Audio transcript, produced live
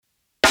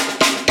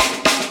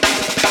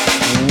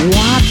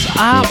What's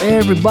up,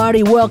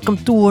 everybody? Welcome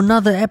to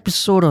another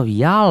episode of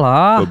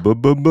Yala,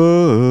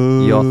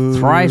 your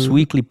thrice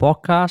weekly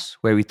podcast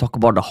where we talk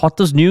about the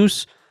hottest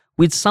news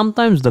with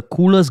sometimes the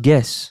coolest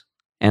guests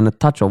and a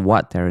touch of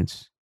what,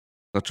 Terence?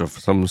 Touch of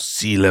some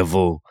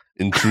sea-level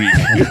intrigue.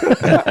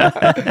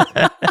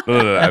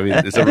 No. I mean,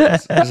 it's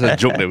a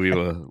joke that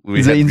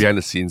we had behind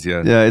the scenes.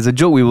 Yeah, it's a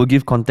joke we will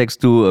give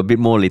context to a bit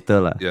more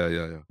later.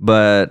 Yeah.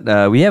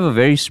 But we have a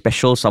very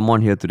special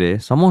someone here today.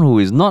 Someone who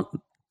is not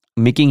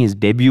making his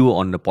debut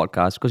on the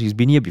podcast because he's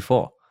been here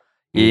before.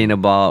 In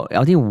about,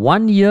 I think,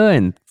 1 year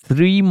and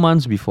 3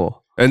 months before.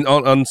 And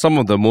on some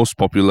of the most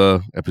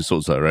popular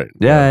episodes, right?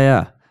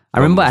 Yeah. I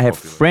remember I have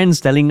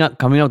friends coming up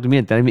to me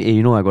and telling me, hey,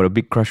 you know, I got a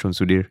big crush on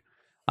Sudhir.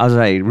 I was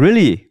like,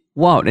 really?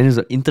 Wow. Then it's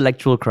an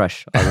intellectual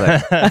crush. I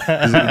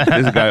was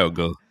like, this guy or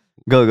girl?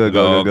 Go.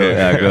 Okay.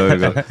 Yeah,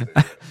 go.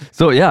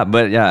 So, I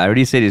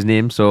already said his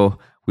name. So,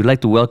 we'd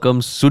like to welcome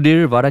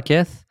Sudhir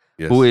Vadaketh,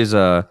 who is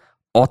a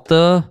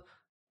author,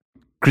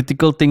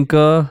 critical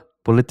thinker,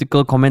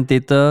 political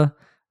commentator,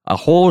 a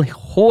whole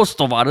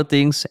host of other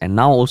things, and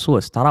now also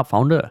a startup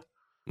founder.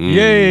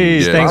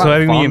 Yay! Yeah. Thanks for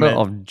having me, Founder man.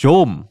 of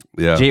Jom.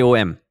 Yeah.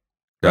 J-O-M.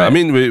 Yeah, I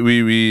mean,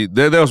 we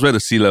that was where the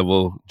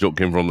sea-level joke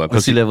came from.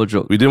 A sea-level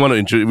joke. We didn't want to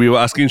introduce. We were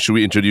asking, should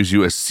we introduce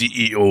you as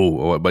CEO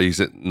or what? But he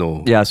said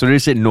no. Yeah, so they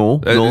said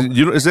no.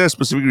 Is there a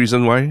specific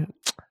reason why?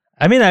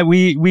 I mean,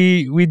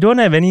 we don't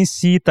have any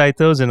C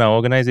titles in our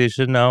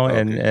organization now,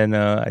 and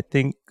I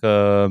think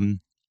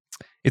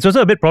it's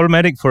also a bit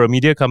problematic for a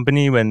media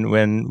company when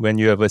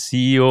you have a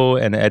CEO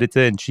and an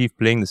editor-in-chief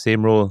playing the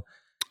same role.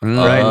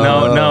 Right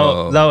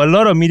now, a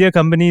lot of media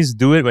companies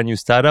do it when you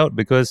start out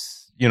because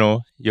you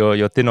know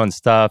you're thin on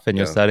staff and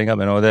you're starting up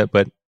and all that.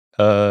 But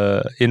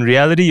in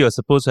reality, you're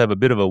supposed to have a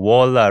bit of a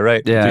wall,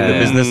 right, between the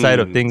business side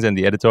of things and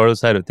the editorial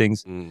side of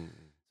things.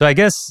 So I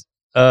guess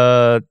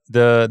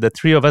the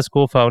three of us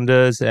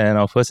co-founders and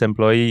our first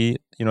employee,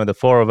 you know, the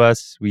four of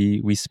us,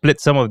 we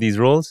split some of these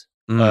roles,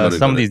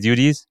 some of these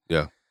duties.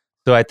 Yeah.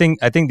 So I think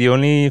the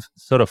only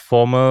sort of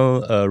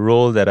formal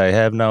role that I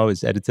have now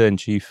is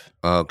editor-in-chief.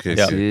 Okay.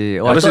 Yeah. See.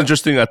 That's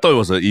interesting. I thought it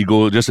was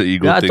just an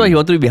ego thing. I thought he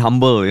wanted to be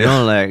humble. You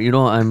know, like, you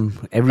know,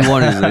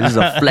 everyone this is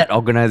a flat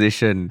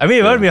organization. I mean,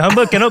 if I want to be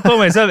humble, cannot call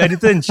myself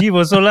editor-in-chief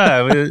also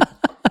lah.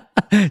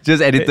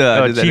 Just editor.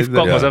 Or just chief editor.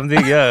 cock or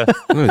something, yeah.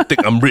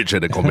 Take umbrage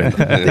at the comment.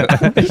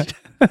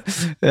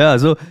 Yeah,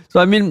 so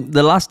I mean,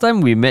 the last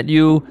time we met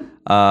you,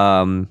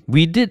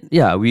 we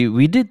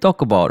did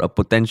talk about a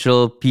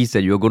potential piece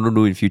that you're going to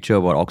do in future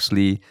about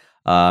Oxley.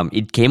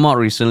 It came out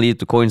recently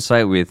to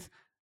coincide with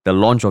the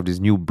launch of this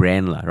new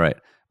brand, right?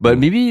 But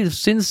maybe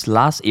since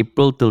last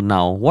April till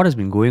now, what has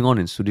been going on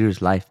in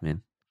Sudhir's life,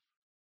 man?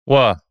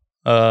 Wow.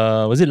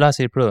 Was it last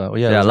April? Oh,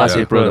 yeah, last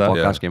April the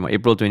podcast came out.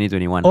 April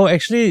 2021. Oh,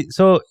 actually,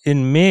 so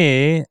in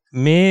May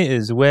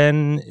is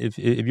when, if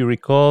you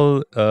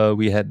recall,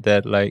 we had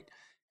that like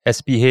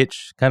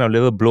SPH kind of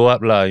little blow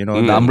up lah, you know,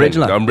 the umbrage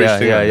lah. The umbrage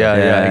thing.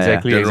 Yeah,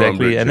 exactly.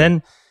 Umbrage, And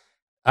then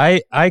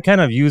I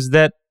kind of used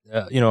that,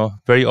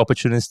 very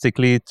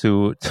opportunistically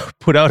to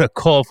put out a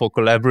call for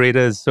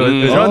collaborators. So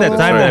it was around that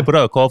time that I put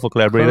out a call for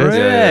collaborators.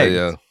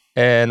 Yeah.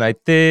 And I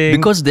think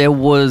because there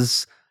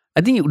was, I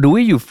think the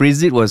way you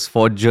phrased it was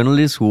for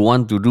journalists who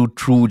want to do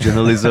true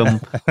journalism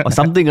or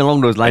something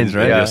along those lines,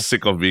 right? You're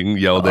sick of being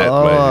yelled at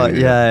by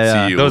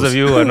CEOs. Those of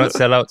you who are not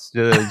sellouts,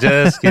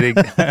 just kidding.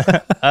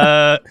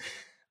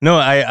 No,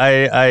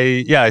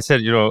 I said,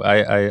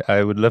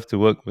 I would love to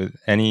work with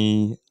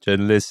any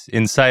journalist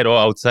inside or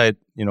outside,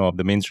 of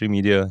the mainstream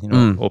media,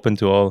 open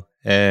to all.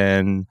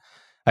 And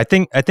I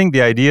think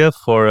the idea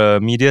for a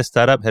media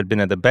startup had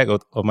been at the back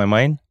of my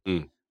mind.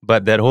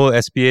 But that whole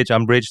SPH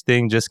umbrage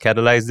thing just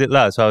catalyzed it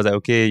lah. So I was like,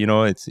 okay,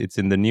 it's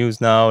in the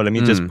news now. Let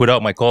me just put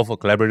out my call for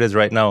collaborators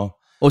right now.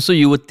 Also,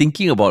 you were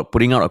thinking about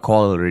putting out a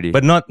call already.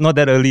 But not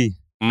that early.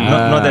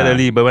 Not that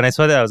early. But when I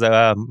saw that, I was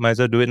like, might as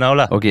well do it now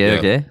lah.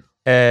 Okay.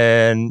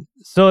 And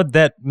so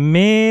that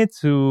May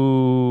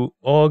to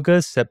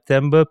August,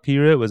 September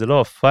period was a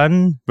lot of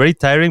fun. Very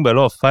tiring, but a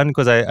lot of fun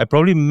because I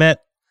probably met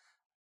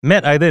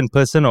either in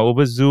person or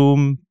over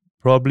Zoom,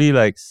 probably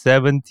like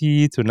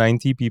 70 to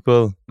 90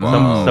 people,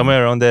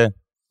 somewhere around there.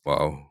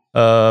 Wow.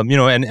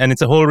 And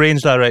it's a whole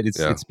range lah, right?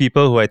 It's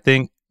people who I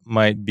think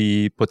might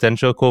be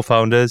potential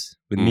co-founders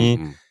with me.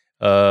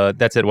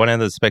 That's at one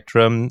end of the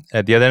spectrum.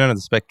 At the other end of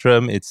the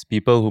spectrum, it's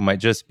people who might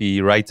just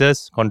be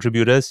writers,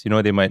 contributors.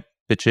 They might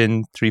pitch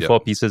in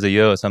 3-4 pieces a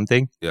year or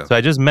something. Yeah. So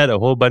I just met a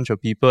whole bunch of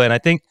people, and I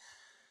think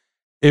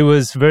it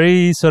was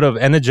very sort of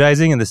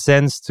energizing in the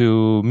sense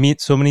to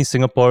meet so many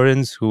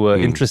Singaporeans who are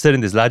interested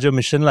in this larger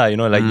mission lah.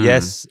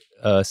 Yes,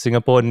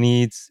 Singapore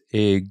needs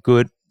a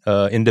good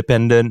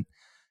independent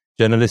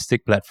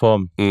journalistic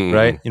platform,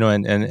 right?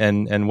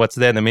 And what's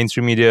there in the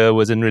mainstream media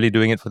wasn't really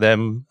doing it for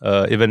them.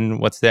 Even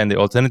what's there in the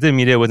alternative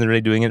media wasn't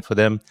really doing it for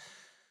them.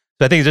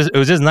 So I think it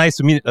was just nice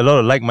to meet a lot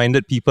of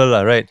like-minded people,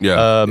 right?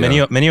 Yeah.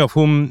 Many of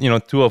whom,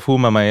 two of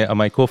whom are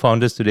my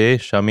co-founders today,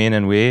 Charmaine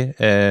and Wei,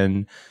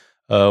 and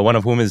one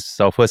of whom is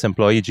our first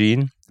employee,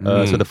 Gene.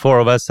 So the four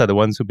of us are the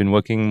ones who've been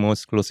working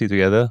most closely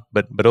together,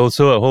 but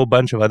also a whole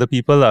bunch of other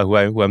people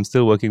who I'm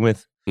still working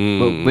with.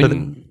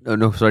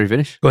 No, sorry,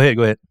 finish. Go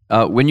ahead.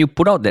 When you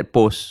put out that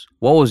post,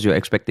 what was your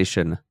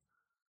expectation?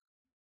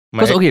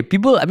 Because,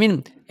 people, I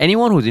mean,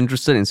 anyone who's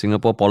interested in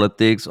Singapore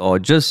politics or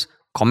just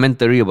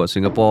commentary about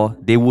Singapore,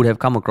 they would have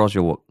come across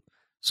your work.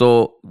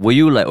 So were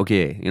you like,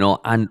 okay,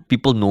 and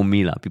people know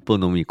me,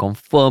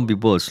 confirm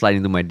people will slide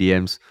into my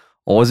DMs?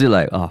 Or was it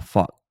like,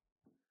 fuck?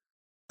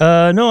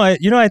 No,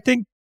 I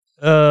think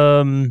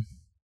I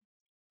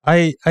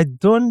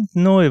don't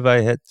know if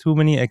I had too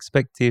many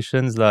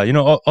expectations lah.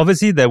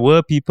 Obviously there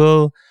were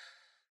people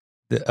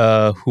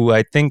who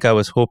I think I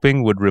was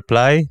hoping would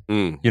reply.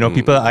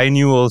 People I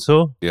knew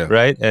also,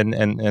 right?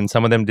 And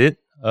some of them did.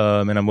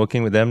 And I'm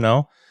working with them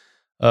now.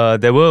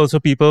 There were also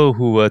people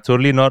who were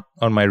totally not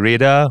on my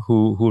radar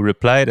who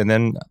replied, and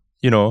then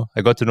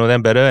I got to know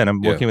them better, and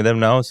I'm working with them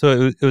now.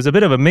 So it was a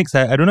bit of a mix.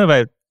 I don't know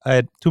if I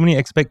had too many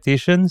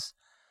expectations.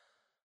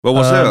 Well,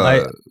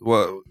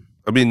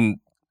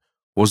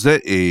 was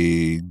there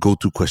a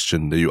go-to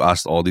question that you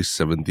asked all these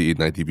 70,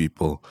 90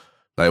 people?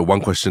 Like one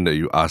question that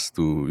you asked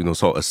to,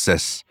 sort of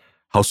assess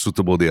how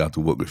suitable they are to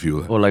work with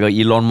you. Or like an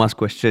Elon Musk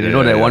question.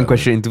 One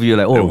question interview,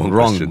 like, wrong,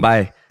 question.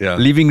 Bye. Yeah.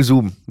 Leaving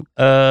Zoom.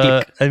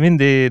 I mean,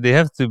 they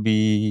have to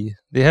be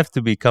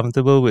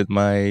comfortable with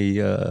my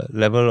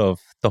level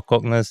of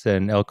tokokness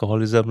and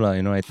alcoholism, lah.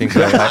 I think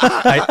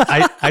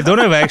I don't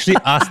know if I actually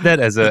asked that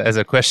as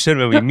a question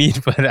when we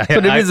meet, but so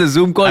that means a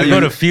Zoom call. I'm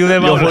going to feel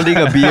them you're out. Holding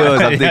a beer or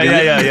something.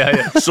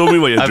 Yeah. Show me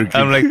what you're drinking.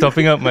 I'm like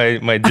topping up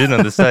my gin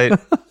on the side.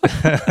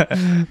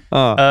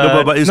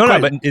 But it's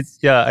but it's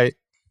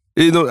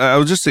I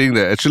was just saying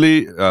that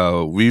actually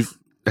we've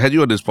had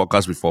you on this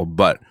podcast before,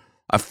 but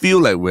I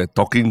feel like we're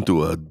talking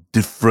to a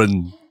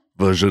different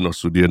version of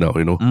Sudhir now,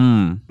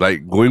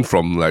 like going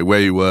from like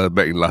where you were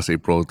back in last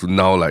April to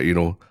now, like,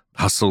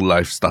 hustle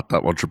life,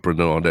 startup,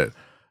 entrepreneur, all that.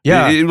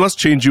 Yeah. It must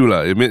change you.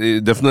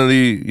 It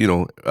definitely,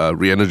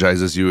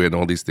 re-energizes you and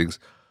all these things.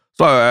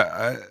 So,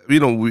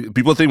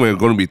 people think we're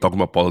going to be talking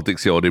about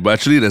politics here all day, but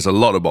actually there's a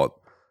lot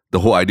about the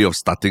whole idea of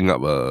starting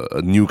up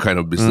a new kind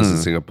of business in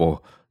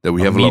Singapore that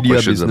we have a lot of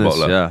questions business,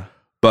 about. Yeah.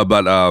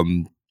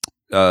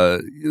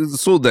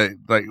 So that,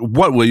 like,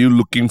 what were you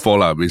looking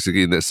for,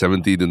 basically, in that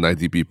 70 to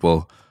 90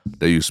 people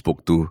that you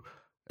spoke to?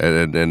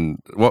 And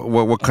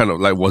what kind of,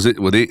 like,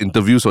 were they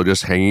interviews or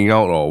just hanging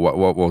out, or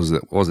what was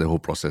the whole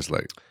process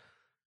like?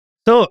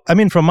 So, I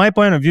mean, from my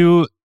point of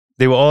view,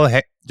 they were all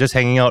just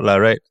hanging out,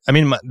 right? I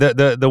mean,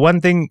 the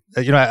one thing,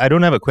 I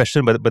don't have a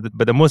question, but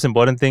the most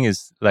important thing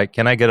is, like,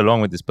 can I get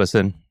along with this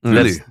person?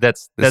 Really?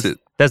 That's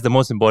the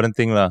most important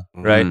thing,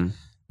 right?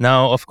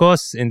 Now, of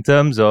course, in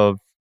terms of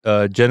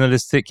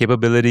journalistic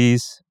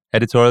capabilities,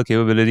 editorial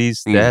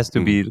capabilities, there has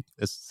to be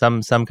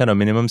some kind of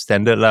minimum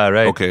standard,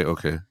 right? Okay.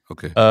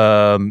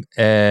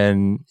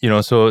 And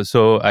so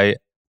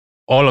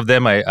all of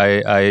them,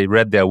 I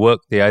read their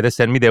work. They either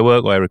sent me their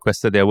work or I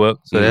requested their work.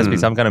 So there has to be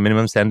some kind of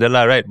minimum standard,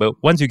 right? But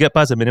once you get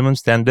past a minimum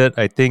standard,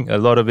 I think a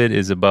lot of it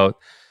is about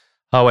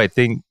how I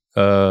think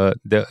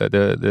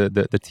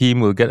the team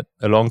will get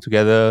along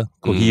together,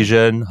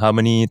 cohesion,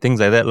 harmony, things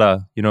like that,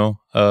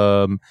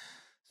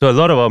 So a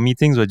lot of our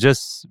meetings were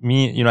just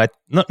me,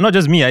 not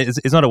just me.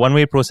 It's not a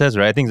one-way process,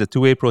 right? I think it's a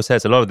two-way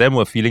process. A lot of them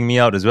were feeling me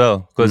out as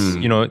well, because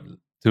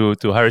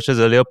to Harish's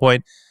earlier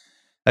point,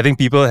 I think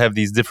people have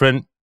these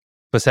different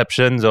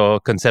perceptions or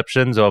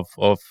conceptions of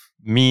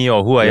me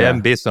or who I am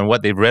based on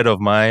what they've read of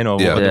mine or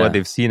what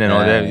they've seen and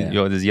all that.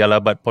 This Yalla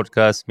But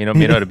podcast may not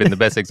have been the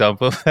best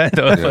example.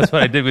 That's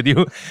what I did with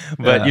you.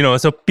 But,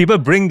 so people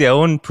bring their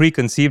own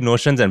preconceived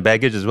notions and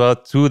baggage as well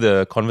to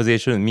the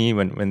conversation with me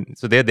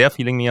so they're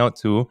feeling me out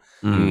too.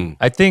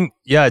 I think,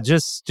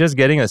 just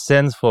getting a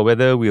sense for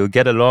whether we'll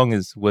get along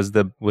was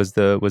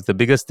the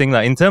biggest thing.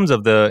 In terms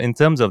of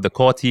the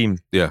core team.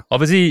 Yeah.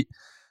 Obviously,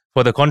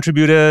 for the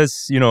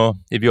contributors,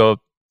 if you're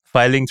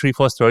filing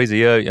 3-4 stories a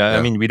year,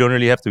 I mean, we don't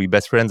really have to be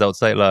best friends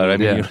outside, I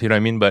mean, you know what I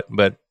mean. But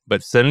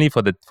certainly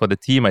for the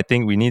team, I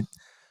think we need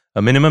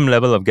a minimum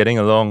level of getting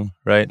along,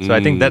 right? So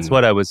I think that's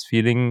what I was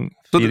feeling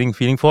for,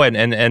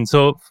 and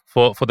so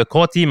for the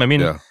core team, I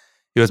mean,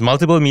 it was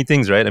multiple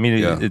meetings, right? I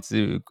mean, it's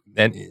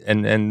and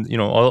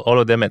all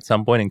of them at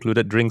some point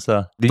included drinks,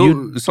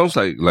 It sounds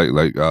like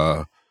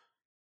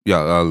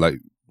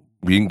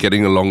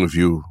getting along with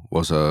you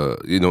was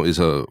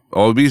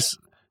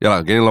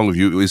getting along with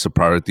you is a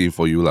priority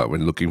for you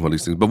when looking for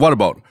these things. But what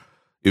about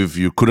if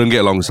you couldn't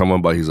get along with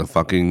someone, but he's a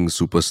fucking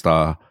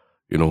superstar,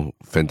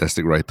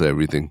 fantastic writer,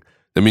 everything?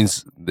 That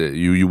means that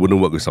you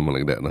wouldn't work with someone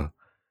like that, no?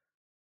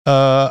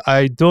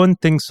 I don't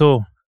think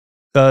so.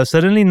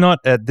 Certainly not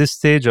at this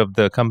stage of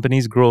the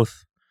company's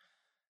growth.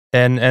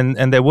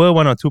 And there were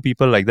one or two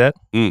people like that.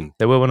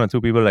 There were one or two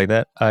people like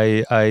that.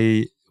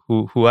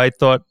 Who I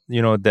thought,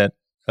 that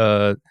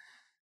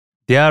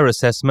their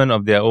assessment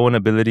of their own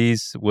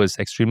abilities was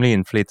extremely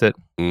inflated,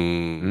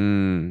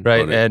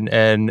 right?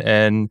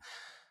 And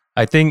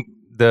I think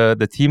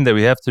the team that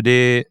we have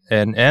today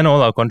and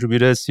all our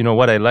contributors,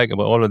 what I like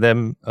about all of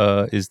them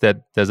is that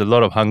there's a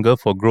lot of hunger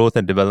for growth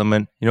and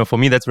development. For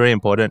me, that's very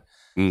important.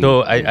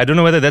 So I don't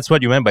know whether that's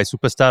what you meant by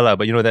superstar,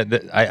 but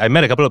that I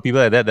met a couple of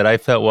people like that I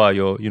felt, wow,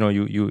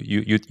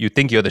 you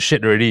think you're the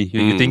shit already.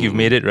 You think you've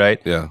made it,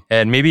 right? Yeah.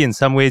 And maybe in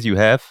some ways you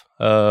have,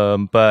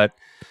 but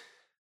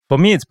for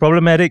me, it's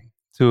problematic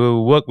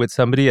to work with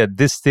somebody at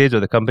this stage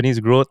of the company's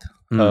growth.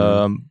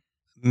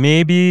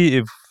 Maybe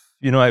if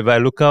I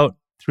look out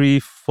 3,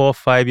 4,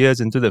 5 years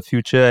into the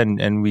future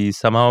and we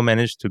somehow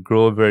manage to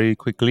grow very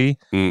quickly,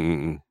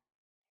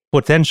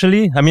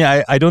 potentially. I mean,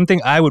 I don't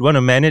think I would want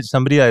to manage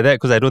somebody like that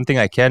because I don't think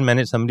I can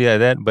manage somebody like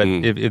that. But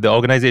if the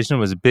organization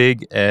was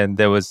big and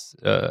there was,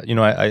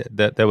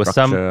 there was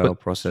some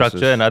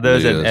structure and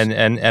others,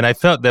 and I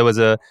felt there was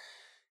a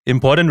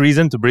important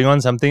reason to bring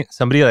on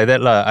somebody like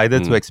that,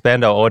 either to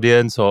expand our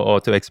audience or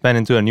to expand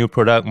into a new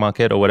product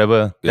market or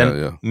whatever.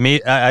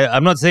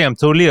 I'm not saying I'm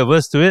totally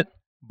averse to it,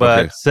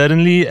 but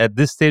certainly at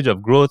this stage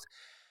of growth,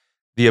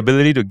 the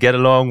ability to get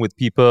along with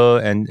people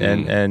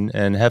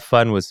and have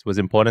fun was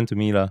important to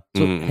me.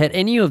 So had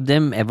any of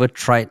them ever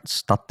tried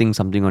starting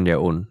something on their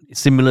own,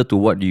 similar to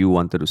what you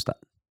wanted to start?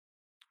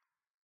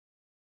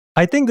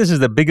 I think this is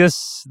the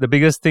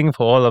biggest thing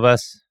for all of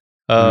us.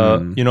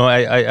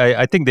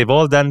 I think they've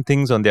all done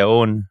things on their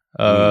own,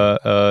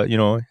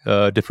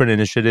 different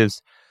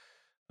initiatives,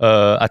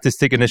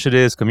 artistic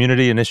initiatives,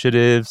 community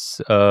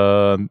initiatives.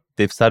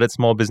 They've started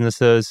small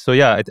businesses. So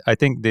yeah, I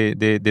think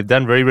they've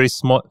done very, very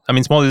small. I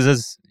mean, small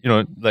businesses.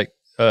 Like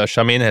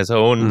Charmaine has her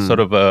own sort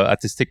of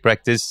artistic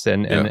practice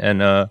and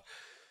her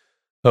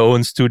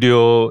own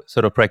studio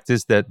sort of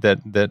practice that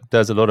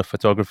does a lot of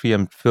photography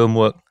and film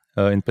work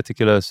in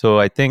particular. So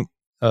I think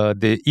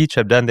they each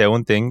have done their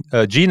own thing.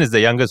 Jean is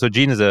the youngest, so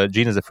Jean is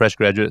a fresh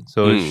graduate.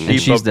 So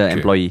she's the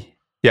employee.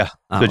 Yeah.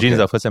 So Jean is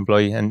our first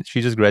employee, and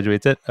she just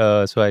graduated.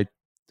 So I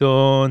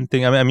don't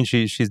think. I mean,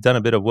 she's done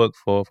a bit of work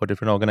for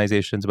different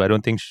organizations, but I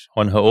don't think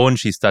on her own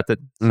she started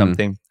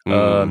something.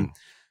 But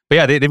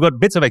yeah, they've got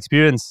bits of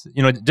experience.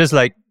 Just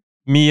like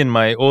me in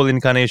my old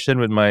incarnation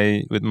with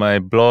my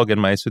blog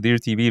and my Sudhir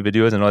TV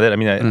videos and all that. I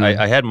mean,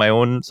 I had my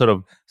own sort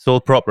of sole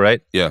prop,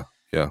 right? Yeah.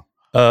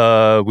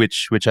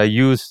 Which I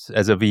used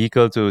as a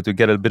vehicle to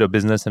get a bit of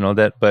business and all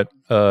that. But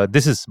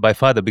this is by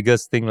far the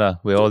biggest thing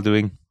we're all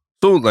doing.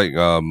 So like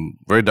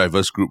very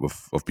diverse group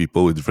of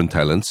people with different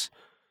talents.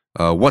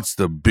 What's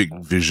the big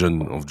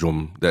vision of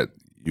Jom that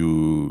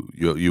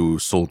you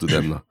sold to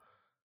them?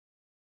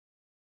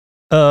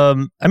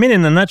 I mean,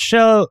 in a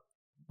nutshell,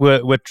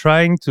 we're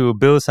trying to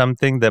build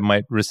something that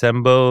might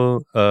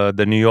resemble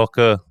the New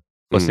Yorker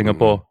for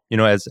Singapore.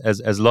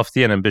 As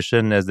lofty an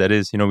ambition as that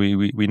is,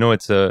 we know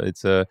it's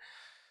a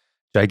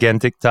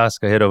gigantic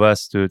task ahead of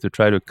us to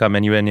try to come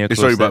anywhere near close.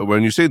 Sorry, but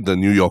when you say the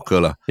New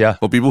Yorker,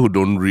 for people who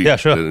don't read,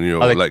 sure. the New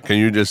Yorker, can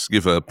you just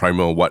give a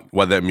primer of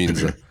what that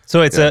means?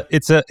 So it's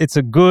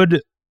a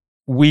good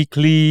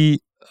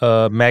weekly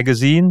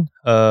magazine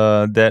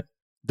that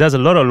does a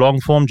lot of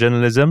long form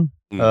journalism,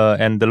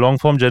 and the long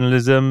form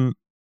journalism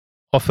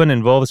often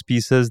involves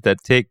pieces that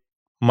take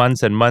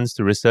months and months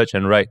to research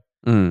and write.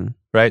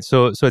 Right,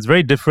 so it's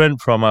very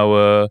different from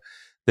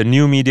the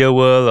new media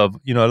world of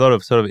a lot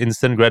of sort of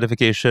instant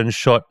gratification,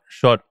 short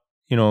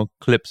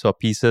clips or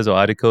pieces or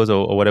articles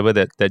or whatever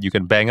that you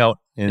can bang out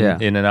in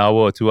an hour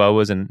or 2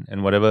 hours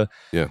and whatever.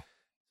 Yeah.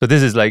 So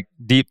this is like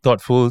deep,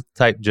 thoughtful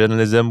type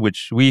journalism,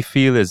 which we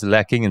feel is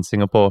lacking in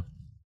Singapore.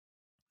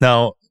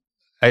 Now,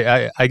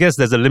 I guess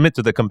there's a limit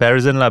to the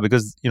comparison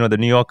because the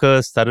New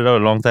Yorker started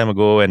out a long time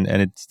ago and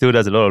it still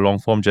does a lot of long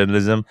form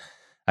journalism.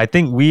 I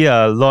think we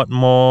are a lot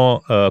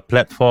more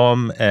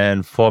platform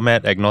and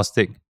format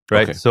agnostic,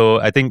 right? Okay.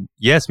 So I think,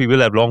 yes, we will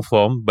have long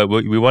form, but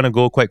we want to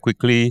go quite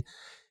quickly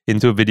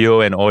into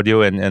video and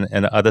audio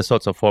and other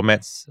sorts of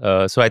formats.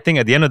 So I think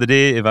at the end of the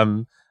day, if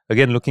I'm,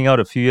 again, looking out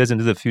a few years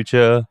into the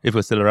future, if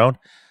we're still around,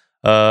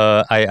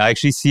 I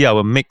actually see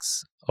our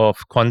mix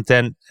of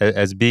content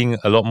as being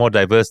a lot more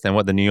diverse than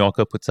what the New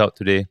Yorker puts out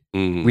today.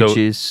 Which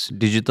is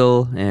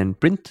digital and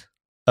print?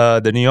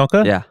 The New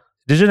Yorker? Yeah.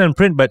 Digital and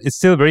print, but it's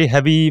still very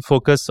heavy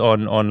focus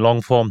on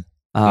long form,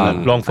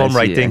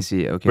 writing. I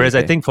see. Okay. Whereas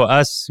I think for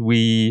us,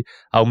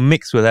 our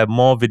mix will have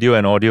more video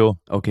and audio.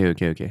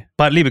 Okay.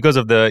 Partly because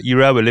of the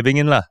era we're living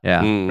in,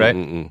 Yeah. Right.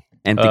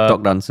 And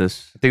TikTok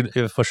dancers. I think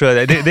for sure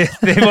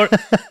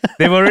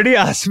they've already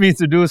asked me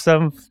to do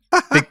some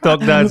TikTok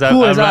dance.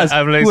 Who has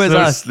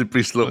asked?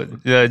 Slippery slope.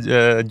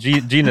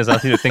 Jean has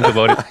asked me to think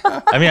about it.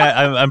 I mean,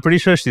 I'm pretty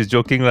sure she's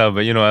joking, but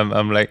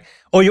I'm like,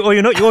 you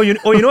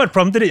know what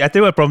prompted it? I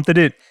tell you what prompted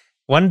it.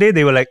 One day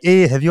they were like,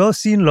 "Hey, have you all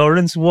seen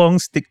Lawrence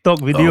Wong's TikTok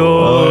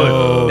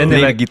video?" And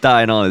they're like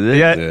guitar and all, is it?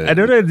 Yeah, I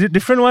don't know,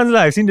 different ones.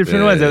 I've seen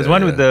different ones. There was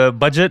one with the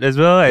budget as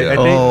well. I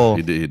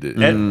think. He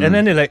did. And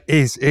then they're like,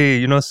 "Hey,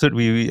 Sud,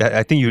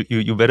 I think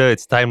you better.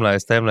 It's time, lah.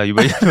 It's time, lah. You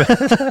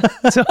better."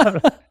 So,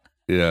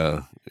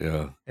 Yeah.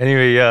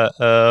 Anyway,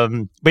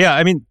 but yeah,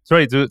 I mean,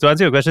 sorry to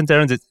answer your question,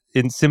 Terence.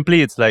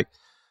 It's like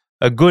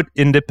a good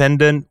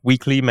independent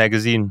weekly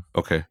magazine.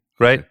 Okay.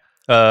 Right.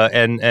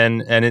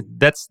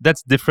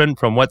 That's different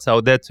from what's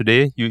out there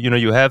today.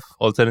 You have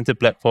alternative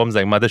platforms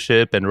like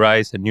Mothership and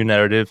Rise and New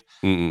Narrative,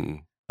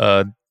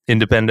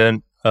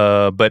 independent,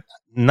 but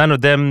none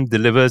of them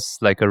delivers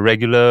like a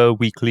regular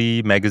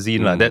weekly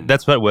magazine.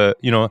 That's what we're,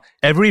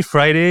 every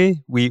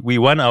Friday we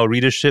want our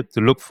readership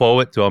to look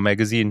forward to our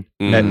magazine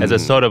as a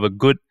sort of a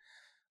good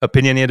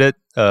opinionated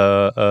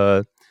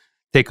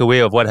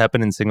takeaway of what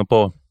happened in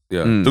Singapore.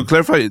 Yeah. To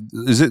clarify,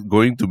 is it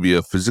going to be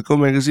a physical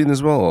magazine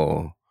as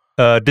well?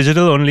 Or?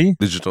 Digital only.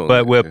 Digital.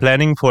 But we're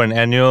planning for an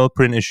annual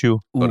print issue.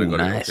 Got it.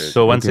 Nice. Okay.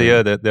 So once a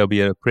year there'll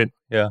be a print.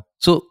 Yeah.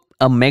 So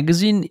a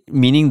magazine,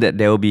 meaning that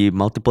there will be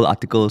multiple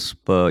articles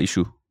per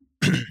issue?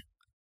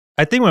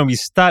 I think when we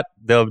start,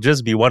 there'll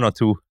just be 1 or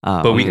 2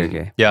 per week.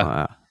 Okay.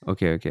 Yeah.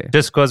 Okay.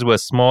 Just because we're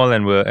small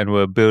and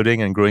we're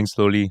building and growing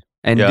slowly.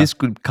 And this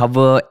could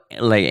cover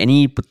like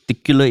any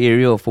particular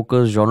area of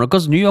focus genre.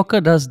 Because New Yorker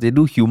they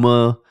do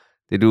humor,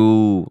 they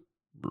do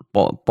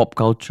pop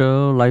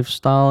culture,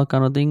 lifestyle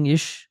kind of thing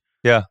ish.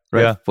 Yeah.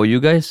 Right. Yeah. For you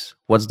guys,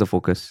 what's the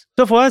focus?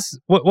 So for us,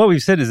 what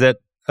we've said is that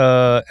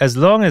as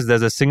long as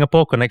there's a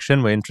Singapore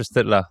connection, we're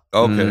interested lah.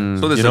 Okay.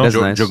 So there's a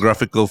nice.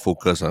 geographical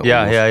focus.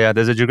 Yeah.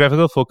 There's a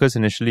geographical focus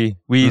initially.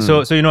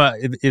 So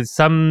if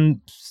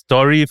some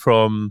story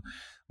from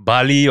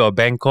Bali or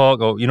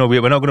Bangkok, or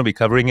we're not going to be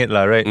covering it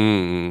lah, right?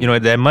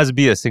 There must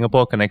be a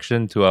Singapore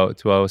connection to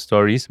our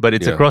stories, but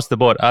it's across the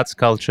board: arts,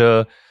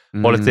 culture,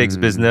 politics,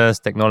 business,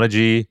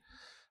 technology.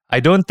 I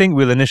don't think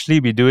we'll initially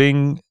be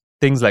doing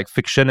things like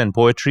fiction and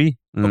poetry.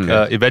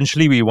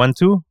 Eventually we want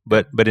to,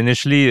 but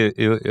initially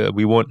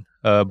we won't.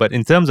 But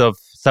in terms of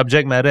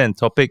subject matter and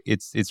topic,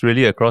 it's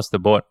really across the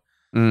board.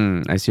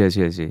 I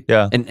see.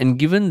 Yeah. And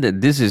given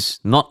that this is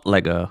not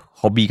like a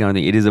hobby kind of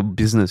thing, it is a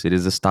business, it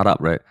is a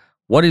startup, right?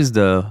 What is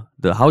how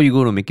are you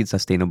going to make it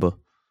sustainable?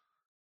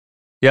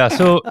 Yeah,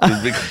 so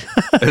that's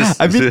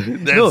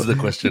the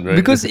question, right?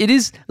 Because it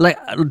is like,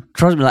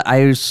 trust me, like,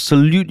 I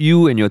salute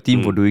you and your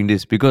team for doing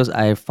this, because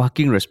I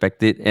fucking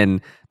respect it. And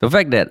the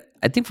fact that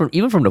I think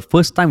even from the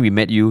first time we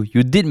met you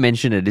did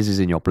mention that this is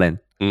in your plan.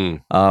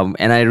 And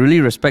I really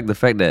respect the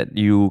fact that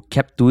you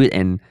kept to it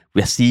and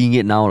we're seeing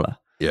it now lah.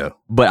 Yeah.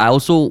 But I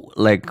also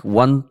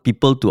want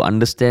people to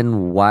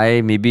understand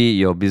why maybe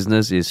your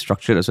business is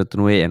structured a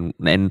certain way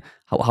and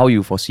how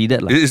you foresee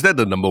that. Is that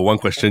the number one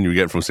question you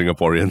get from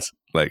Singaporeans?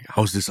 Like,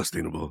 how's this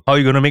sustainable? How are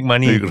you going to make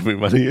money? How are you going to make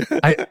money?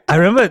 I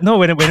remember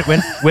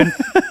when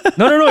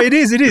no, it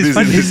is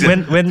funny.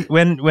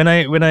 When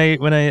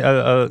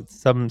I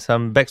some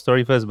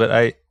backstory first,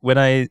 but when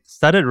I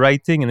started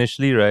writing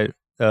initially, right,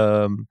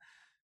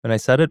 when I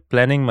started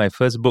planning my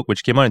first book,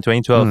 which came out in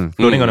 2012,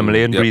 Floating on a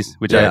Malayan Breeze,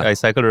 which I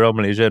cycled around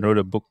Malaysia and wrote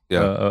a book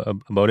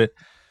about it.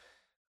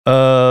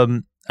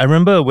 I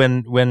remember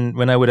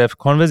when I would have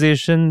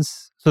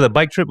conversations. So the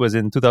bike trip was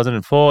in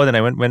 2004. Then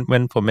I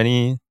went for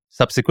many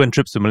subsequent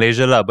trips to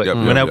Malaysia lah. But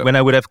when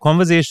I would have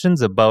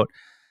conversations about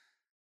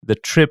the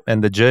trip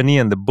and the journey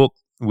and the book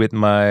with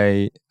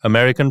my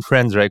American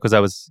friends, right? Because I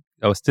was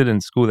still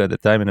in school at the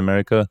time in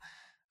America.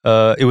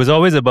 It was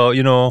always about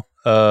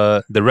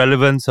the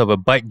relevance of a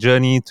bike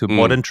journey to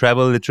modern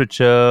travel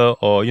literature,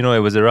 or it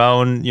was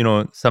around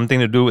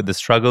something to do with the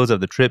struggles of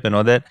the trip and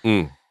all that.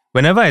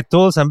 Whenever I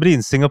told somebody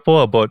in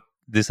Singapore about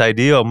this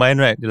idea of mine,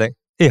 right, they're like,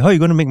 "Hey, how are you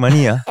going to make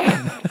money,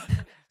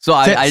 So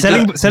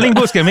selling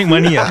books can make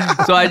money,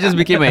 So I just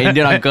became an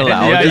Indian uncle.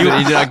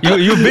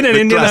 You've been an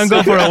Indian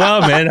uncle for a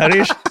while, man,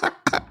 Harish.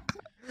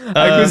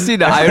 I could see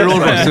the eye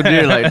roll from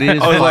Sudhir like this.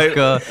 I was like,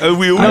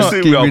 we always say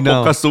our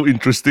podcast so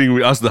interesting.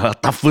 We ask the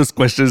toughest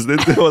questions. Then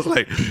there was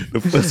like the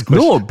first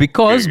question. No,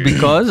 because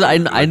I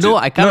know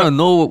I kind of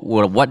know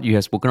what you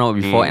have spoken about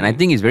before, and I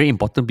think it's very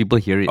important people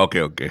hear it.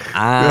 Okay.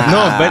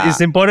 No, but it's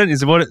important.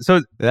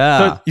 So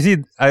you see,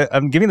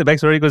 I'm giving the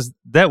backstory because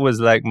that was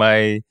like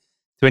my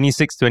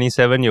 26,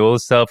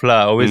 27-year-old self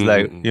lah. Always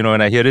like,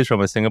 when I hear this from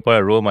a Singaporean,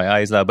 I roll my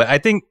eyes lah. But I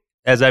think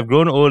as I've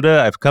grown older,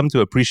 I've come to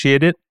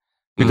appreciate it.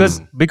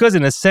 Because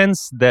in a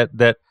sense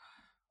that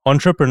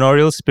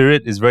entrepreneurial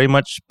spirit is very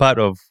much part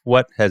of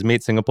what has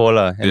made Singapore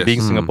and being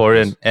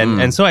Singaporean.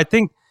 And so I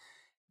think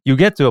you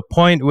get to a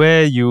point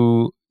where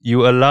you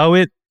allow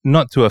it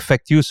not to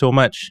affect you so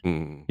much.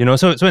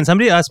 So when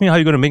somebody asks me how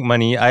you're going to make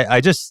money,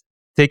 I just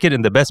take it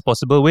in the best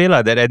possible way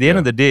that at the end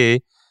of the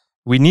day,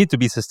 we need to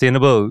be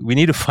sustainable. We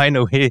need to find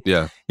a way.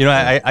 Yeah.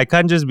 I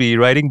can't just be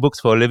writing books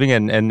for a living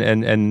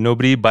and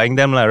nobody buying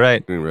them,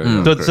 right?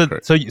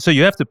 Correct. So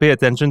you have to pay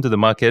attention to the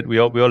market. We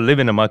all live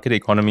in a market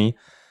economy.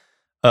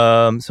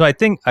 So I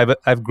think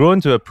I've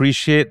grown to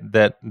appreciate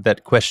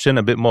that question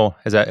a bit more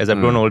as I've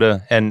grown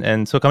older.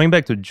 And so coming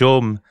back to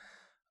Jom,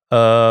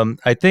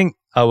 I think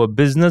our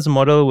business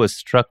model was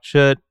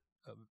structured,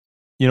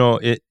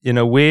 in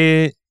a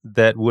way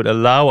that would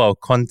allow our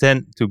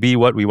content to be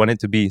what we want it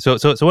to be. So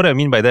what I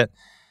mean by that,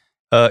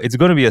 it's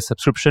going to be a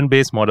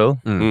subscription-based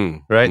model,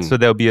 right? So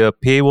there'll be a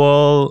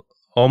paywall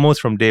almost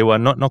from day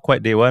one, not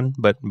quite day one,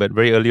 but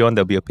very early on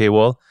there'll be a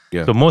paywall.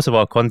 Yeah. So most of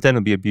our content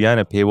will be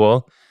behind a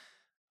paywall.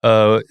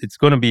 It's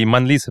going to be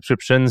monthly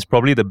subscriptions.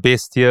 Probably the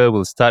base tier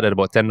will start at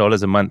about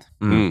 $10 a month.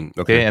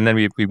 Okay. And then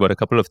we've got a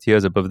couple of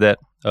tiers above that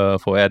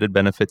for added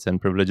benefits and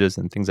privileges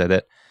and things like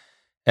that.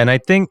 And I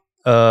think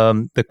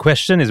the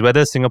question is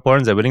whether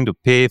Singaporeans are willing to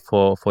pay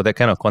for that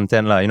kind of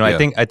content, lah. I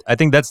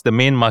think that's the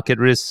main market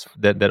risk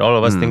that all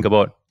of us think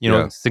about.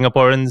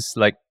 Singaporeans,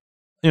 like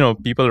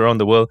people around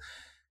the world,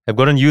 have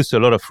gotten used to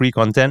a lot of free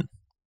content.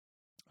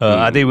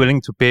 Are they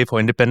willing to pay for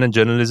independent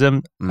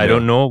journalism? I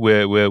don't know.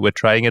 We're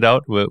trying it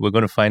out. We're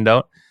going to find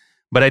out.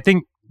 But I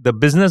think the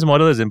business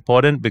model is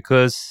important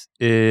because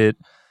it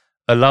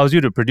allows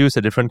you to produce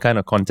a different kind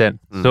of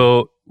content.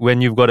 So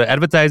when you've got an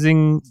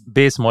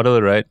advertising-based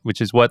model, right,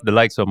 which is what the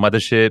likes of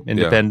Mothership,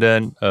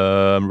 Independent,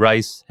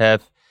 Rice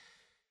have,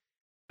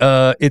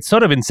 it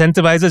sort of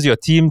incentivizes your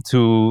team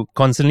to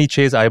constantly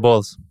chase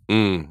eyeballs.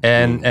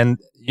 And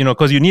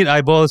because you need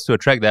eyeballs to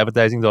attract the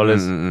advertising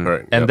dollars.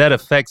 Right, and that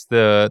affects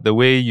the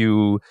way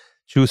you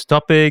choose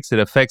topics. It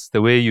affects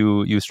the way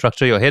you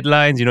structure your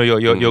headlines. You're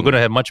going to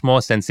have much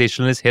more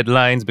sensationalist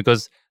headlines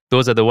because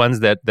those are the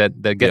ones that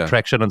get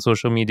traction on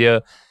social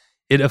media.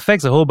 It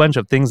affects a whole bunch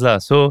of things, lah.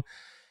 So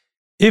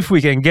if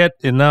we can get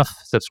enough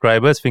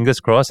subscribers,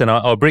 fingers crossed, and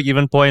our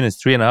break-even point is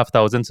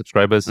 3,500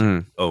 subscribers.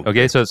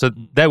 Okay, so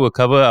that will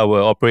cover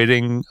our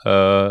operating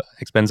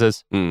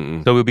expenses.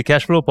 So we'll be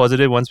cash flow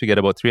positive once we get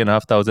about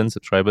 3,500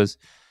 subscribers.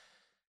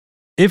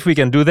 If we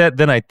can do that,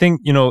 then I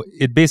think,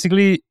 it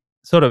basically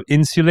sort of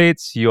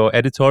insulates your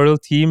editorial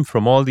team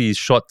from all these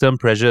short-term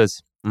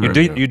pressures.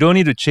 You don't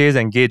need to chase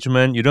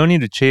engagement. You don't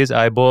need to chase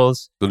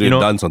eyeballs. Don't need to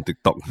dance on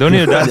TikTok. Don't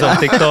need to dance on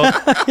TikTok.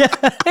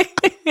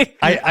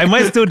 I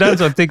might still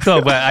dance on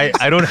TikTok, but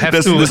I don't have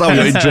to. That's how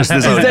your interest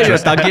is. Is that your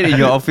target in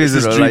your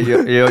office? Like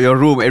your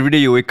room, every day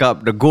you wake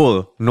up, the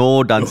goal,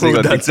 no dancing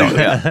on TikTok.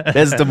 Yeah.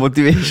 That's the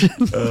motivation.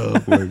 Oh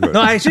my God.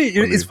 No, actually,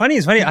 it's funny.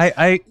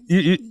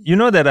 You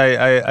know that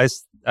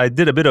I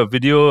did a bit of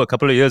video a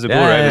couple of years ago,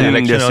 right?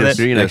 During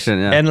election,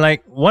 yeah. And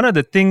like one of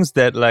the things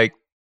that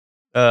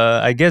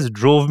I guess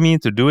drove me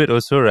to do it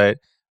also, right,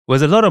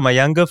 was a lot of my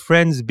younger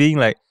friends being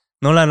like,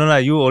 no lah,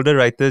 you older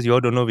writers, you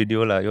all don't know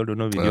video lah, you all don't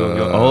know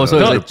video. So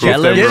it's a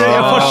challenge.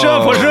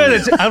 Yeah, for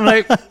sure. I'm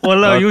like,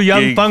 walao, you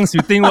young punks,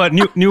 you think what,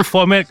 new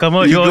format come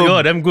out,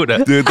 you're damn good.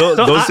 Dude,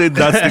 don't say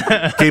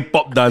dance,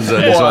 K-pop dancer.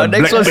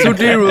 Next one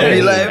Sudhir will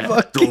be like,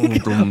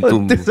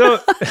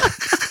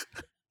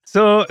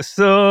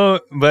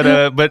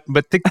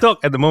 But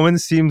TikTok at the moment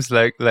seems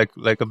like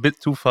a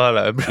bit too far,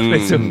 a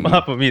bit too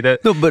far for me.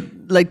 No, but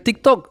like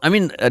TikTok, I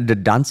mean, the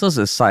dancers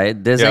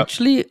aside, there's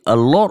actually a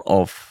lot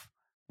of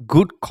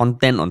good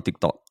content on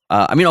TikTok.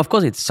 I mean, of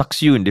course, it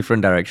sucks you in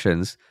different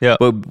directions. Yeah.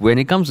 But when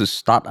it comes to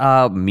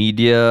startup,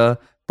 media,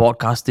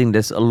 podcasting,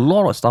 there's a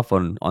lot of stuff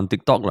on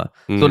TikTok.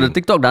 So the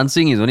TikTok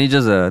dancing is only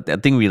just a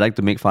thing we like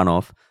to make fun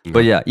of.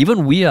 But yeah,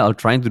 even we are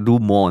trying to do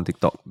more on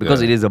TikTok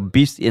because it is a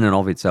beast in and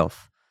of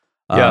itself.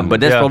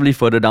 But that's probably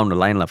further down the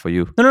line for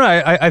you. No,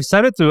 I've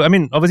started to. I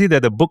mean, obviously there are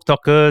the book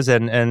talkers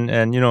and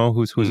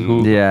who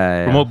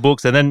promote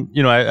books, and then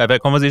I've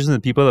had conversations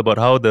with people about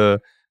how the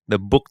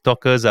book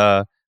talkers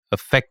are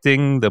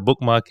affecting the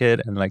book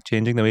market and like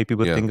changing the way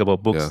people think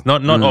about books.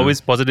 Not always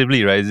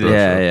positively, right?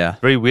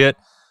 Very weird.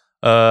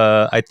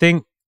 I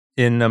think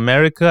in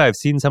America, I've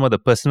seen some of the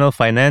personal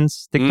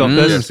finance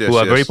TikTokers who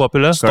are very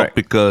popular. Stock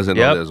pickers and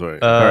all that,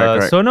 right?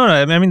 Correct. So no,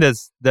 I mean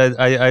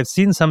I've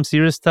seen some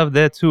serious stuff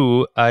there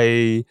too.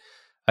 I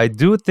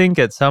do think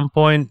at some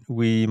point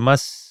we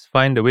must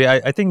find a way.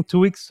 I think 2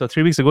 weeks or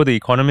 3 weeks ago, The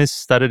Economist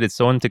started its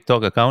own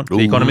TikTok account. The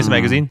Economist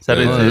magazine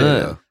started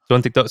its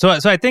own TikTok. So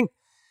I think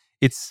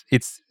it's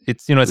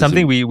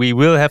something we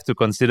will have to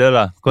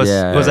consider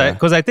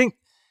because I think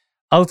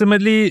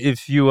ultimately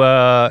if you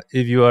are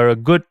a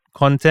good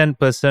content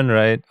person,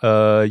 right,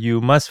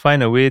 you must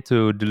find a way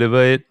to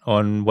deliver it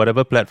on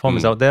whatever platform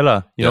is out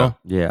there, you know.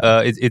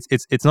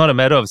 It's not a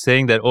matter of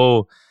saying that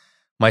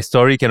my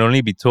story can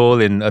only be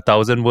told in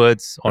 1,000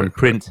 words on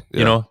print.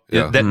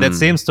 That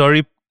same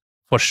story,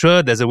 for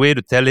sure, there's a way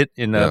to tell it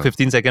in a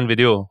 15-second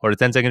video or a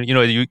 10-second.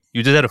 You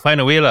just have to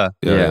find a way,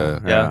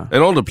 Yeah.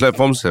 And all the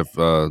platforms have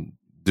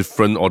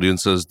different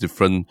audiences,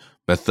 different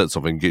methods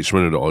of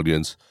engagement with the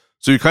audience.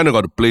 So you kind of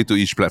got to play to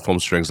each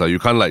platform's strengths. You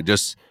can't like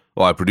just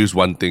I produce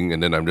one thing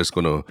and then I'm just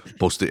gonna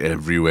post it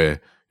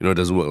everywhere. It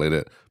doesn't work like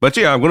that. But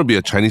yeah, I'm gonna be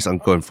a Chinese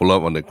uncle and follow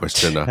up on that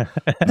question.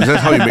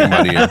 That's how you make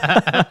money.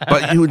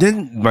 But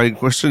my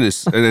question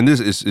is, and this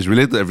is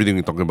related to everything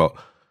we're talking about.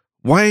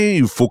 Why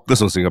you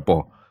focus on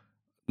Singapore?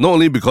 Not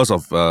only because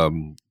of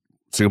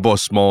Singapore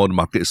is small, the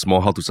market is small,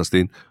 how to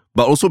sustain,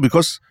 but also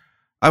because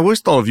I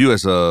always thought of you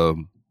as a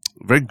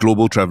very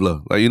global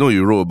traveler. Like,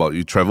 you wrote about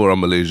you travel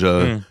around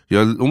Malaysia.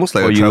 You're almost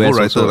like a travel US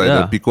writer, also,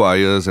 the Pico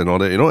Ayers and all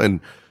that,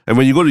 And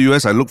when you go to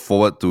US, I look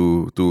forward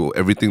to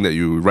everything that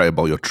you write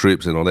about your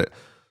trips and all that.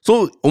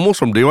 So almost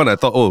from day one, I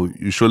thought,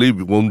 you surely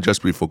won't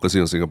just be focusing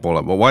on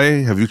Singapore. But why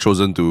have you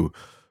chosen to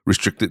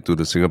restrict it to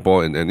the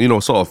Singapore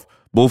and sort of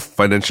both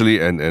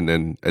financially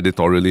and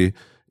editorially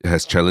it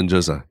has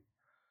challenges?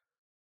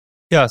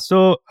 Yeah,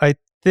 so I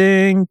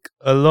think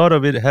a lot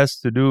of it has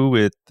to do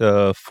with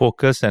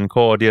focus and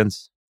core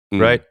audience.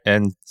 right?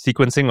 And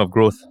sequencing of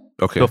growth.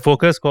 Okay. So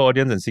focus, core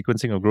audience, and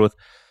sequencing of growth.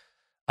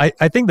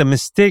 I think the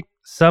mistake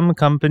some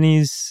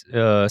companies,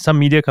 some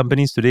media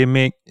companies today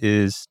make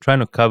is trying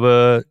to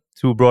cover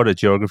too broad a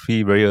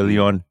geography very early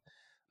on.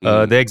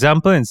 The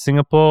example in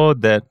Singapore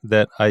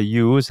that I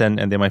use, and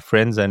they're my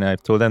friends, and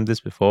I've told them this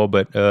before,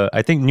 but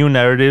I think New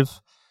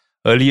Narrative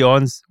early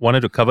on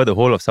wanted to cover the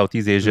whole of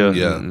Southeast Asia.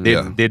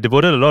 They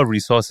devoted a lot of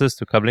resources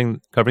to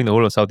covering the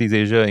whole of Southeast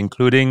Asia,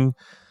 including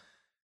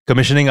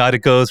commissioning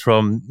articles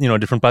from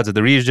different parts of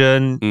the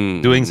region,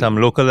 doing some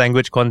local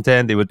language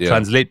content. They would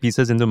translate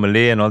pieces into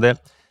Malay and all that.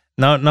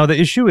 Now the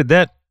issue with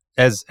that,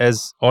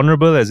 as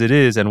honorable as it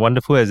is and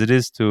wonderful as it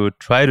is to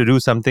try to do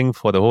something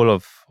for the whole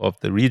of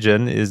the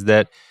region, is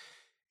that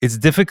it's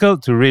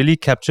difficult to really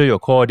capture your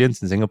core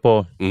audience in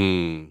Singapore,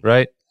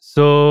 right?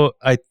 So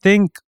I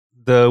think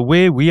the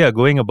way we are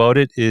going about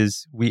it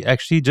is we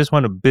actually just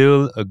want to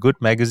build a good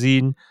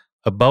magazine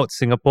about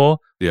Singapore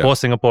for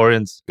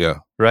Singaporeans,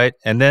 right?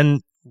 And then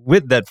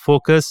with that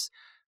focus,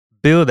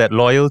 build that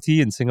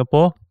loyalty in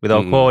Singapore with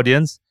our core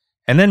audience.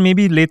 And then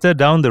maybe later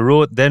down the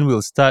road, then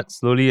we'll start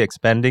slowly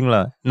expanding.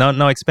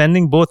 Now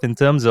expanding both in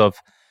terms of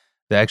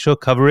the actual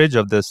coverage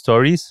of the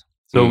stories.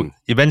 So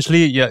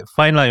eventually,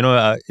 fine,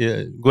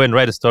 go and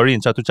write a story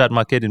in Chatuchak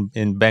Market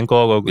in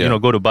Bangkok, or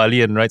go to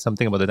Bali and write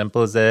something about the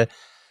temples there.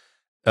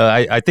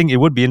 I think it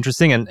would be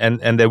interesting,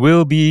 and there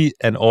will be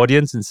an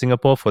audience in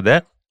Singapore for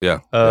that.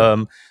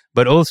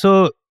 But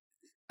also,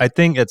 I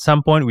think at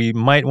some point we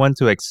might want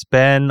to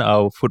expand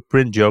our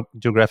footprint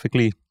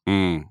geographically.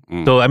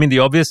 So, I mean, the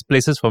obvious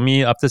places for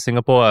me after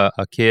Singapore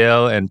are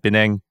KL and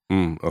Penang.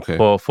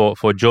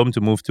 For Jom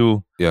to move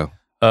to.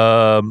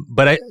 So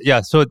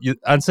the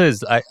answer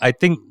is I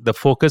think the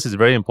focus is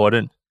very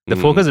important. The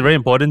focus is very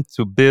important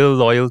to build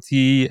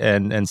loyalty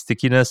and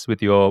stickiness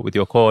with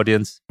your core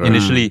audience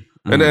initially.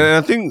 And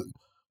I think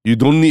you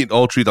don't need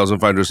all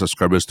 3,500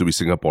 subscribers to be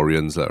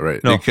Singaporeans,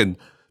 right? No. They can,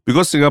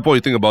 because Singapore,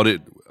 you think about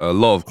it, a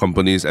lot of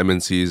companies,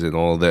 MNCs and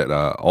all that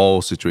are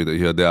all situated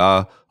here. There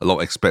are a lot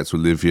of expats who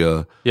live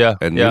here.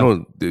 And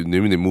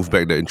maybe they move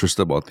back, they're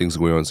interested about things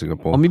going on in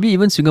Singapore. Or maybe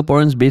even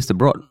Singaporeans based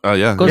abroad.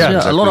 Because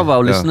exactly. a lot of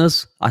our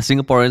listeners are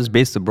Singaporeans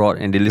based abroad,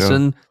 and they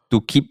listen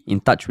to keep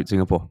in touch with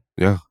Singapore.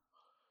 Yeah.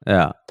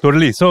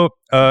 Totally. So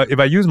if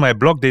I use my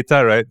blog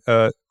data, right?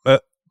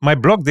 My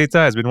blog data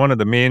has been one of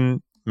the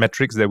main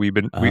metrics that we've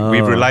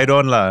relied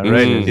on,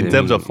 right? In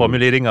terms of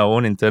formulating our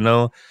own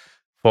internal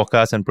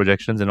forecasts and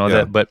projections and all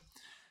that. But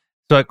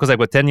so because I've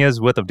got 10 years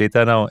worth of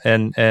data now,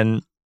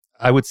 and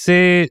I would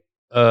say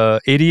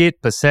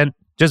 88%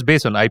 just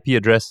based on IP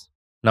address.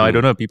 Now I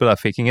don't know if people are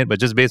faking it, but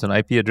just based on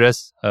IP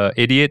address,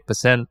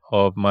 88%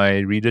 of my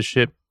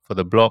readership for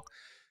the blog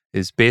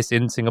is based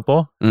in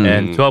Singapore,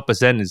 and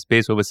 12% is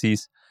based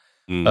overseas.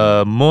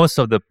 Most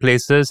of the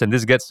places, and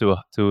this gets to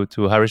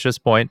Harish's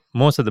point,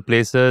 most of the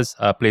places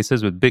are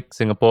places with big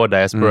Singapore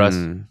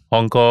diasporas.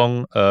 Hong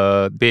Kong,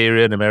 Bay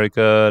Area in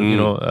America,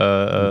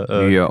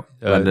 New York,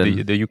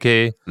 London, the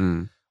UK,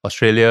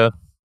 Australia,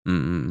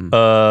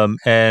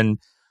 and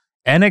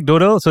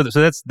anecdotal. So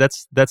that's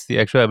the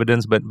actual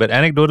evidence. But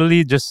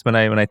anecdotally, just when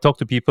I talk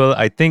to people,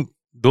 I think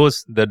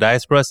the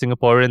diaspora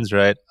Singaporeans,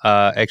 right,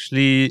 are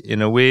actually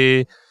in a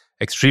way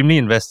extremely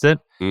invested.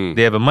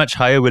 They have a much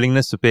higher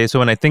willingness to pay. So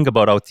when I think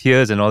about our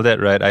tiers and all that,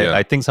 right,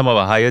 I think some of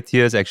our higher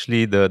tiers,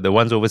 actually, the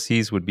ones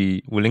overseas would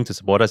be willing to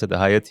support us at the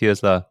higher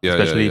tiers,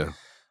 especially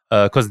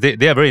because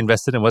they are very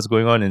invested in what's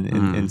going on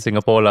in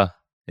Singapore,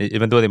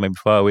 even though they might be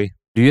far away.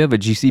 Do you have a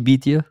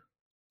GCB tier?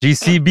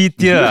 GCB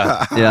tier?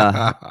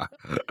 Yeah.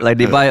 Like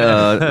they buy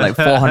a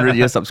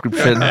 400-year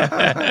subscription.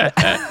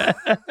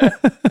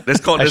 That's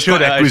called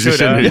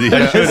acquisition already.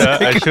 I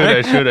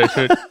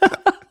should.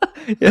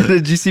 Yeah, the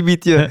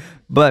GCB tier.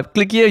 But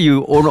click here,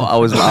 you own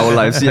our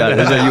lives. Yeah,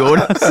 that's why you own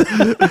us.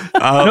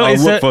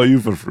 I'll work for you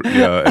for free.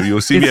 Yeah,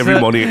 you'll see me every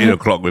morning at 8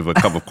 o'clock with a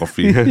cup of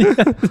coffee.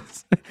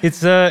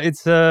 It's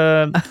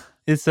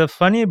a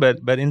funny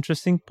but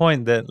interesting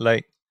point that,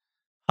 like,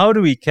 how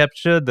do we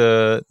capture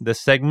the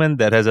segment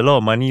that has a lot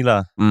of money,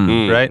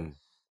 right?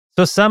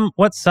 So some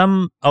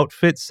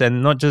outfits,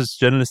 and not just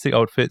journalistic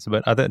outfits,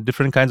 but other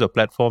different kinds of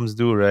platforms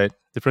do, right?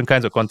 Different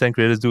kinds of content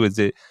creators do is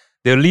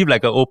they'll leave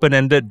like an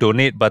open-ended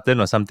donate button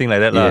or something like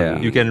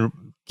that. You can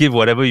give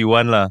whatever you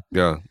want.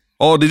 Yeah.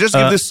 Or they just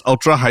give this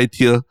ultra high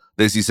tier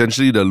that's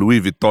essentially the Louis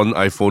Vuitton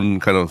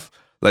iPhone kind of,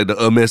 like the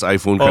Hermes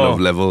iPhone kind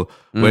of level,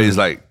 where it's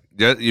like,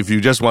 if you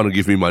just want to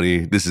give me money,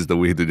 this is the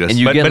way to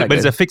just... But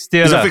it's a fixed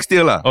tier. It's a fixed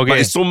tier. Okay. But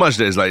it's so much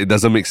that it's like, it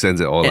doesn't make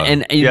sense at all.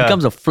 And it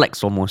becomes a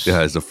flex almost.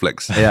 Yeah, it's a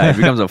flex. Yeah, it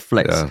becomes a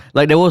flex.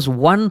 Like there was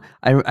one,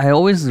 I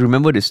always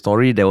remember this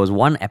story. There was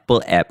one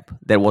Apple app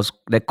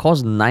that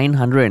cost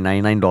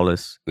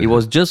 $999. It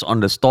was just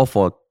on the store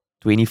for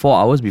 24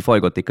 hours before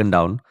it got taken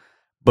down.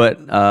 But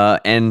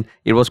and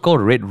it was called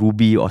Red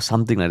Ruby or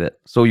something like that.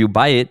 So you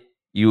buy it,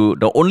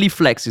 the only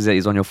flex is that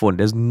it's on your phone.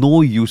 There's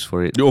no use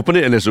for it. You open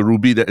it and there's a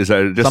ruby that is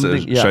just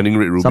a shining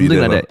red ruby. Something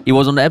like that. It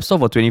was on the App Store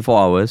for 24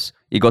 hours.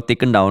 It got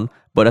taken down,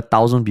 but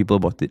 1,000 people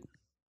bought it.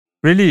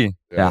 Really?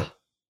 Yeah.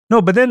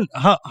 No, but then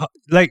how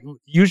like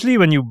usually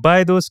when you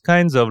buy those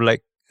kinds of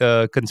like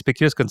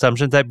conspicuous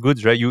consumption type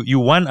goods, right? You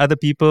want other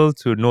people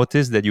to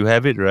notice that you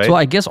have it, right? So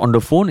I guess on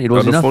the phone, it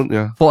was enough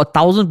for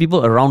 1,000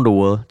 people around the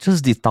world.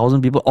 Just the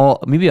 1,000 people, or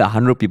maybe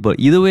 100 people.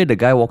 Either way, the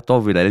guy walked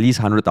off with at least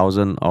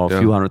 100,000 or a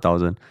few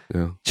 100,000.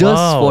 Yeah.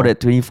 Just for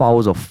that 24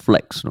 hours of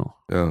flex, no?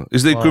 Yeah.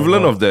 It's the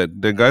equivalent of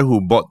the guy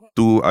who bought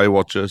 2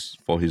 iWatches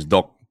for his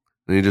dog.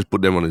 And he just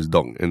put them on his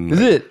dog. And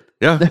Is it?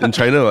 Yeah, in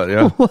China,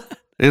 yeah.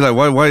 It's like,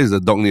 why is the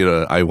dog need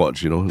an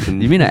iWatch, you know?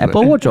 You mean an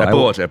Apple Watch or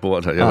Apple Watch, yeah. Apple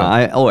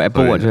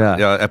Watch, yeah.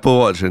 Yeah, Apple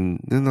Watch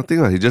and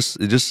nothing. It just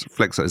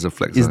flex. It's a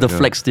flex. It's the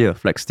flex tier.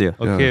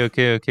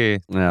 Okay.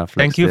 Yeah,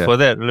 thank you for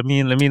that. Let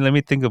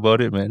me think about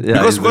it, man.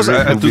 Yeah, because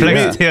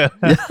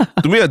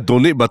to me, a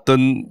donate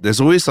button, there's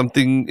always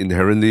something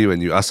inherently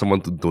when you ask someone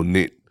to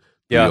donate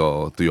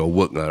to your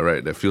work,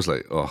 right? That feels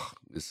like,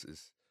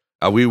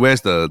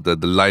 where's the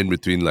line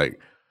between like,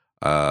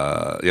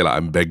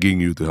 I'm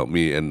begging you to help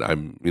me, and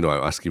I'm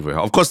asking for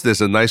help. Of course,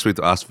 there's a nice way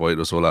to ask for it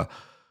also, lah.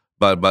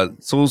 But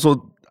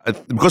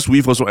because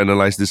we've also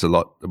analyzed this a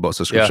lot about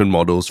subscription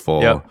models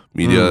for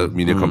media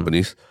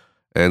companies,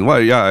 and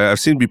I've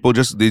seen people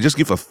just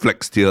give a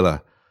flex tier, lah,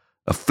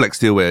 a flex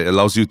tier where it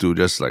allows you to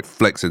just like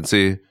flex and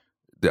say,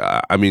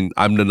 I mean,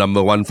 I'm the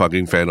number one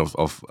fucking fan of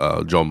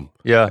Jom.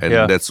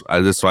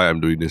 That's why I'm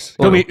doing this.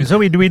 So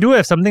we do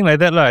have something like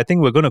that, lah. I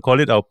think we're going to call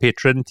it our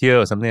patron tier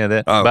or something like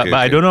that. But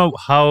I don't know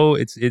how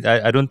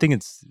I don't think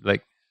it's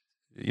like,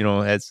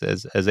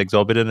 as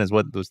exorbitant as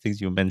what those things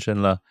you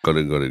mentioned, lah. Got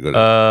it.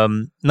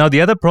 Now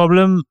the other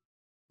problem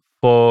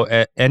for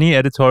any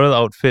editorial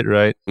outfit,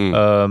 right?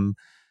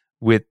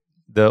 With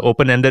the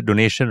open-ended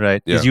donation,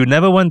 right, is you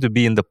never want to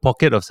be in the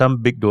pocket of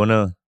some big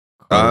donor.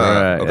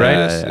 Right.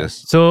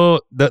 Yes.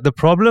 So the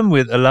problem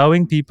with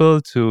allowing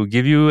people to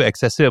give you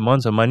excessive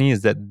amounts of money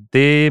is that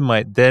they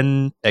might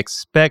then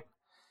expect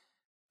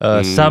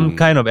some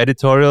kind of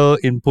editorial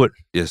input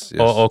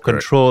or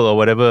control or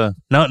whatever.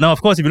 Now,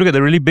 of course, if you look at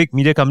the really big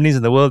media companies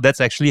in the world,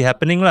 that's actually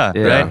happening, right?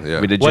 Yeah.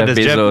 With the what does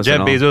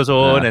Jeff Bezos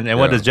own and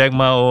what does Jack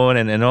Ma own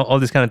and all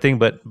this kind of thing.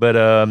 But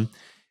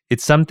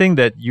it's something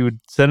that you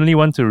certainly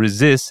want to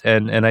resist.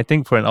 And I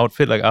think for an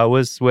outfit like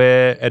ours,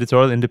 where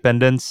editorial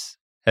independence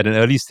at an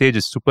early stage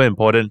is super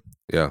important.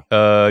 Yeah.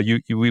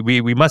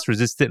 We must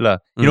resist it, lah.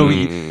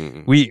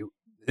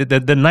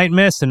 The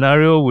nightmare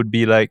scenario would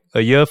be like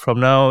a year from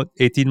now,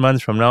 18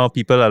 months from now,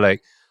 people are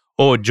like,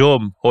 oh,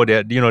 Jom,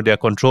 they're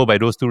controlled by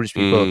those two rich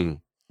people.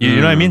 You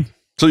know what I mean?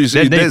 So you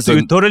say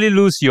you totally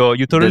lose your.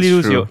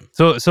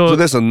 So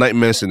that's a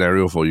nightmare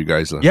scenario for you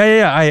guys, lah.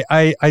 Yeah.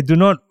 I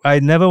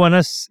never want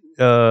us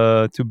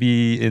to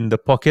be in the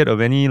pocket of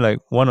any like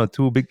one or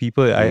two big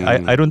people.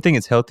 I don't think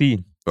it's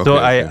healthy.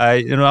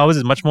 Ours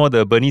is much more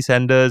the Bernie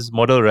Sanders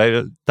model,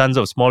 right? Tons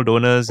of small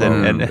donors who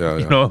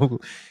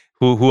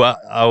are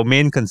our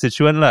main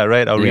constituent,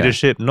 right? Our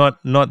readership,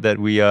 not that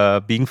we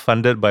are being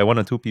funded by one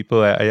or two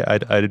people.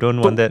 I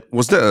don't want that.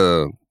 Was that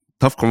a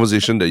tough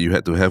conversation that you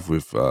had to have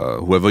with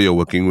whoever you're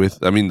working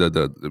with? I mean,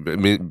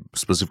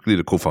 specifically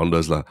the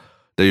co-founders, lah.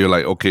 That you're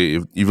like, okay,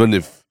 even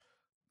if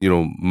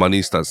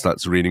money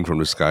starts raining from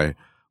the sky,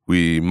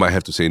 we might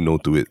have to say no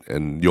to it,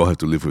 and you'll have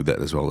to live with that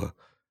as well, lah.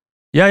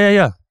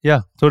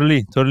 Yeah,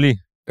 totally.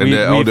 And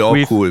they're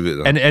all cool with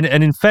it.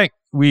 And in fact,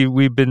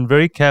 we've been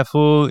very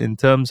careful in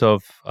terms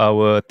of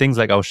our things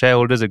like our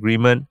shareholders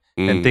agreement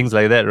and things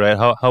like that, right?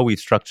 How we've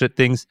structured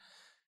things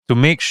to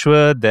make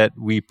sure that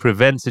we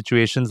prevent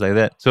situations like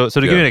that. So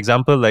to give you an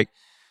example, like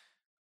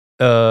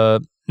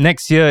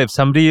next year, if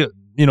somebody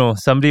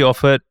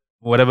offered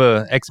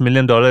whatever X $1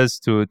 million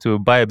to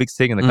buy a big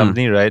stake in the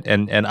company, right?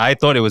 And I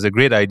thought it was a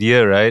great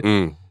idea, right?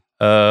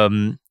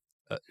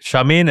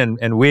 Charmaine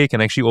and Wei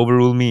can actually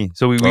overrule me.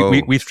 So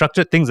we've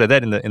structured things like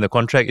that in the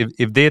contract.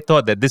 If they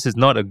thought that this is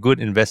not a good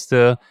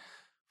investor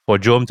for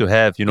Jom to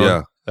have,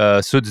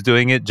 Sud's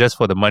doing it just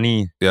for the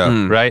money,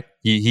 right?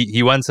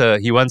 He wants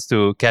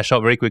to cash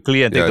out very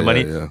quickly and take the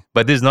money,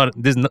 but this is not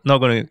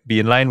going to be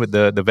in line with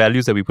the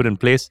values that we put in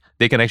place.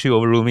 They can actually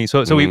overrule me.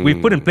 So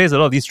we've put in place a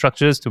lot of these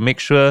structures to make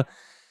sure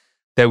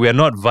that we are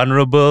not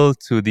vulnerable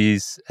to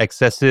these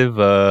excessive,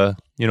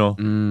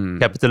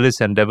 capitalist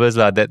endeavors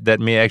that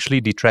may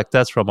actually detract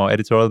us from our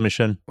editorial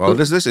mission. Well,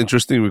 that's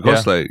interesting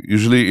because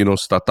usually,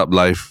 startup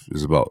life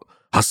is about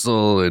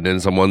hustle and then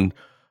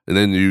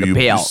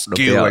you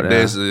scale like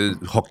there's a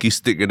hockey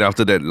stick, and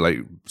after that,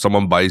 like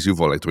someone buys you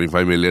for like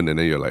 25 million, and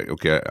then you're like,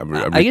 okay, I'm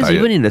I guess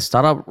even in the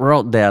startup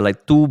route, there are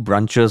like two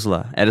branches,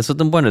 lah. At a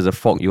certain point, there's a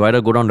fork. You either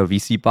go down the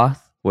VC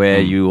path,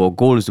 where your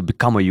goal is to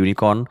become a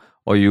unicorn,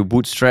 or you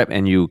bootstrap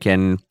and you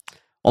can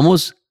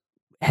almost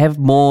have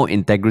more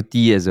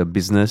integrity as a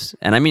business.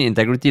 And I mean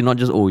integrity, not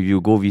just, you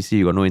go VC,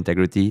 you got no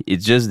integrity.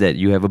 It's just that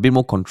you have a bit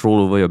more control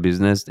over your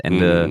business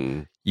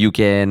and you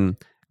can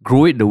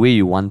grow it the way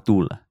you want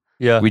to.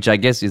 Which I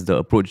guess is the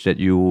approach that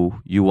you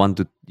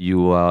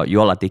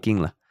all are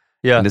taking.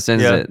 In the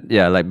sense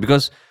that,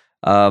 because,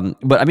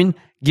 but I mean,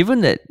 given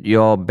that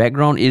your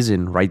background is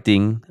in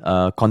writing,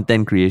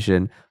 content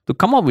creation, to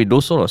come up with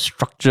those sort of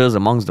structures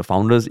amongst the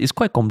founders is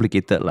quite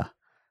complicated.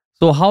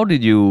 So how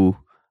did you,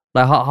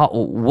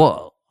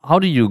 how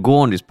did you go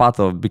on this path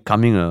of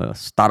becoming a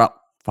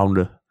startup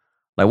founder?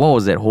 Like, what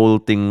was that whole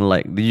thing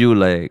like? Did you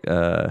like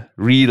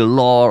read a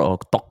lot or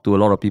talk to a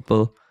lot of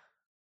people?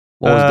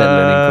 What was that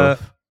learning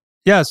curve?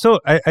 Yeah, so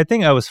I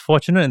think I was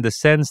fortunate in the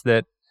sense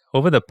that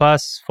over the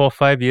past 4 or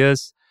 5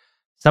 years,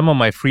 some of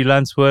my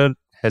freelance work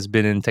has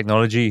been in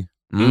technology,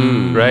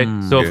 right?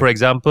 So, for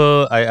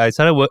example, I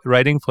started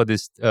writing for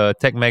this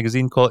tech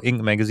magazine called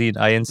Inc. Magazine,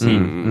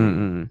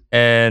 INC,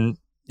 and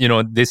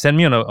they sent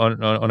me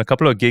on a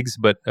couple of gigs,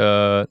 but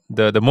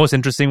the most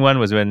interesting one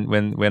was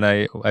when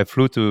I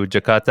flew to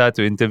Jakarta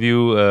to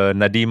interview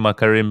Nadim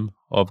Makarim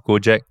of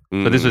Gojek.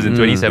 So this was in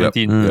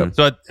 2017.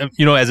 So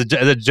as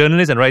a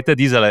journalist and writer,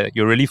 these are like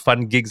your really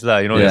fun gigs,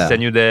 lah. They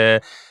send you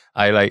there.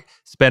 I like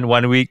spent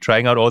 1 week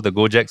trying out all the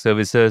Gojek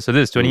services. So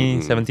this is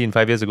 2017,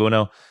 5 years ago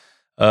now.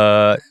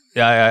 I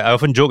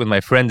often joke with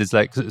my friends. It's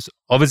like,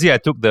 obviously I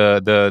took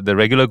the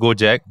regular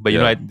Gojek, but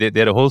they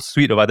had a whole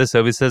suite of other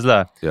services,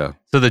 lah. Yeah.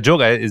 So the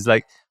joke is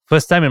like,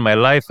 first time in my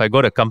life, I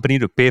got a company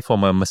to pay for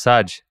my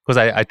massage because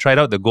I tried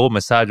out the Go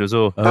massage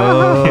also.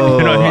 Oh.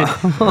 You know what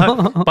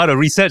I mean? Part of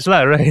research,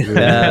 lah, right?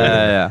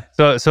 Yeah.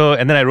 So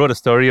and then I wrote a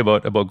story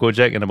about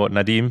Gojek and about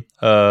Nadim.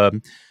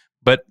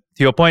 But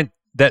to your point,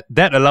 that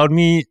allowed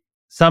me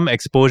some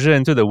exposure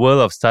into the world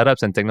of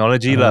startups and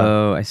technology, lah.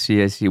 Oh, I see.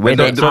 Where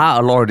there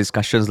are a lot of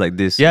discussions like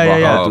this.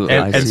 Yeah.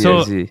 I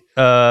see.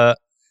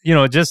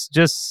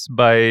 Just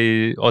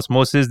by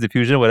osmosis,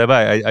 diffusion, whatever,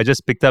 I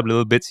just picked up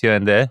little bits here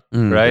and there,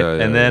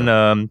 right? And then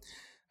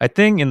I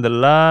think in the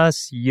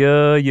last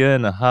year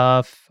and a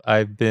half,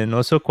 I've been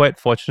also quite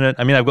fortunate.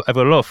 I mean, I've got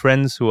a lot of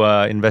friends who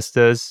are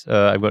investors.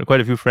 I've got quite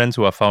a few friends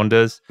who are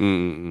founders.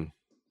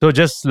 So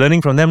just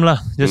learning from them, lah.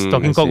 Just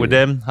talking with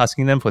them,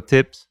 asking them for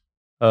tips,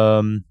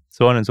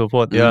 so on and so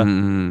forth. Yeah,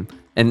 and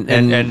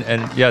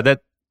yeah, that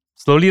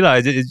slowly,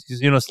 lah.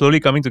 It's slowly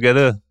coming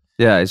together.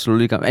 Yeah, it's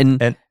slowly coming.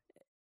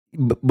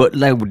 But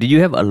like, did you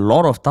have a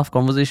lot of tough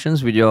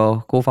conversations with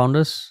your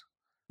co-founders?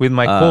 With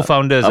my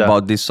co-founders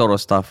about this sort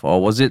of stuff,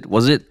 or is it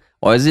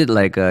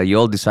like you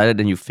all decided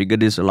and you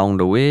figured this along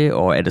the way,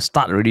 or at the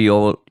start already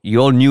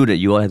you all knew that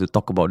you all had to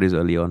talk about this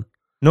early on?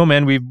 No,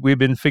 man, we've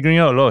been figuring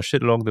out a lot of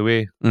shit along the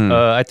way.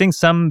 I think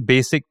some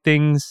basic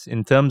things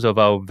in terms of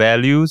our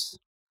values,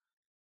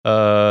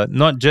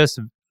 not just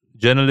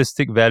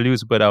journalistic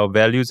values, but our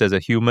values as a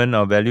human,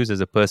 our values as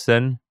a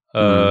person.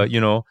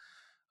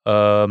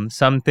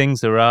 Some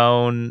things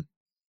around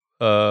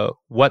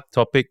what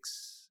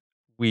topics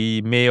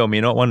we may or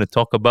may not want to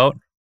talk about.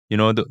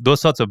 Those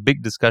sorts of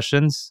big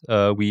discussions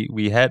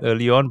we had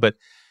early on. But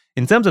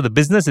in terms of the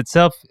business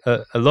itself,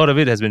 a lot of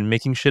it has been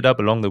making shit up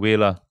along the way,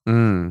 lah.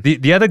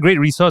 The other great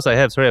resource I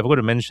have, sorry, I forgot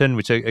to mention,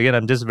 which again,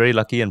 I'm just very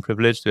lucky and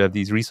privileged to have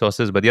these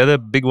resources. But the other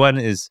big one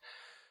is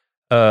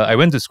I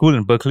went to school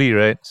in Berkeley,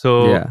 right?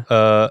 So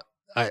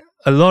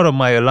a lot of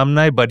my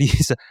alumni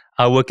buddies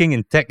are working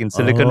in tech in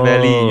Silicon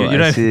Valley.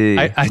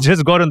 I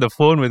just got on the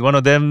phone with one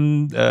of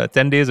them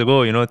 10 days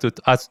ago, to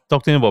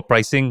talk to him about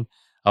pricing,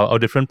 our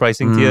different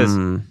pricing tiers.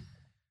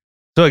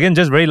 So again,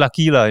 just very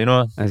lucky,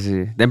 lah. I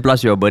see. Then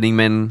plus your Burning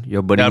Man,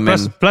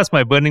 plus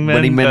my Burning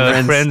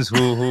Man friends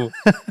who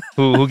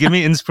give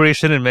me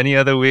inspiration in many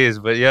other ways.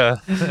 But yeah,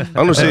 I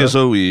want to say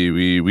also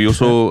we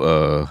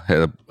also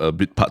had a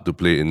bit part to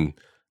play in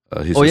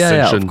his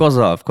ascension. Of course.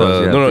 The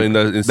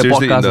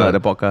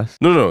podcast.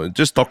 No,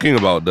 just talking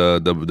about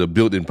the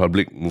build in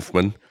public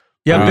movement.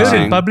 Yeah, build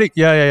in public.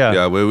 Yeah.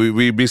 Yeah, where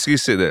we basically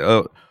said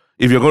that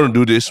if you're going to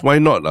do this, why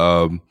not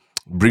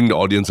bring the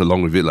audience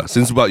along with it, lah?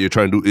 Since what you're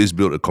trying to do is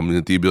build a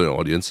community, build an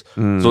audience.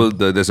 So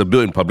there's a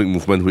build in public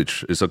movement,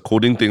 which is a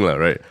coding thing, lah,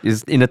 right?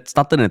 It's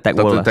started in the tech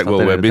world.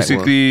 Where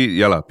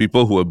basically,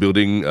 people who are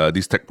building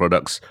these tech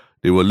products,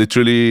 they were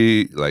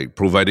literally like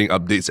providing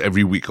updates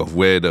every week of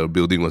where the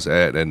building was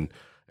at, and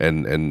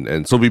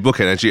so people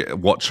can actually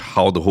watch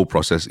how the whole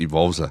process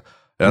evolves. And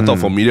I thought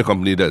for media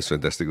company, that's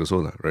fantastic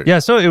also, right? Yeah,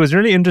 so it was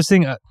really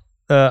interesting.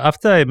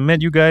 After I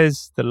met you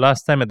guys the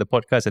last time at the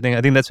podcast, I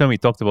think that's when we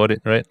talked about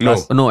it, right?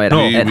 At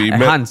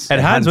Hans.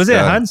 At Hans, was it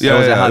at Hans?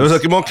 Yeah, it was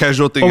like a more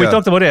casual thing. We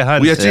talked about it at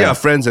Hans. We actually are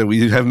friends and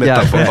we have met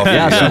up for coffee. We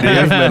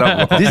have met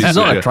up for coffee. This is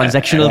not a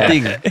transactional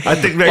thing. I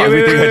take back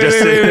everything I just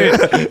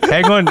said.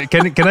 Hang on,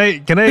 can I?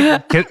 Wait,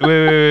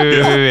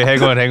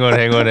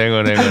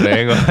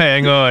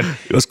 hang on.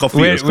 It was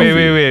coffee. Wait.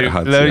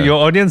 Your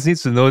audience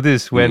needs to know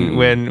this.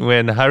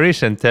 When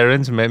Harish and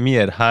Terence met me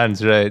at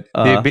Hans, right?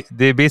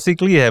 They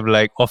basically have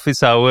like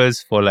office hours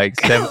for like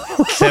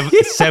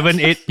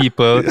 7-8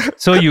 people.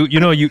 So you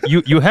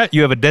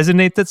have a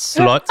designated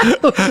slot.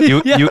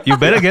 You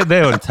better get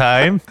there on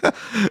time,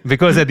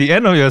 because at the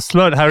end of your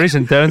slot, Harish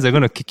and Terence are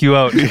going to kick you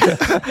out.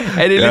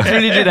 And it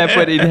literally did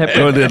happen. It happened.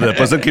 No, the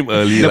person came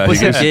early. The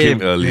person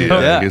came early.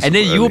 And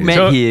then you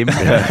met him.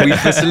 We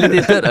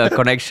facilitated a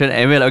connection.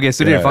 And we're like, okay,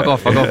 Sudhir, fuck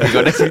off. We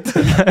got next week.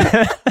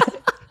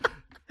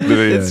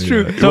 It's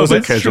true. It was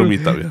a casual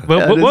meetup.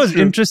 But what was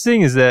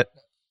interesting is that,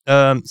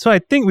 so I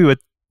think we were,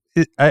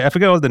 I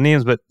forget all the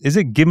names, but is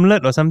it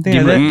Gimlet or something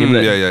like that?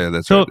 Gimlet. Yeah,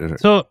 that's right.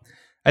 So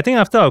I think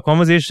after our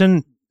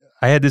conversation,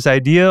 I had this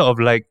idea of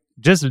like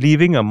just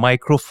leaving a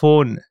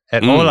microphone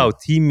at all our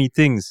team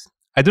meetings.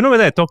 I don't know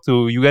whether I talked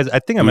to you guys. I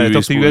think I might have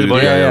talked to you guys about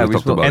it. Yeah, we we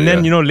talked spoke. about And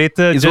it. then,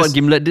 later It's what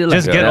Gimlet did.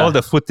 just get all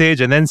the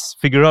footage and then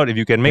figure out if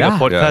you can make a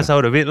podcast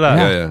out of it.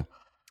 Yeah.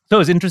 So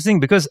it's interesting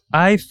because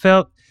I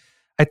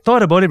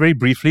thought about it very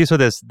briefly. So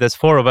there's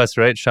four of us,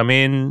 right?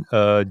 Charmaine,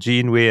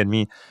 Jean, Wei, and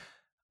me.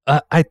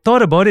 I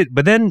thought about it,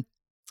 but then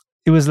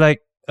it was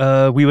like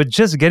we were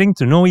just getting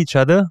to know each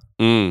other.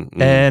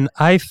 And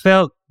I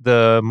felt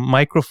the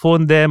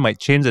microphone there might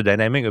change the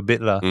dynamic a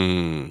bit,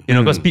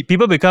 because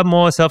people become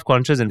more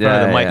self-conscious in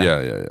front of the mic.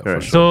 Yeah.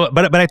 For sure. So,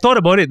 but I thought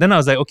about it. Then I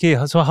was like,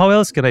 okay, so how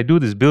else can I do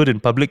this build in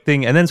public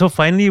thing? And then so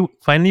finally,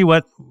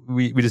 what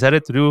we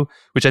decided to do,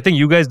 which I think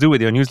you guys do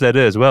with your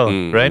newsletter as well,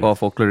 right? Or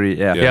folklore,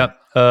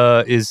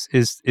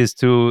 is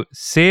to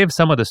save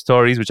some of the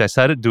stories, which I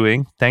started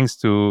doing thanks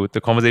to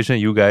the conversation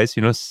with you guys.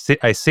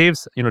 I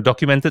saved,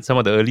 documented some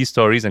of the early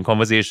stories and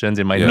conversations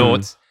in my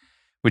notes,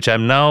 which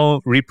I'm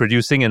now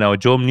reproducing in our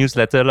Jome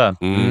newsletter,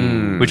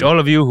 which all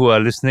of you who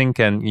are listening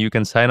you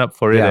can sign up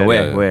for it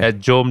at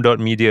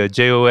jome.media,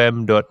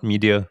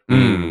 jom.media.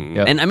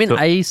 And I mean,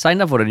 I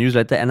signed up for the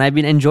newsletter and I've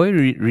been enjoying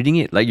reading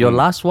it. Like your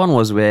last one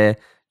was where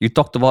you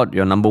talked about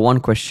your number one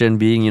question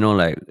being,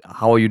 like,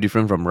 how are you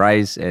different from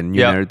Rise and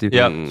New Narrative?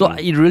 So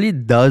it really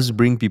does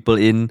bring people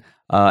in.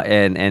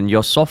 And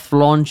your soft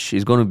launch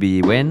is going to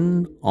be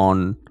when?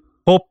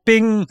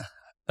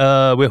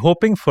 We're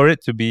hoping for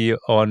it to be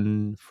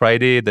on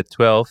Friday the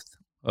 12th,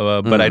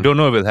 but I don't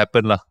know if it'll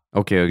happen.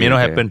 Okay. May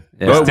not happen.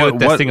 Yeah. We're still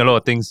testing a lot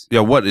of things.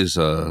 Yeah, what is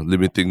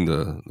limiting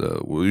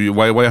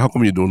why? How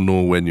come you don't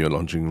know when you're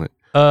launching? Like,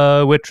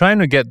 we're trying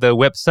to get the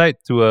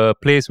website to a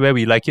place where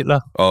we like it,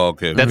 Oh,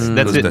 okay. That's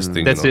it.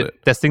 Testing That's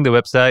it. Testing the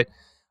website.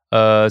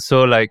 The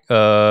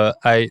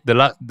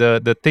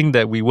thing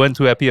that we weren't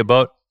too happy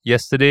about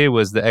yesterday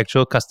was the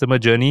actual customer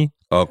journey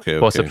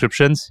for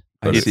subscriptions.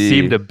 It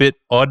seemed a bit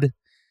odd.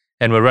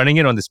 And we're running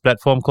it on this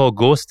platform called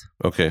Ghost.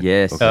 Okay.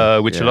 Yes.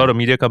 Which a lot of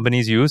media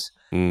companies use.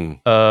 And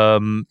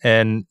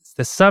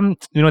there's some,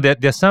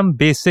 there's some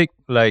basic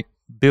like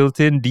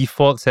built-in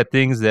default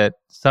settings that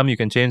some you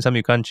can change, some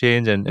you can't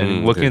change,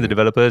 and working with the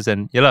developers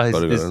and I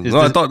thought this it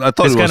kind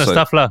of was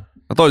stuff lah.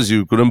 I thought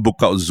you couldn't book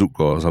out Zook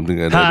or something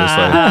like that. That's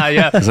why.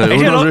 Yeah. It's like,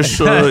 I'm not very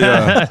sure.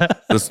 Yeah.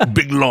 This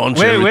big launch.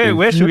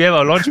 Where should we have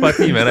our launch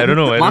party, man? I don't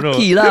know.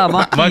 Marquee lah,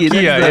 Marquee.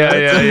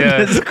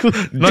 Yeah. That's cool.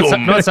 Not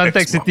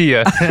Suntec City.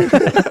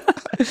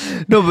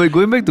 No, but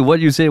going back to what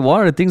you said,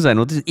 one of the things I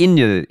noticed in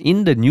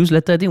the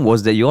newsletter, I think,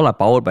 was that you all are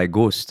powered by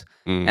Ghost.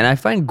 And I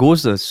find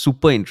Ghost a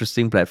super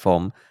interesting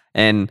platform.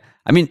 And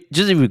I mean,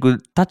 just if we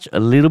could touch a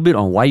little bit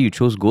on why you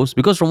chose Ghost,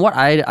 because from what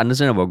I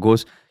understand about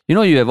Ghost,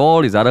 you have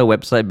all these other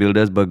website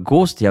builders, but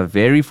Ghost, they are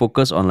very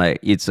focused on like,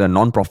 it's a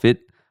non-profit,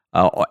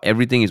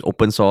 everything is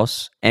open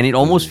source, and it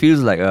almost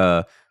feels like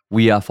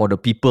we are for the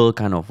people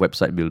kind of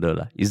website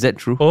builder. Is that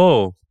true?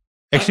 Oh,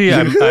 actually,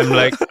 I'm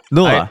like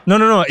no.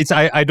 It's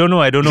I don't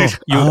know. I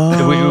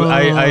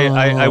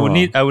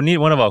would need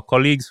one of our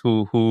colleagues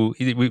who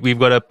we've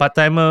got a part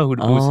timer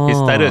who's his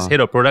title is head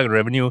of product and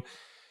revenue.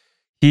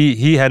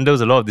 He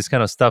handles a lot of this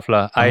kind of stuff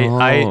lah. I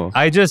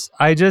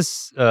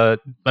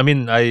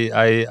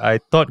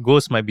thought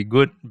Ghost might be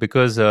good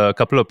because a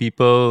couple of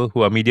people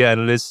who are media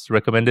analysts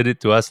recommended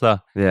it to us lah.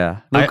 Yeah,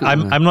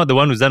 I'm not the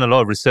one who's done a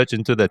lot of research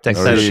into the tech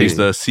side of She's things.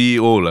 the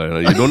CEO lah.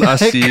 You don't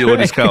ask CEO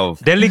this kind of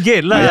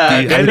Delegate lah.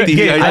 IT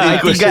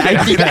IT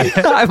guy.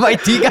 I'm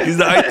IT guy. He's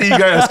the IT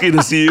guy asking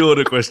the CEO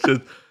the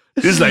question.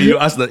 It's like you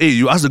ask the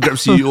Grab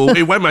CEO,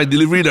 hey, why my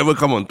delivery never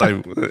come on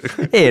time?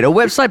 Hey, the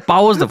website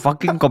powers the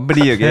fucking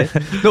company, okay?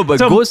 No, but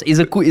Ghost is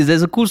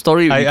there's a cool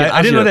story.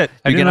 I didn't know that.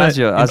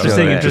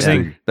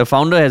 Interesting. The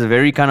founder has a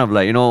very kind of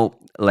like,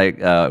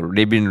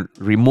 they've been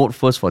remote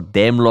first for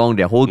damn long.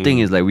 Their whole thing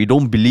is like, we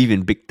don't believe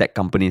in big tech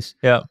companies.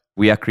 Yeah.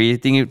 We are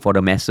creating it for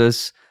the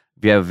masses.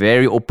 We are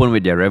very open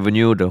with their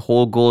revenue. The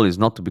whole goal is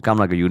not to become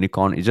like a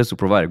unicorn. It's just to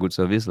provide a good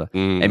service.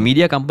 And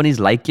media companies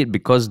like it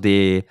because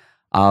they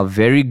are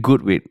very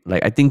good with,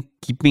 like, I think,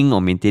 keeping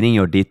or maintaining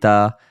your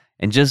data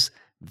and just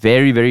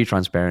very, very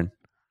transparent.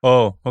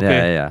 Oh,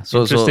 okay. Yeah.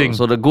 So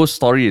the Ghost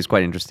story is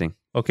quite interesting.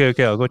 Okay,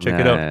 I'll go check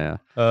it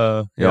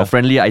out. Your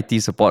friendly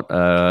IT support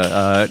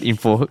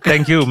info.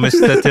 Thank you,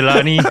 Mr.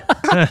 Tilani.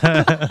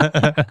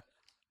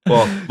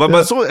 Well,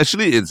 but so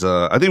actually it's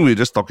I think we were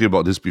just talking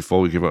about this before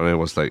we came out, and it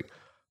was like,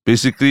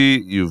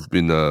 basically you've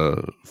been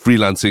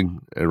freelancing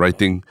and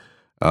writing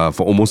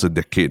for almost a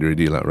decade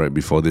already, right,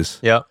 before this.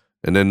 Yeah.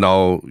 And then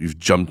now you've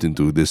jumped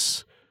into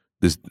this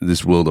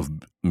world of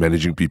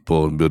managing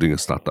people and building a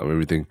startup and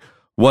everything.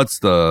 What's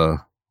the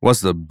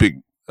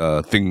big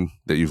thing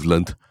that you've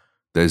learned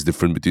that is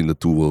different between the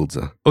two worlds?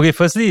 Okay,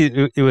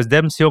 firstly, it was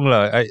damn siong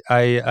lah.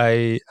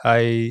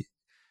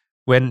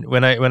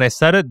 When I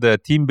started the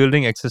team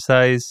building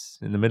exercise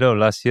in the middle of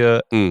last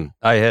year,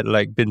 I had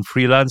like been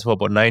freelance for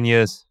about 9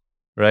 years,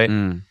 right?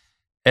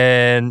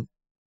 And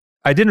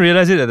I didn't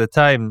realize it at the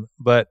time,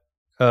 but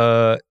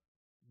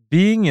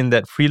being in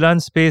that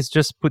freelance space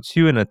just puts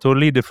you in a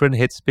totally different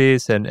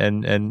headspace and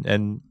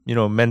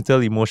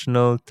mental,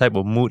 emotional type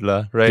of mood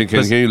lah, right?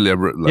 Can you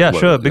elaborate?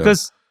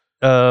 Because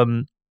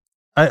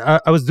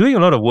I was doing a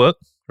lot of work,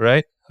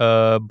 right?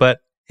 but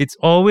it's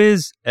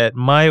always at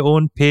my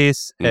own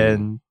pace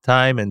and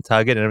time and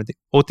target and everything.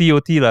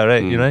 OT lah,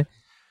 right? You know,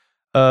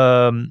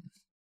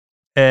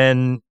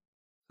 and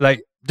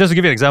like just to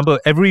give you an example,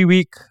 every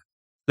week,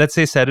 let's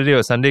say Saturday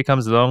or Sunday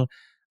comes along,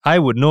 I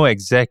would know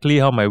exactly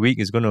how my week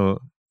is going to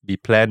be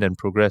planned and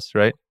progress,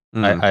 right?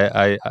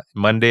 I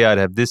Monday I'd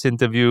have this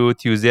interview,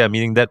 Tuesday I'm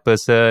meeting that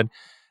person,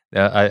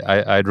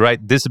 I'd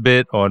write this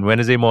bit on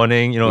Wednesday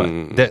morning. You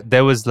know,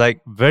 there was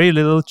like very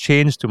little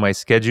change to my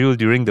schedule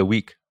during the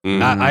week.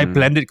 I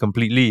planned it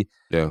completely.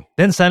 Yeah.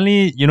 Then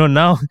suddenly, you know,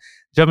 now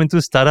jump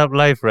into startup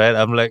life, right?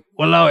 I'm like,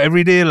 wow,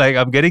 every day, like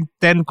I'm getting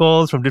 10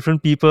 calls from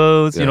different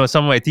people. You know,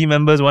 some of my team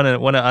members want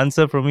to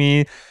answer from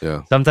me.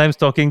 Yeah. Sometimes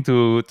talking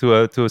to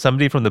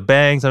somebody from the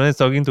bank, sometimes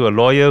talking to a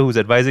lawyer who's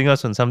advising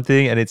us on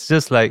something, and it's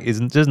just like it's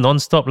just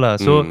nonstop lah.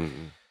 So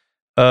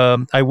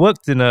I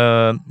worked in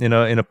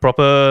a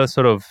proper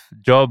sort of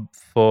job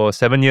for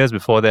 7 years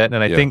before that,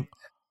 and I think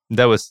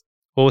that was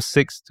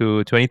 2006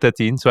 to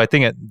 2013. So I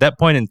think at that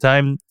point in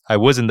time, I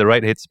was in the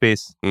right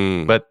headspace.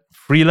 But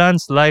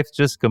freelance life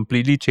just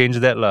completely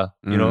changed that lah.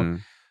 You know,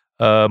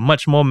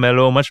 much more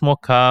mellow, much more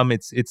calm.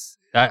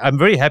 I'm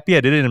very happy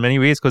I did it in many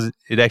ways because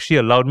it actually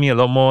allowed me a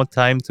lot more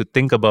time to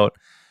think about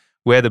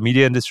where the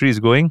media industry is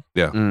going.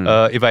 Yeah.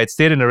 If I had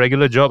stayed in a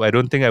regular job, I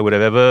don't think I would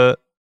have ever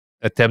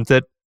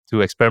attempted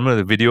to experiment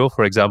with video,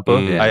 for example.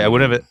 I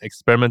wouldn't have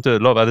experimented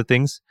with a lot of other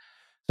things.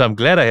 So I'm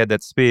glad I had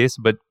that space,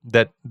 but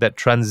that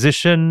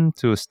transition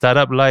to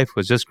startup life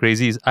was just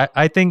crazy.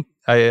 I think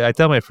I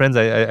tell my friends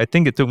I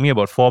think it took me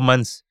about 4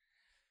 months.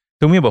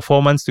 It took me about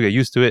 4 months to get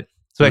used to it.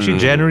 So actually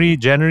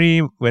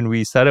January when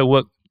we started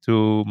work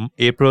to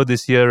April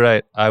this year,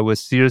 right? I was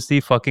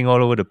seriously fucking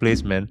all over the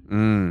place, man.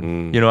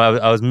 You know,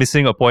 I was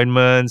missing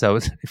appointments. I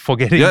was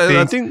forgetting things.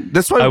 I think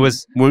that's why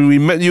when we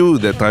met you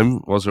that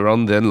time was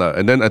around then lah.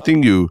 And then I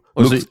think you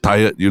looked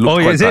tired. You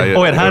looked quite tired.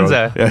 Oh, at Hans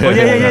yeah.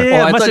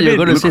 Yeah. I thought you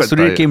were going to say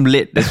Sudhir came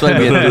late. That's why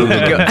we had to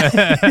make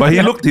it. But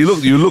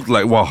you looked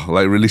like wow,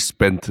 like really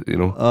spent, you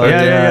know.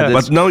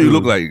 But now you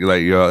look like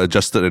you're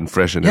adjusted and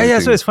fresh and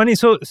everything. So it's funny.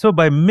 So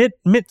by mid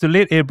to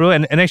late April,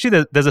 and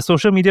actually there's a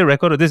social media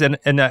record of this,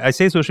 and I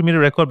say social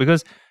media record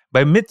because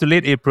by mid to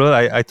late April,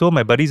 I told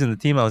my buddies in the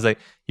team, I was like,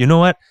 you know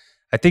what?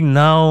 I think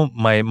now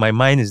my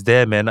mind is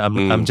there, man.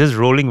 I'm just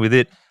rolling with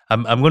it.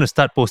 I'm going to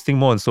start posting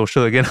more on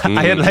social again.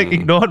 I had like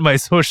ignored my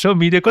social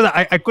media because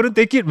I couldn't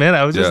take it, man.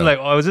 I was just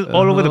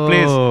all over the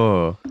place.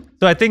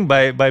 So I think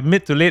by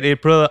mid to late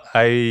April,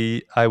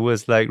 I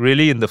was like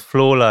really in the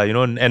flow lah, you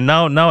know. And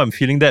now I'm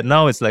feeling that.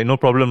 Now it's like no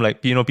problem.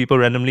 Like, you know, people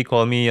randomly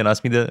call me and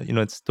ask me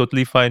it's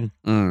totally fine.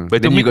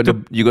 But then you got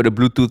the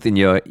Bluetooth in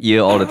your ear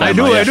all the time.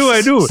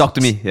 I do. Talk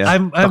to me. Yeah.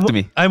 Talk to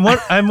me.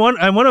 I'm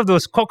one of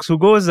those cocks who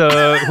goes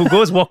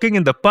walking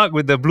in the park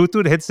with the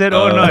Bluetooth headset.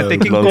 I'm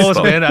taking calls,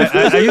 man.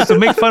 I used to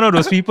make fun of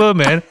those people,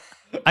 man.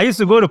 I used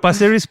to go to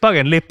Pasir Ris Park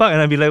and Lepak,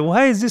 and I'd be like,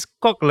 why is this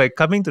cock like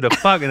coming to the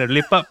park in a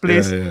Lepak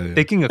place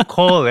taking a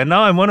call? And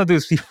now I'm one of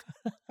those people.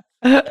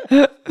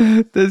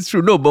 That's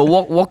true. No, but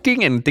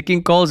walking and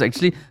taking calls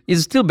actually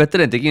is still better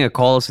than taking a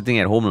call sitting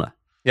at home lah.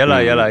 Yeah.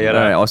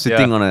 Right, or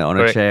sitting on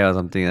a chair or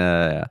something.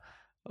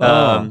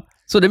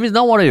 So that means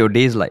now what are your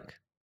days like?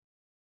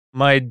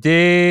 My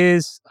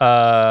days,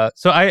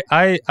 so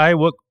I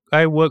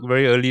work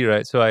very early,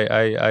 right? So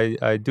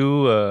I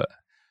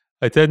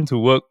tend to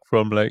work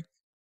from like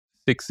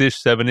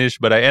 6-ish, 7-ish,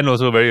 but I end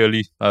also very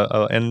early.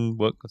 I'll end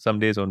work some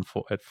days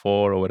at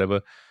 4 or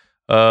whatever.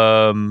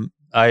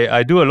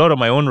 I do a lot of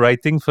my own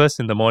writing first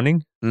in the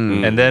morning,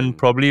 and then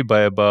probably by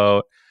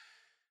about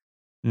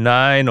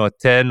 9 or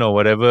 10 or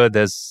whatever,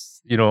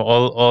 there's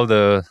all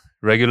the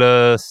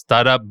regular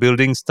startup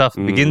building stuff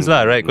begins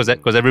lah, right?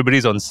 Because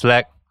everybody's on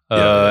Slack,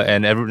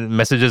 and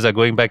messages are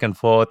going back and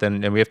forth,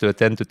 and we have to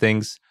attend to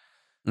things.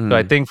 So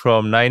I think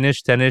from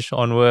 9-ish, 10-ish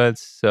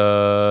onwards,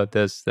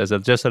 there's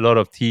just a lot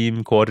of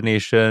team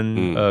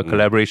coordination,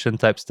 collaboration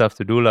type stuff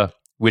to do lah,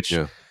 which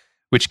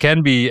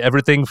can be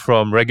everything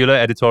from regular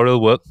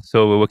editorial work.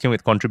 So we're working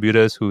with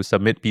contributors who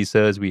submit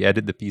pieces, we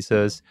edit the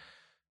pieces,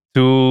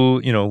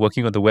 to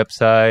working on the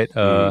website.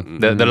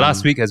 The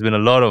last week has been a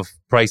lot of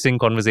pricing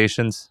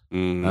conversations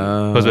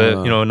because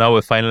now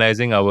we're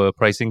finalizing our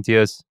pricing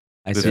tiers.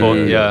 I see.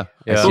 Yeah.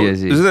 So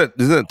isn't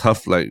that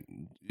tough? Like,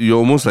 you're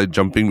almost like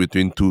jumping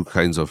between two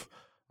kinds of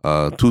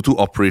two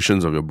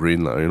operations of your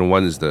brain.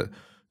 One is the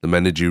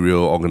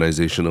managerial,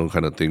 organizational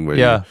kind of thing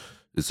where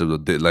it's the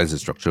deadlines and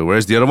structure.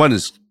 Whereas the other one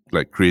is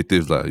like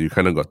creative. You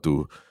kind of got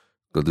to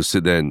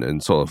sit there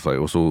and sort of like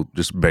also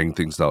just bang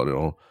things out,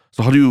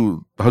 So how do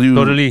you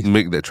totally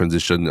make that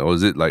transition? Or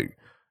is it like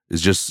you're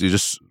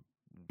just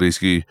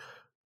basically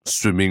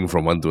swimming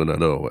from one to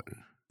another, or what?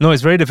 No,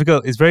 it's very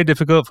difficult. It's very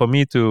difficult for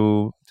me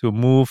to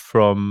move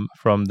from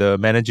the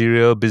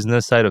managerial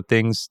business side of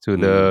things to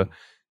the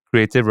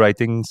creative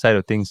writing side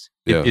of things.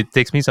 It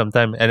takes me some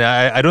time, and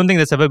I don't think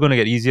that's ever going to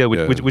get easier.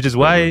 Which is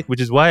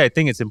why I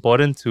think it's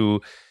important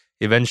to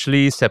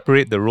eventually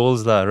separate the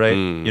roles, lah. Right?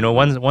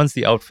 Once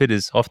the outfit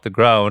is off the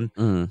ground,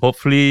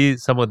 hopefully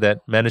some of that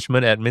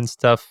management admin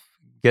stuff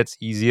gets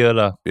easier,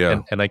 lah.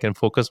 And I can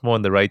focus more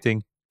on the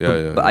writing.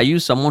 But are you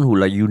someone who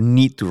like you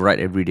need to write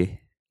every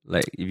day?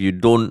 Like if you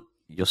don't,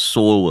 your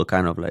soul will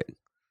kind of like.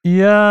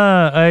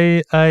 Yeah,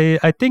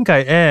 I think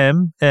I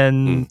am,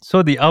 and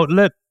so the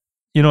outlet,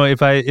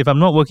 if I'm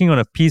not working on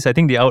a piece, I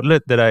think the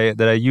outlet that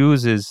I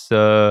use is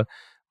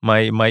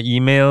my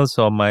emails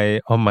or my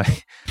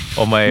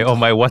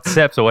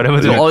WhatsApps or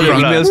whatever. So all your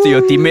emails to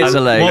your teammates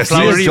are like,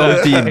 flowery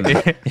team.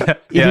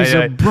 It was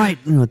a bright,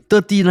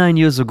 39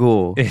 years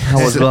ago. I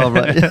was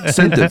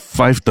sent at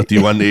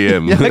 5:31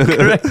 a.m. Yeah,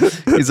 correct.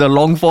 It's a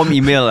long form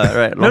email,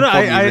 right? No,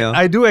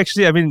 I do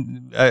actually. I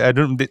mean, I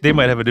don't. They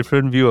might have a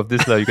different view of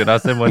this. You can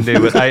ask them one day.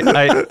 But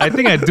I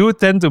think I do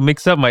tend to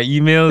mix up my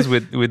emails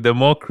with the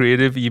more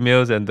creative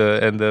emails and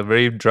the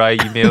very dry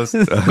emails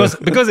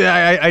because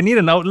I need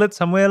an outlet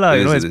somewhere,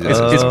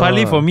 It's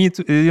partly for me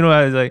to,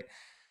 I was like.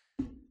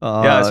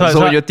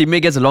 So when your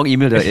teammate gets a long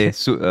email, that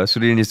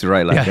Sudhir needs to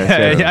write like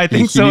I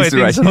think so.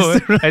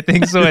 I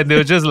think so, and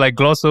they'll just like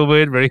gloss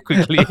over it very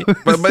quickly.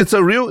 but it's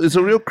a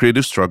real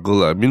creative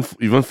struggle. I mean,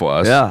 even for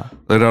us,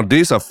 like our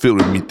days are filled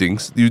with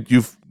meetings.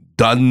 You've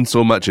done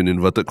so much in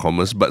inverted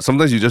commas, but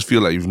sometimes you just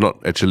feel like you've not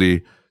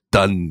actually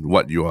done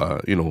what you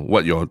are,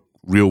 what your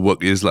real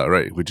work is,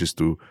 right? Which is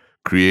to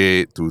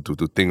create, to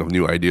think of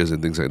new ideas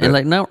and things like that. And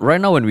like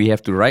right now when we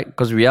have to write,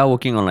 because we are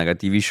working on like a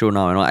TV show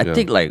now, I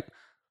take like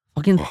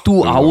fucking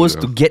 2 hours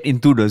to get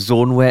into the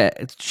zone where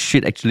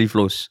shit actually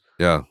flows.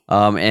 Yeah.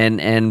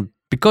 And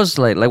because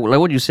like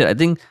what you said, I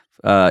think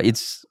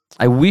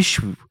I wish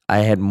I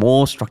had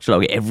more structure.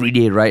 Like every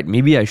day, right?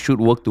 Maybe I should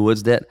work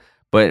towards that.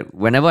 But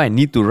whenever I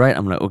need to write,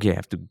 I'm like, okay, I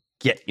have to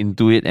get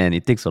into it, and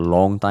it takes a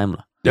long time.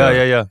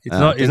 Yeah. It's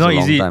not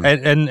easy.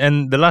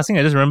 And the last thing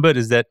I just remembered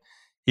is that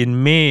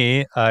in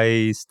May,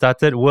 I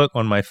started work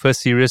on my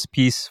first serious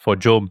piece for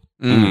Jom.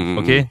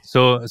 Okay,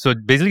 so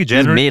basically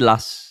January. This May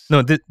last.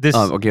 No,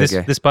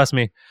 this past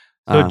May.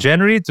 So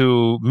January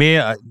to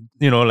May,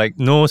 like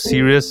no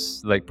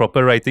serious like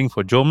proper writing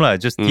for Jom lah,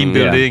 just team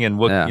building and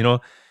work,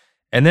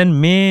 And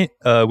then May,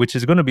 which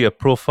is going to be a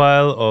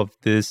profile of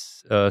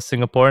this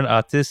Singaporean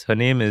artist. Her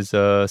name is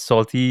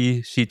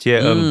Salty Shi Jie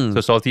Ng.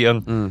 So Salty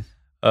Ng.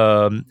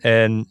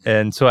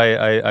 And so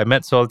I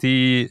met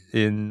Salty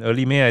in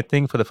early May, I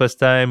think, for the first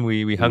time.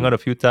 We hung out a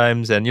few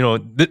times, and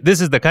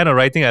this is the kind of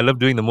writing I love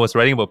doing the most,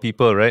 writing about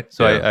people, right?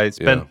 So I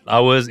spent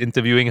hours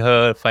interviewing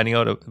her, finding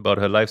out about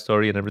her life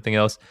story and everything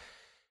else.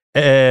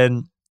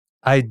 And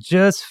I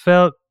just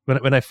felt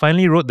when I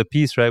finally wrote the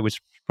piece, right, which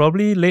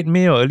probably late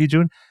May or early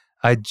June,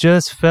 I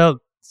just felt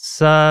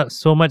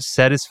so much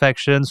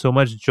satisfaction, so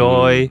much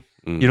joy.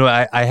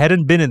 I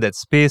hadn't been in that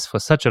space for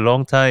such a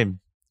long time.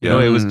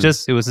 It was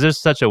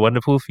just such a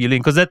wonderful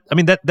feeling, because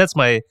that's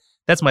my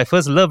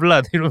first love,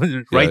 lah.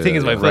 Writing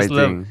is my first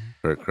love.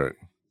 Correct.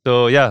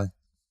 So yeah.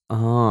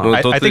 No,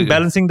 I think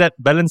balancing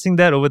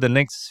that over the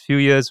next few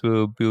years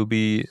will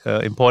be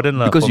important,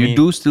 lah. Because for you me.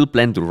 do still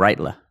plan to write,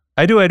 lah.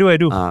 I do.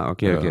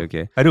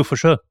 Okay. I do for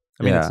sure.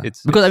 I mean,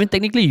 it's because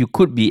technically you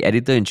could be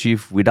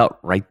editor-in-chief without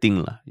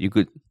writing, lah. You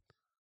could.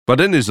 But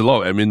then there's a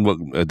lot of admin work,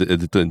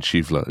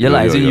 editor-in-chief, lah. Yeah, lah.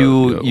 As in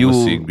you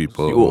overseeing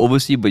people. You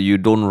oversee, but you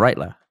don't write,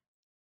 lah.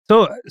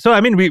 So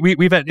I mean,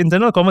 we've had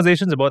internal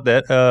conversations about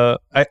that.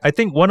 I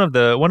think one of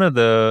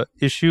the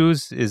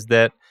issues is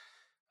that,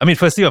 I mean,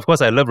 firstly, of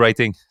course, I love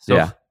writing.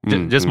 So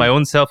just my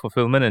own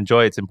self-fulfillment and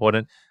joy, it's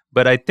important.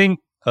 But I think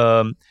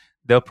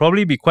there'll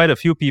probably be quite a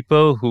few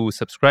people who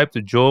subscribe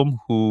to Jom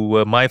who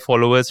were my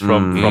followers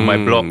from my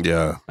blog.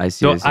 Yeah, I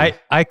see. So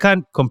I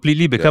can't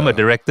completely become a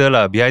director,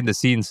 lah, behind the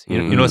scenes.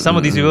 Some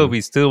of these people will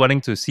be still wanting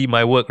to see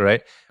my work,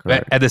 right?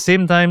 But at the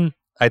same time,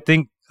 I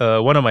think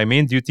one of my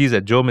main duties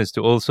at Jom is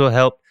to also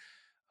help.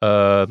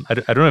 I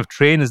don't know if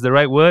train is the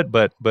right word,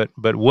 but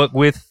work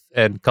with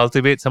and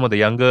cultivate some of the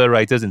younger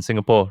writers in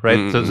Singapore,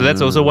 right? So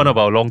that's also one of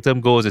our long-term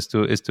goals, is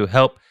to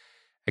help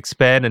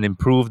expand and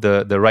improve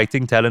the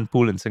writing talent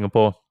pool in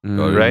Singapore,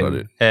 right? Got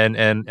it.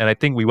 And I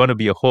think we want to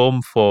be a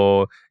home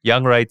for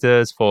young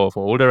writers, for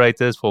older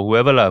writers, for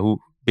whoever lah,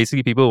 who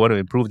basically people who want to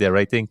improve their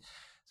writing.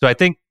 So I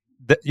think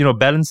that,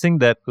 balancing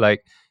that,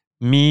 like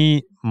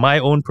my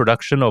own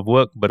production of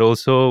work, but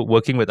also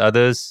working with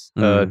others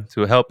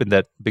to help in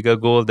that bigger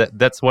goal.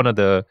 That's one of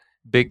the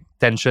big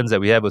tensions that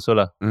we have also,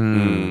 lah.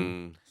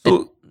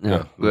 So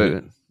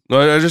no,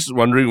 I was just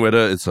wondering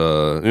whether it's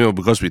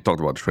because we talked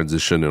about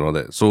transition and all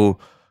that. So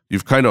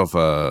you've kind of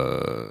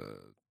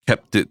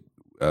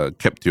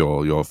kept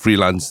your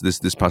freelance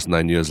this past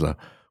 9 years, lah,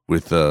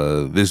 with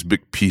this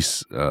big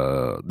piece,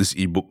 this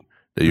ebook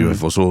that you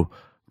have also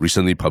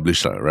recently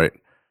published, right?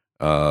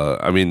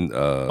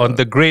 On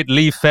the Great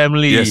Lee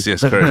family. Yes,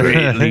 correct.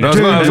 I was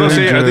going to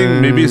say, I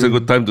think maybe it's a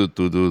good time to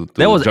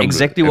that was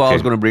exactly what I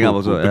was going to bring up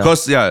also.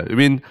 Because I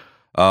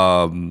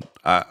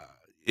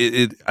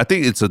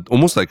think it's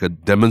almost like a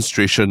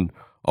demonstration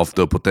of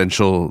the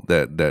potential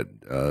that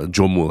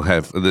Jom will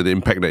have, the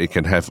impact that it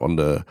can have on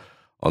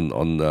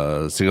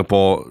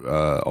Singapore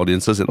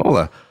audiences and all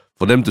that.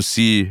 For them to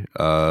see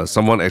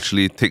someone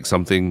actually take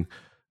something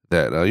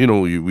that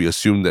we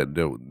assume that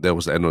there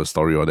was the end of the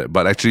story or that,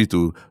 but actually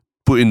to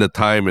put in the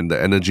time and the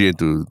energy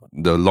into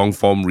the long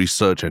form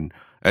research and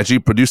actually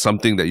produce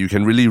something that you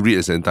can really read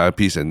as an entire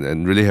piece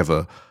and really have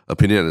a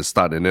opinion at the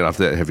start, and then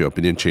after that have your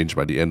opinion changed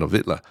by the end of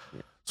it, lah.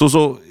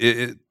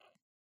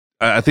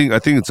 I think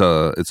it's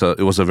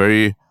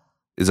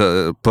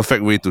a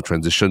perfect way to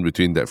transition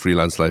between that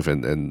freelance life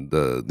and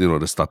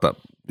the startup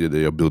that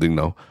you're building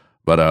now.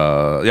 But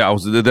that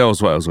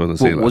was what I was going to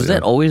say. Was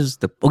that always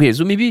okay?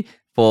 So maybe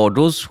for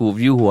those of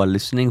you who are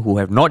listening who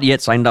have not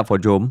yet signed up for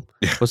Jom,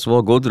 first of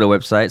all, go to the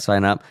website,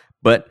 sign up.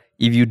 But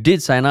if you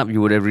did sign up, you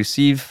would have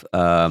received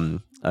a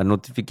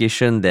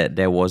notification that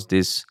there was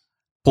this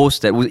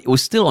post that it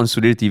was still on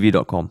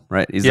sudhirtv.com,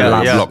 right? It's the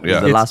last blog. Yeah.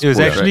 The last it was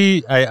post,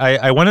 actually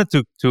I wanted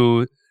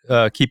to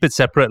keep it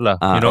separate, lah.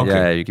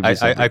 You keep it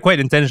separate. I quite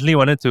intentionally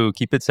wanted to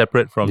keep it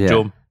separate from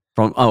Jom.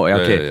 Keep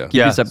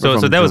it separate so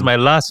from that was Jom. my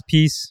last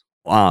piece.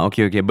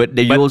 Okay. But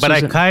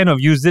I kind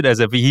of used it as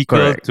a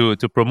vehicle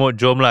to promote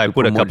Jom, lah. I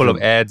put a couple Jom.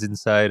 of ads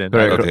inside and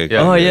Correct. Okay.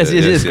 yeah. Oh yes,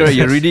 correct.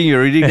 You're reading.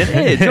 Then,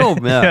 hey,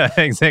 Jom. Yeah,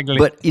 exactly.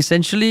 But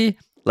essentially,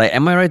 like,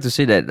 am I right to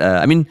say that?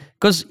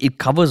 Because it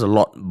covers a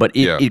lot, but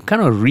it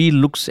kind of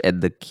re-looks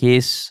at the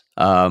case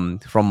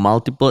from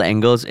multiple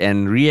angles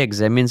and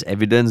re-examines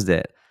evidence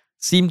that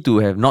seem to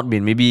have not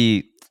been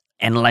maybe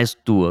analyzed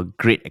to a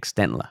great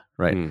extent, lah.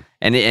 Right,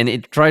 and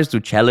it tries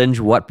to challenge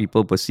what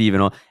people perceive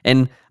and all.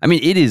 And I mean,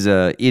 it is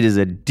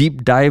a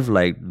deep dive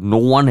like no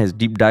one has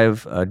deep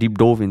dove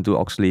into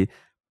Oxley.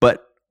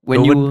 But when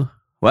Doven?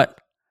 what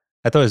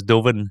I thought it was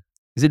Doven.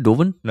 is it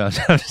Doven? No,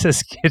 I'm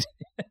just kidding.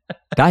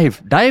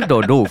 Dive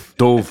or dove?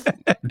 Dove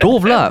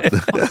lah.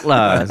 Fuck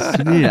lah.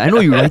 Sudhir, I know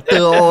you writer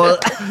all.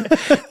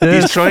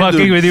 He's trying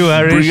fucking to with you,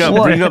 Harish.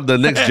 bring up the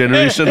next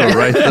generation of Just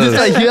writers.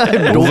 like here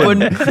I'm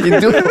Doven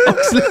into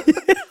Oxley.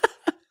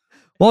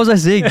 What was I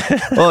saying?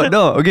 Oh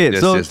no, okay.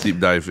 Yes, deep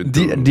dive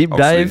into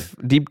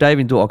deep dive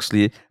into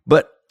Oxley.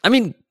 But I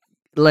mean,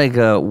 like,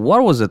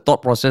 what was the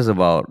thought process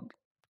about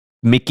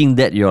making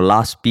that your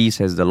last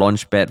piece as the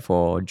launch pad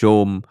for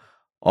Jom?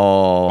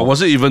 Or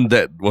was it even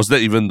that? Was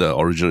that even the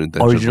original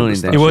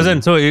intention? It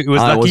wasn't. So it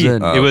was lucky.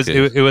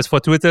 It It was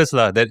fortuitous,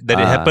 lah. That it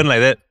happened like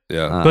that.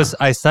 Yeah. Because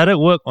I started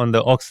work on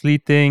the Oxley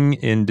thing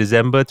in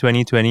December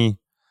 2020.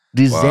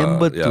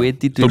 December Yeah.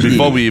 2020. So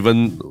before we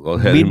even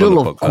had him middle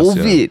on the of podcast,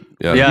 COVID.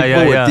 Yeah.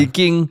 People were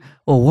thinking,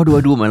 oh, what do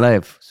I do with my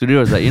life? Sudhir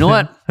was like, you know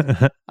what?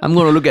 I'm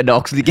going to look at the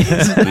Oxley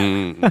case.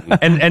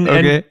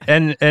 Okay.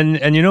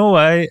 And you know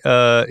why?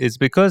 It's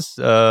because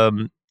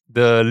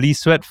the Lee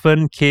Swet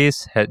Fen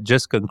case had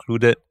just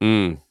concluded.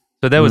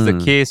 So that was the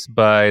case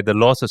by the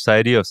Law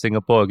Society of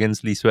Singapore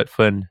against Lee Swet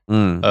Fen.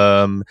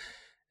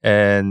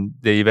 And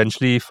they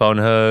eventually found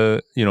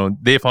her,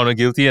 they found her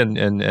guilty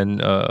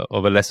and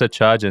of a lesser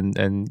charge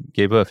and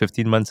gave her a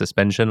 15-month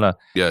suspension, lah.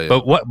 Yeah.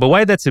 But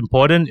why that's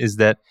important is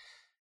that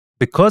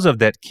because of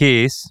that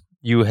case,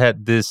 you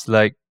had this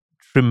like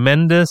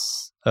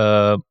tremendous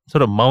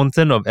sort of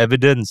mountain of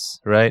evidence,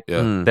 right?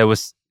 Yeah. That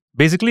was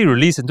basically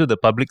released into the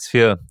public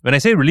sphere. When I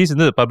say released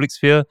into the public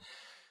sphere,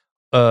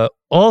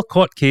 all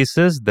court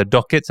cases, the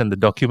dockets and the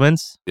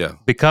documents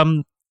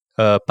become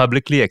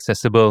publicly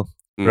accessible,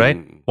 right?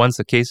 Once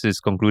the case is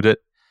concluded.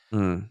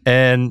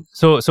 And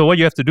so what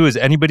you have to do is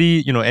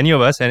anybody, any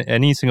of us,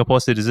 any Singapore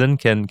citizen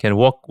can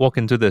walk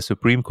into the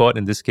Supreme Court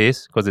in this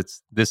case,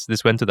 because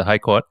this went to the High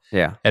Court,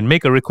 and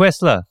make a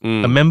request, lah.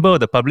 A member of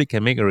the public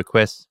can make a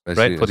request,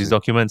 for these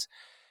documents.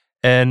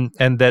 And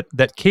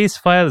that case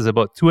file is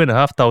about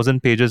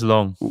 2,500 pages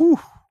long. Ooh.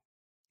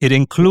 It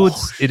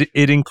includes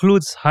it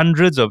includes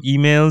hundreds of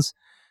emails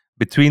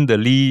between the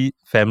Lee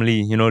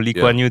family, Lee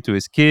Kuan Yew to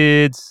his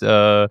kids,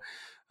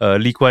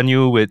 Lee Kuan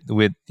Yew with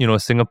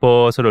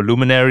Singapore sort of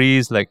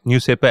luminaries like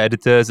newspaper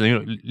editors,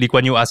 Lee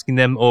Kuan Yew asking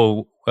them,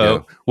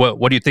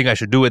 what do you think I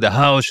should do with the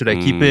house? Should I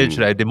keep it?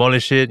 Should I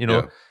demolish it?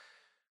 So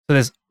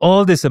there's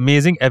all this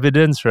amazing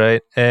evidence,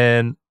 right?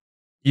 And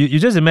you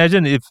just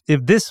imagine if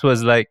this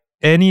was like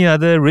any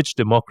other rich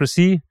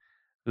democracy,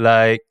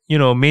 like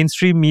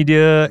mainstream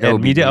media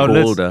and media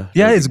outlets,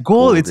 it's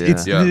gold.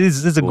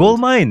 It's a gold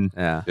mine.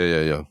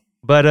 Yeah.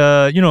 But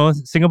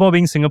Singapore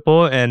being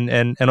Singapore,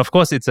 and of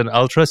course it's an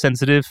ultra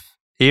sensitive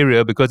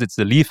area because it's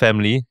the Lee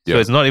family. So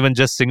it's not even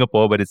just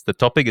Singapore, but it's the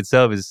topic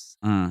itself is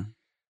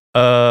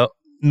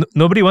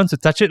nobody wants to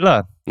touch it,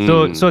 lah.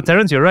 So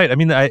Terence, you're right. I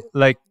mean,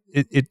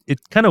 it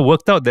kind of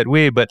worked out that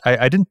way, but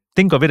I didn't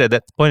think of it at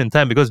that point in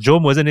time because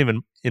Jom wasn't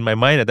even in my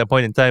mind at that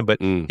point in time. But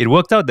it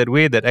worked out that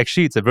way that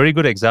actually it's a very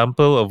good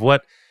example of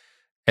what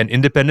an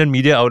independent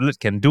media outlet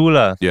can do,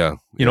 lah.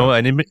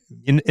 An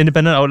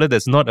independent outlet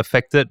that's not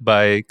affected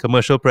by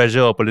commercial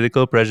pressure or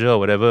political pressure or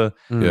whatever.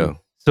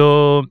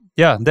 So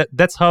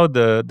that's how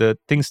the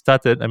thing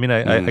started. I mean,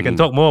 I can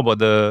talk more about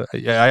the.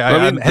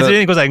 I'm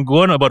hesitating because I can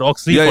go on about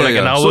Oxley for like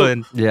an hour.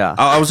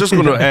 I was just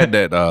going to add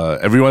that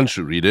everyone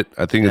should read it.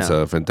 I think it's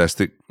a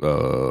fantastic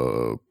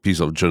piece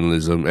of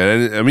journalism,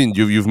 and I mean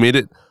you've made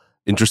it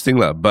interesting,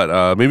 lah.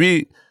 But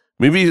maybe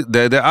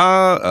there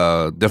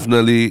are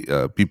definitely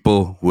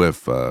people who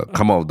have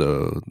come out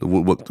of the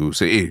woodwork to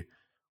say, hey,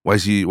 why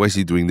is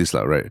he doing this,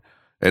 lah, right?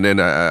 And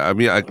then I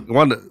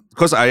want,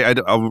 because I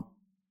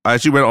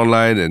actually went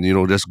online and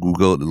just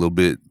Googled a little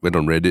bit, went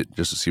on Reddit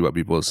just to see what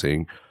people are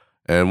saying,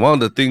 And one of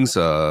the things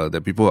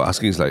that people are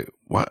asking is like,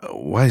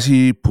 why is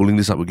he pulling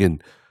this up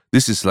again?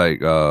 This is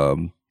like how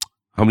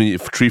many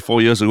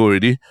 3-4 years ago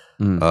already.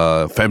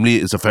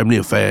 It's a family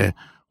affair.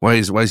 Why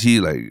is he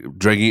like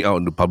dragging it out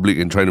in the public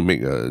and trying to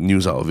make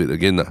news out of it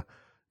again?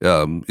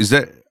 Is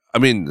that, I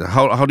mean,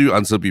 how do you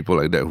answer people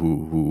like that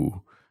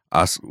who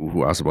ask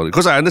about it?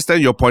 Because I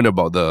understand your point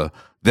about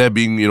there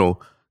being,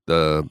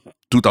 the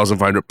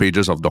 2,500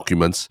 pages of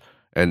documents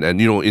and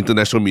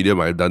international media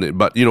might have done it,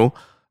 but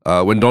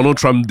when Donald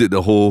Trump did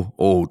the whole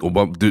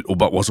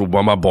was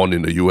Obama born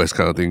in the US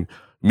kind of thing,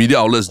 media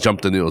outlets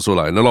jumped in it also,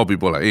 like, and a lot of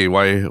people are like, hey,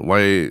 why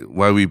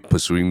are we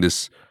pursuing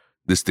this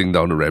thing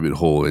down the rabbit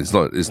hole? It's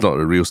not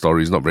a real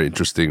story. It's not very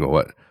interesting or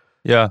what.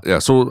 Yeah.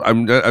 So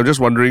I'm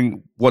just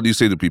wondering, what do you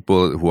say to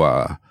people who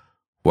are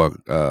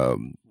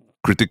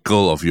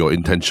critical of your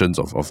intentions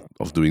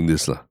of doing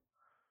this, lah?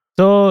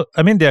 So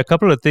I mean, there are a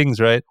couple of things,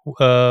 right?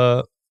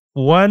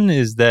 One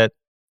is that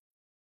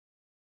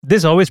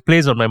this always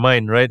plays on my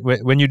mind, right?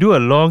 When you do a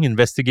long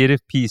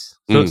investigative piece,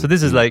 so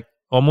this is like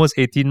almost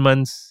 18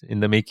 months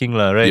in the making,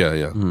 lah, right?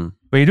 Yeah.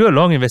 When you do a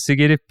long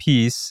investigative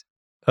piece,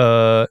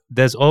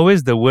 there's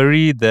always the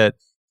worry that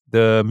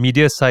the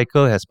media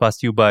cycle has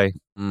passed you by,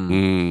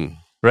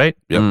 right?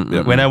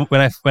 Yep.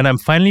 When I'm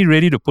finally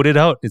ready to put it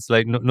out, it's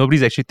like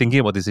nobody's actually thinking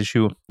about this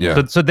issue.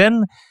 Yeah. So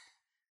then,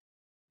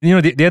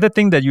 the other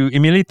thing that you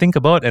immediately think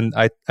about, and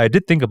I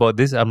did think about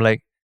this, I'm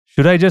like,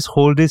 should I just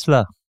hold this,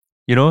 lah?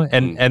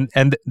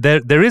 And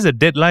there is a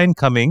deadline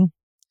coming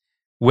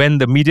when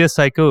the media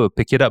cycle will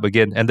pick it up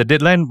again. And the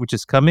deadline which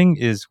is coming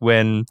is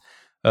when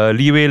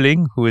Li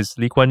Wei-ling, who is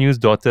Lee Kuan Yew's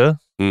daughter,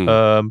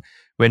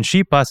 when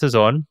she passes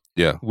on,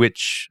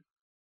 which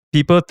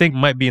people think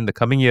might be in the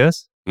coming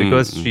years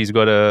because she's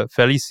got a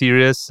fairly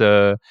serious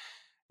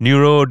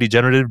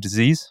neurodegenerative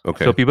disease.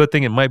 Okay. So people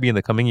think it might be in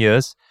the coming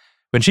years.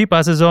 When she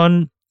passes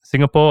on,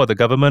 Singapore or the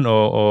government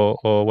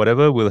or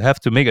whatever will have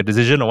to make a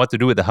decision on what to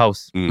do with the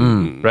house,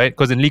 right?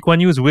 Because in Lee Kuan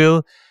Yew's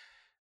will,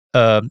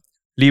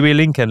 Li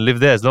Wei-ling can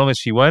live there as long as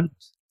she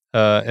wants.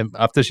 And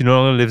after she no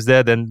longer lives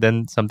there,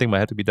 then something might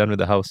have to be done with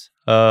the house.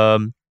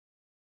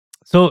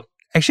 So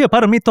actually, a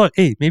part of me thought,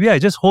 hey, maybe I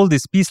just hold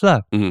this piece,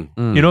 lah.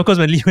 Because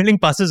when Li Wei-ling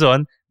passes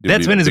on,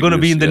 that's when it's going to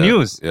be in the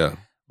news. Yeah.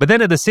 But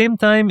then at the same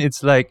time,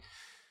 it's like,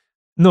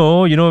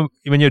 no,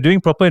 when you're doing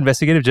proper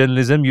investigative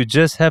journalism, you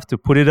just have to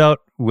put it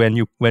out when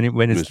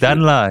it's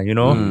done, lah.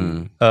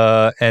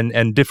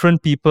 And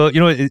different people,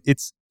 you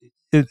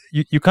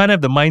can't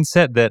have the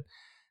mindset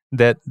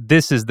that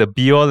this is the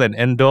be all and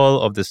end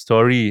all of the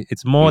story.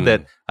 It's more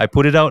that I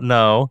put it out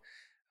now.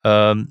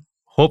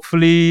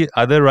 Hopefully,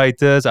 other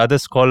writers, other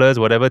scholars,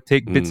 whatever,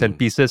 take bits and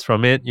pieces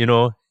from it.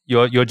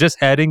 You're just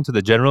adding to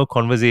the general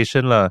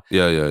conversation, lah.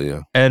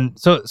 Yeah. And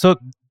so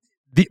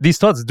these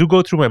thoughts do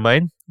go through my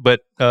mind,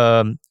 but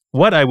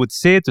what I would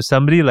say to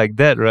somebody like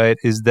that, right,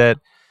 is that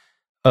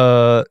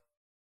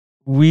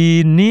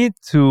we need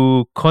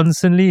to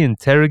constantly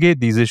interrogate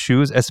these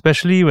issues,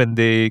 especially when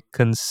they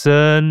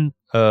concern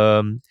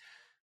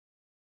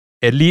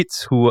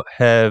elites who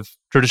have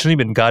traditionally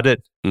been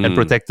guarded and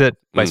protected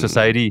by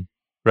society,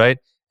 right?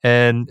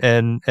 And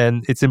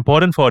it's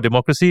important for our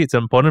democracy, it's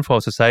important for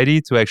our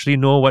society to actually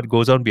know what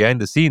goes on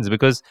behind the scenes,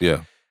 because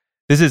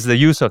this is the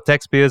use of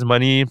taxpayers'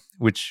 money,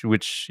 which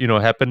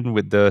happened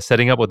with the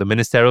setting up of the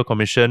Ministerial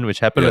Commission, which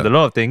happened with a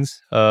lot of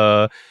things.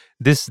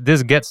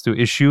 This gets to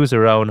issues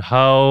around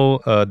how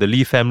the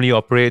Lee family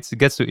operates. It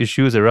gets to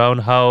issues around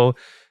how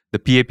the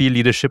PAP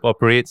leadership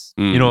operates.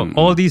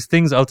 All these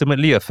things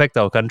ultimately affect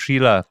our country,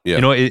 lah.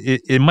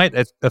 It might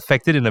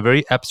affect it in a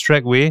very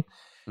abstract way.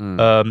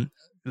 One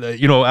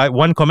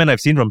comment I've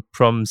seen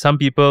from some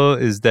people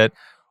is that,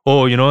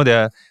 there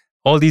are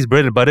all these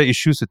bread and butter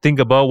issues to think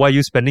about. Why are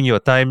you spending your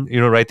time,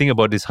 writing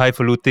about this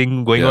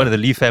highfalutin going on in the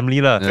Lee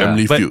family, lah?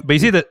 Family feud. But you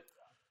see that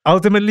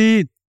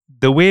ultimately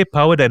the way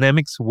power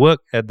dynamics work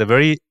at the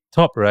very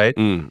top, right?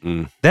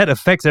 That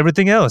affects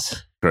everything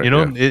else.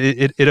 Correct,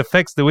 It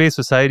affects the way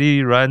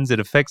society runs. It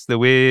affects the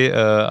way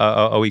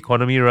our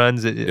economy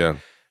runs.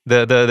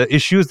 The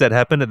issues that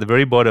happen at the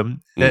very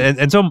bottom.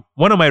 And so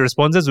one of my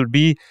responses would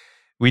be,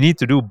 we need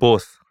to do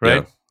both,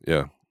 right?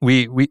 Yeah.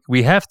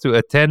 We have to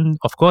attend,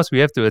 of course, we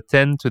have to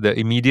attend to the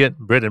immediate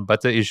bread and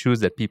butter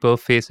issues that people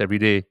face every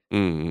day.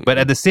 But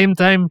at the same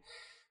time,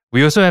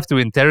 we also have to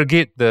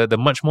interrogate the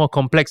much more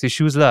complex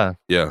issues, lah.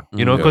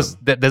 Because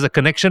there's a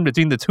connection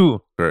between the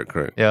two.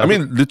 Correct. Yeah. I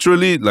mean,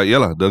 literally,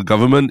 the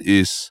government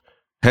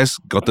has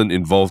gotten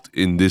involved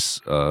in this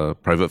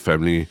private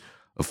family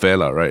affair,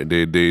 lah, right?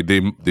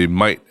 They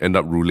might end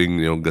up ruling,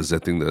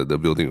 gazetting the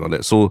building on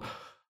that. So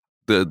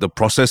the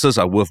processes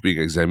are worth being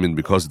examined,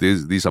 because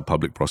these are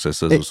public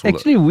processes.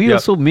 Actually, we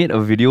also made a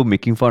video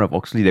making fun of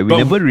Oxley that we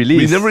never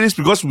released. We never released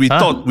because we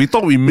thought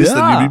we missed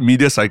the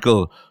media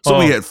cycle. So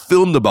we had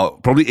filmed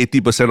about probably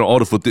 80% of all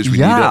the footage we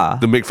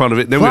needed to make fun of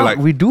it. Then we're like,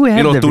 we do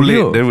have the too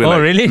video. late. Then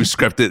we're really? We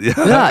scrapped it.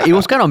 Yeah, it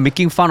was kind of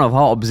making fun of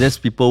how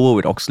obsessed people were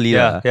with Oxley.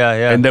 Yeah.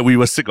 And that we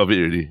were sick of it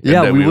already.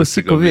 Yeah, we were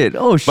sick of it.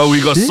 Oh, but we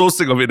got so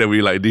sick of it that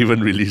we didn't even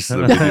release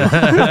the video.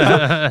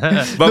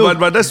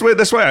 but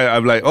that's why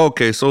I'm like,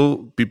 okay,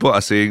 so people people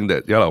are saying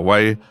that,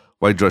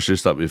 why dredge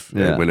this up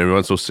when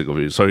everyone's so sick of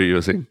it? Sorry, you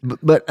were saying?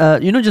 But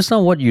just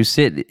now what you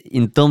said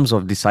in terms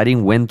of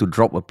deciding when to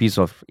drop a piece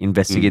of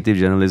investigative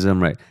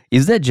journalism, right?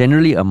 Is that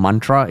generally a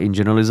mantra in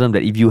journalism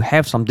that if you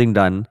have something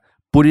done,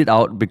 put it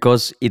out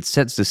because it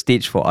sets the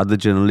stage for other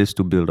journalists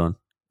to build on?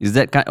 Is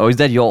that or is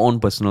that your own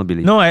personal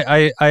belief? No,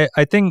 I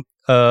think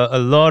a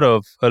lot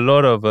of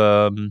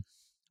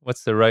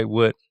what's the right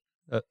word?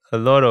 A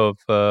lot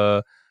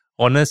of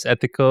honest,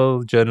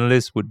 ethical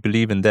journalists would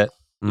believe in that.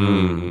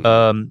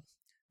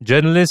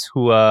 Journalists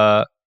who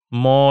are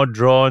more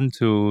drawn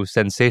to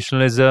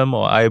sensationalism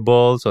or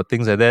eyeballs or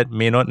things like that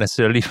may not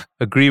necessarily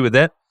agree with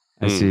that.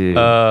 I see.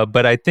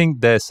 But I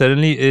think there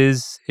certainly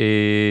is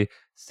a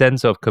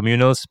sense of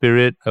communal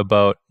spirit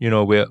about,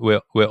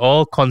 we're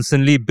all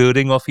constantly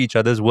building off each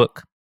other's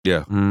work.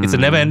 Yeah. It's a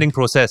never-ending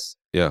process.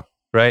 Yeah.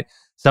 Right?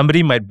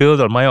 Somebody might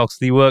build on my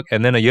Oxley work,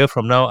 and then a year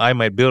from now, I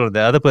might build on the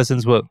other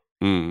person's work.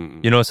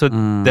 So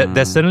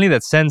there's certainly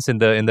that sense in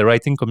the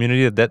writing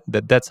community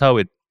that's how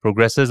it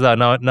progresses.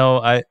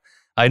 Now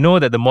I know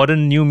that the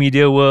modern new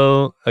media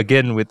world,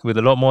 again, with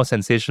a lot more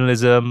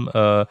sensationalism,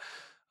 a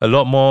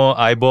lot more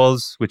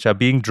eyeballs which are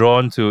being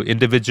drawn to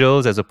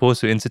individuals as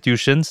opposed to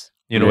institutions,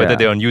 whether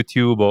they're on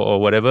YouTube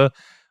or whatever,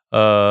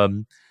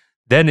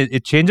 then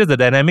it changes the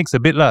dynamics a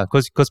bit,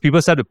 because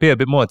people start to pay a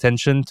bit more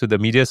attention to the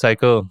media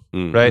cycle,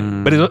 right?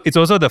 But it's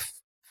also the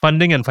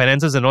funding and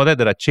finances and all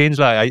that are changed.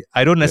 I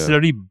don't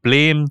necessarily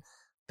blame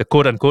the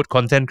quote-unquote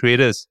content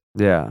creators.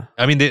 Yeah.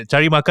 I mean, they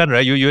cari makan,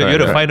 right? You have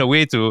to find a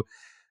way to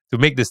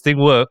make this thing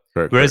work.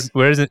 Whereas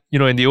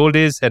in the old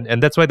days,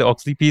 and that's why the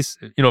Oxley piece,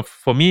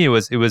 for me, it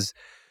was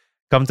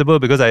comfortable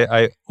because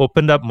I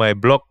opened up my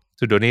blog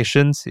to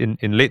donations in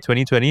late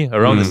 2020,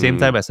 around the same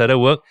time I started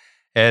work.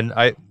 And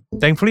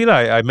thankfully,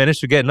 I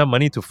managed to get enough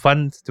money to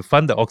fund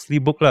the Oxley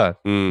book.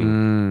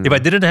 If I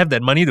didn't have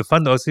that money to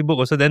fund the Oxley book,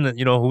 also then,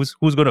 who's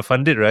going to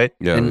fund it, right?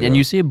 Yeah, and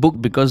you say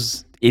book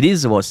because it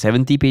is about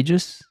 70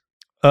 pages?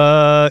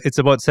 It's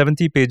about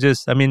 70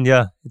 pages. I mean,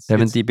 yeah.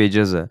 70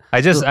 pages.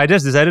 I just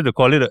decided to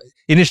call it.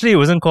 Initially, it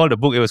wasn't called a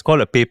book. It was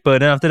called a paper.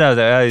 And then after that,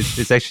 I was like,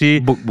 it's actually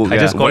book. I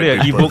just call it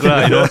an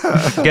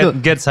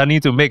ebook, Get Sunny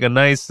to make a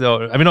nice.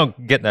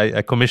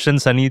 I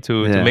commissioned Sunny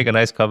to make a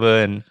nice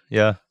cover, and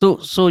yeah.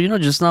 So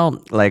just now,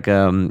 like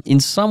in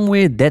some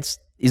way,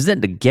 is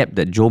that the gap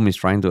that Jom is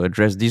trying to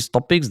address? These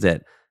topics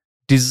that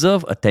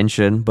deserve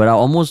attention but are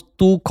almost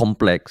too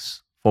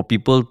complex for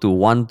people to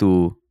want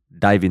to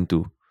dive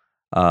into.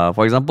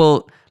 For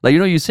example, like,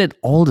 you said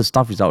all the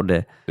stuff is out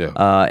there.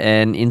 Yeah.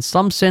 And in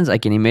some sense, I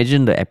can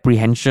imagine the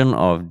apprehension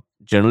of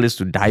journalists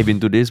to dive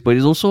into this, but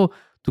it's also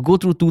to go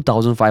through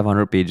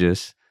 2,500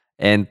 pages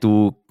and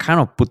to kind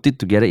of put it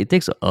together. It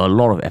takes a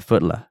lot of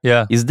effort.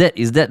 Yeah. Is that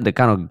the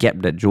kind of gap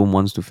that Jom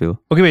wants to fill?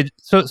 Okay, wait.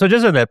 So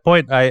just on that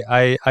point,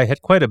 I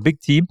had quite a big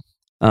team.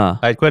 I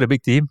had quite a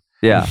big team.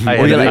 Yeah.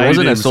 It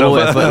wasn't a solo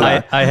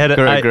effort. I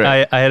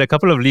had a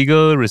couple of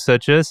legal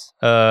researchers.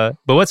 But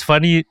what's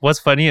funny,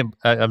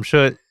 I'm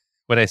sure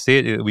when I say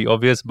it, it'll be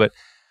obvious, but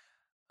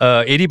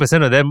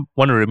 80% of them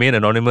want to remain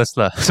anonymous.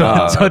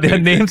 So their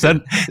names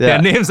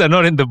are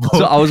not in the book.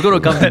 So I was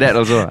going to come to that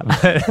also.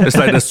 It's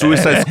like the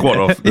Suicide Squad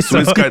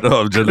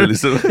of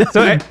journalism.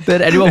 So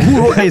then anyone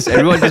who wrote this,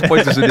 everyone just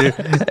points to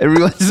Sudhir.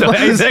 Everyone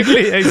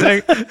exactly.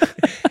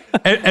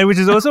 And which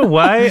is also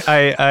why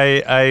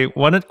I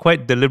wanted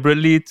quite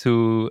deliberately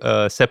to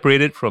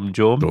separate it from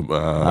Jom.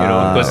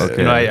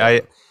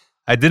 Because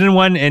I didn't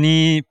want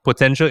any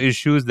potential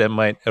issues that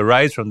might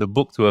arise from the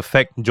book to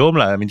affect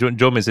Jom. I mean,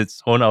 Jom is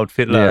its own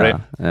outfit, right?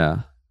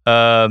 Yeah.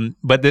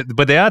 But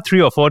there are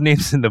 3 or 4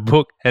 names in the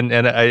book, and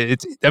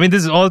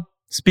this all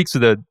speaks to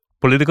the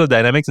political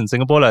dynamics in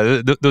Singapore.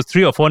 Those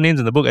 3 or 4 names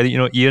in the book,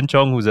 Ian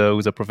Chong,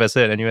 who's a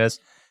professor at NUS,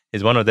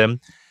 is one of them.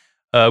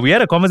 We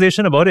had a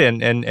conversation about it,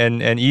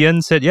 and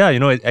Ian said,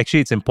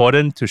 actually it's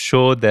important to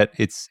show that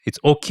it's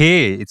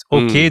okay. It's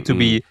okay to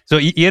be. So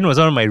Ian was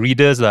one of my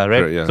readers, right?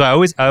 Right, yeah. So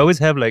I always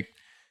have like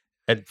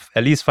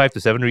at least 5 to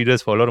 7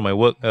 readers for a lot of my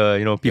work.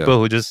 People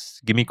who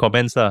just give me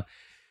comments,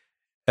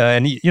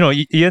 and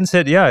Ian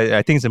said,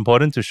 I think it's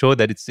important to show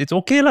that it's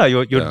okay,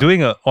 You're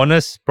doing an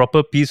honest,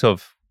 proper piece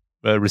of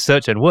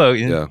research and work.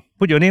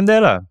 Put your name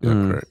there,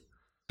 Correct.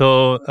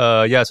 So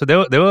so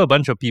there were a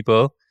bunch of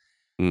people.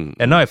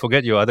 And now I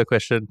forget your other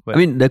question. I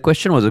mean, the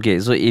question was, okay,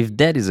 so if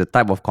that is a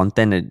type of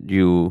content that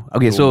you...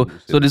 Okay, so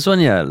this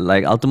one,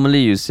 like ultimately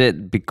you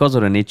said because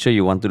of the nature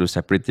you wanted to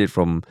separate it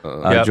from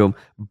Jom.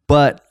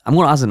 But I'm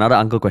going to ask another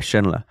uncle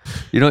question.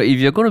 If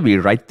you're going to be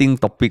writing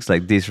topics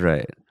like this,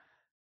 right,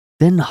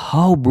 then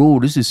how, bro?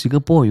 This is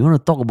Singapore. You want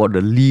to talk about the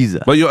lease.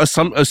 But you're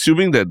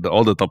assuming that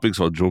all the topics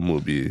for Jom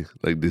will be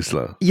like this.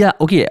 Yeah,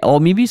 okay.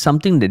 Or maybe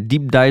something that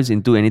deep dives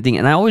into anything.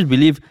 And I always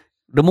believe...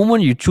 the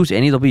moment you choose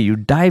any topic, you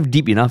dive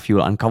deep enough,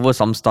 you'll uncover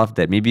some stuff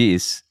that maybe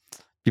is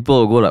people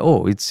will go like,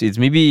 oh, it's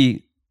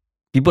maybe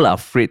people are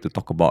afraid to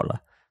talk about.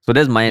 So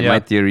that's my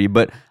theory.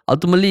 But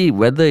ultimately,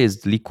 whether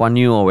it's Lee Kuan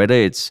Yew or whether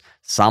it's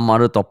some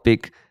other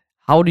topic,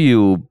 how do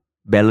you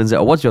balance that?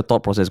 Or what's your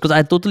thought process? Because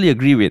I totally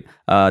agree with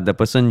the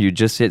person you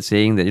just said,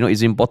 saying that,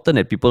 it's important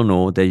that people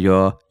know that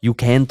you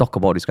can talk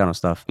about this kind of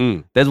stuff.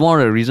 That's one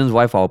of the reasons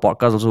why for our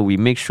podcast also we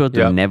make sure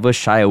to never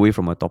shy away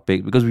from a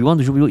topic, because we want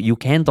to show people you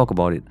can talk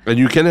about it. And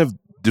you can have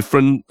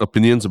different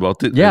opinions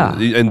about it. Yeah.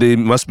 And they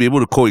must be able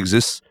to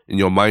coexist in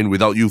your mind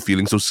without you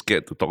feeling so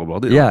scared to talk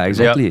about it. Yeah,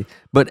 exactly.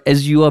 But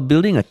as you are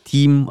building a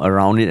team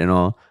around it and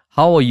all,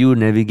 how are you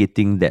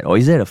navigating that? Or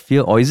is that a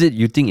fear? Or is it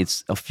you think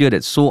it's a fear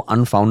that's so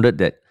unfounded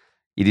that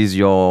it is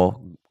your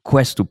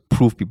quest to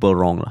prove people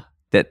wrong?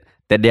 That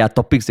there are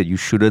topics that you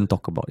shouldn't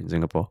talk about in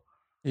Singapore?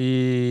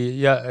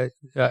 Yeah,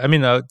 I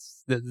mean,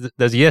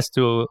 there's yes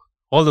to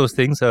all those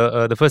things.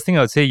 The first thing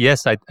I would say,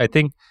 yes, I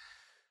think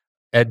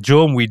at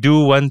JOM, we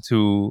do want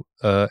to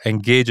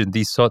engage in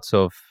these sorts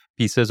of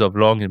pieces of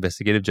long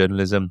investigative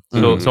journalism.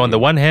 So on the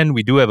one hand,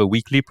 we do have a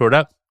weekly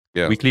product,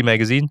 weekly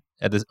magazine.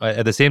 At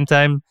the same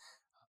time,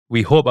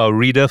 we hope our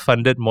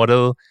reader-funded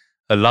model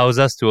allows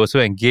us to also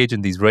engage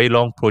in these very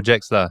long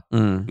projects.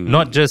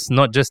 Not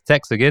just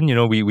text again.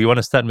 We want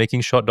to start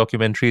making short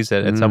documentaries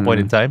at some point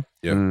in time.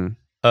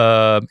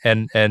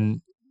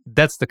 And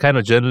that's the kind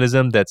of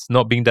journalism that's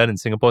not being done in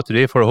Singapore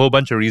today for a whole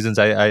bunch of reasons.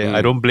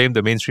 I don't blame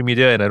the mainstream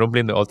media and I don't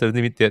blame the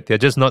alternative media. They're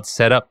just not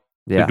set up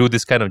to do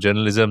this kind of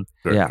journalism.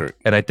 Correct.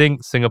 And I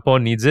think Singapore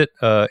needs it.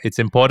 It's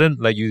important,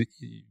 like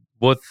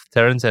both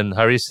Terence and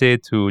Harish say,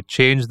 to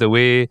change the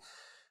way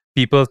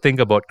people think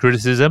about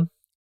criticism,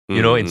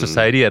 in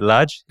society at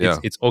large.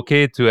 It's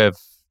okay to have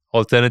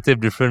alternative,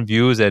 different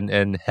views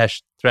and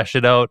thrash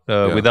it out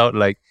without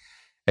like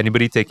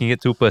anybody taking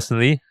it too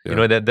personally.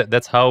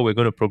 That's how we're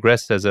going to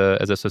progress as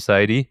a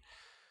society.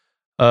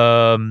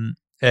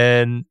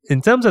 And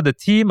in terms of the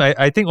team,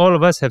 I think all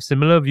of us have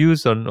similar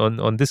views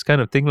on this kind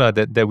of thing,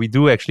 that we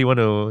do actually want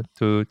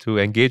to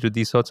engage with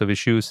these sorts of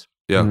issues.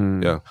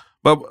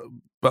 But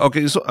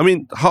okay, so I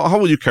mean, how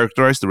would you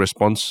characterize the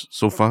response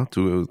so far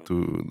to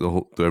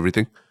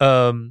everything?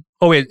 And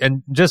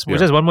just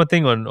one more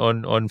thing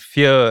on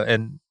fear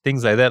and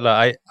things like that.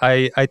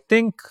 I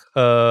think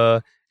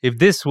if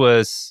this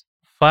was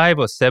 5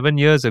 or 7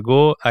 years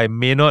ago, I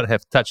may not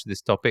have touched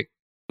this topic.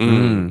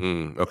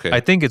 Okay. I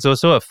think it's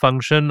also a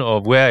function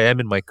of where I am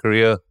in my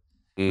career.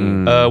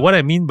 What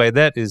I mean by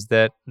that is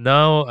that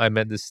now I'm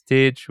at the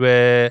stage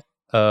where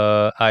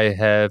I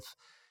have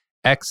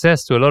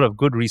access to a lot of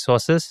good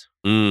resources.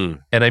 And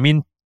I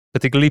mean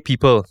particularly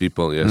people.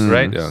 People, yes.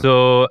 Right? Yeah.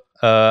 So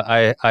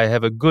I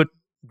have a good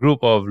group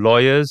of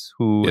lawyers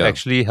who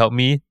actually help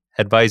me,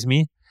 advise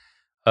me.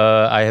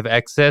 I have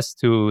access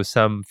to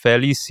some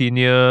fairly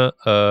senior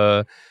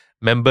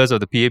members of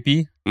the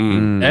PAP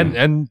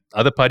and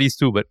other parties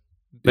too, but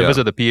members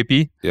of the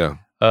PAP. Yeah.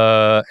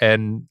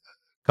 And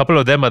a couple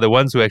of them are the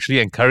ones who actually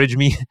encourage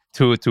me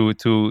to do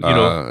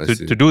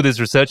this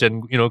research,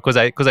 and because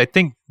I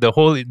think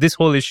this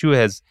whole issue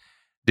has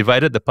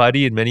divided the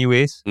party in many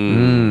ways.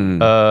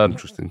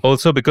 Interesting.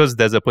 Also because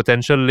there's a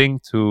potential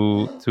link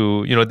to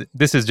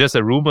this is just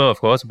a rumor, of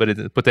course, but it's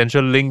a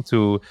potential link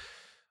to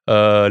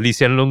Lee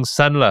Hsien Loong's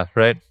son,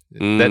 right?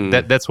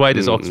 That's why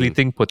this Oxley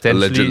thing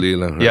potentially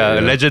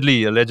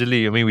allegedly.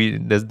 I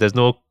mean, there's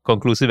no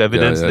conclusive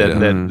evidence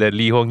that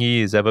Lee Hong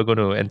Yi is ever going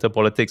to enter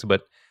politics,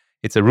 but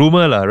it's a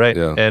rumor, right?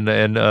 Yeah.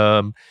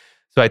 And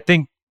so I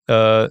think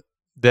that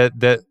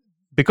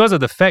because of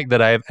the fact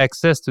that I have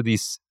access to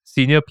these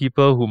senior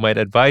people who might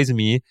advise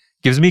me,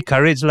 gives me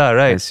courage, right?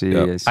 I see.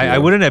 I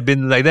wouldn't have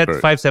been like that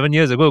 5-7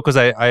 years ago, because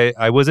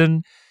I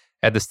wasn't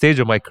at the stage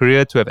of my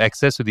career to have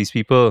access to these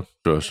people.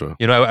 Sure.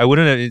 I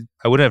wouldn't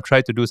have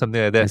tried to do something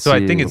like that.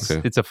 I think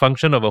it's a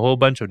function of a whole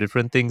bunch of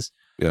different things.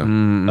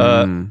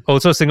 Yeah.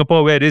 Also,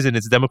 Singapore, where it is in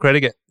its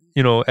democratic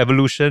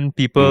evolution,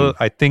 people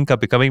I think are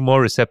becoming more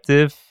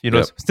receptive.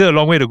 Still a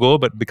long way to go,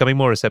 but becoming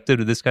more receptive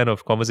to this kind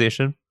of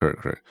conversation.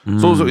 Correct.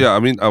 So yeah, I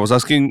mean, I was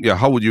asking,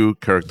 how would you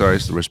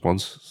characterize the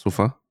response so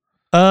far?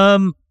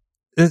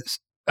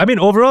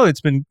 Overall,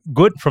 it's been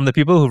good from the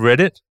people who've read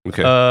it.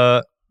 Okay.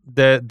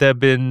 There have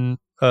been,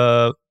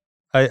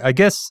 I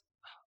guess,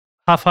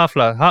 half.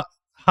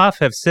 Half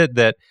have said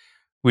that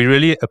we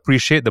really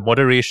appreciate the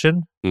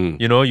moderation.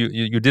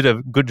 You did a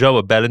good job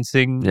of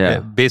balancing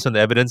based on the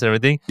evidence and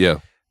everything. Yeah.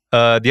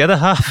 The other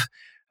half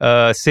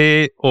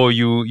say,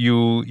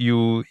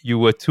 you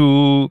were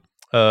too,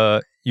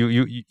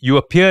 you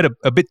appeared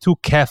a bit too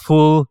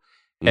careful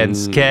and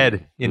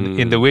scared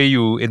in the way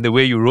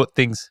you wrote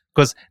things,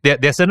 because there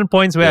are certain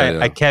points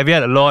where I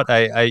caveat a lot.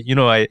 I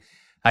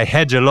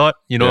hedge a lot,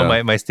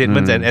 my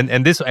statements,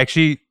 and this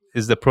actually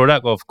is the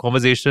product of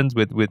conversations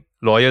with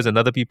lawyers and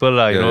other people.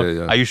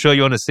 Are you sure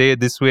you want to say it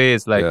this way?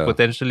 It's like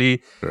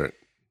potentially. Right.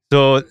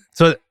 So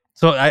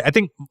I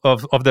think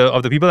of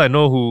the people I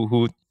know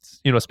who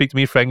speak to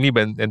me frankly,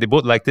 and they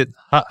both liked it.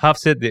 Half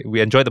said that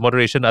we enjoyed the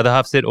moderation. Other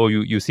half said,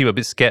 you seem a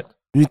bit scared.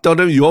 You tell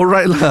them you're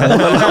right,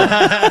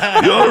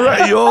 lah. You're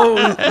right.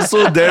 You're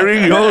so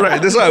daring. You're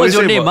right. That's what What's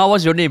your name?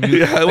 What's your name?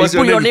 What's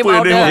your name?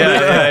 Out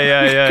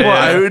there. Yeah. Come on,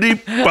 I already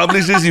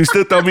published this. You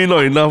still tell me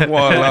not enough.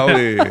 Wow,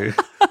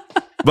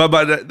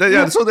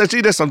 Yeah. So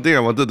actually, that's something I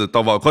wanted to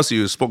talk about because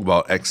you spoke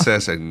about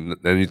access and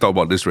you talk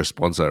about this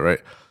response, right?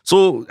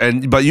 So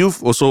but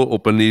you've also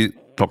openly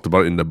talked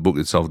about in the book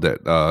itself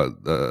that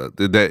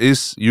there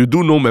is, you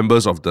do know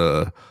members of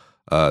the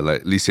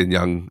like Lee Hsien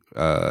Yang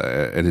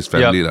and his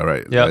family,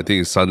 right? Yep. I think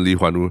his son Lee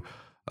Huan-woo.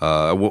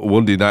 I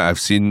won't deny I've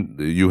seen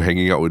you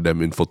hanging out with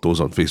them in photos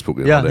on Facebook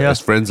and all that, as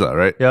friends,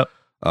 right? Yeah.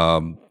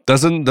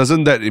 Doesn't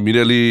that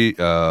immediately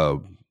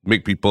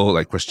make people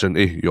like question,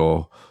 hey,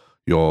 your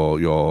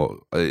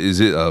is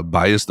it a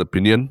biased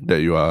opinion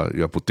that you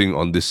are putting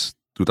on this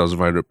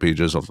 2,500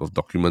 pages of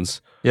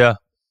documents? Yeah.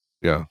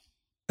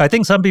 I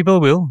think some people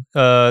will.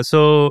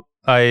 So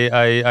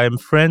I'm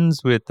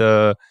friends with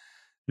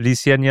Lee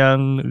Hsien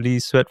Yang, Lee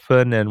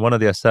Swetfen, and one of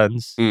their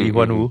sons, Lee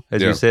Huan-woo,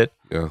 as you said.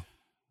 Yeah.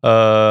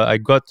 I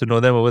got to know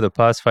them over the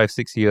past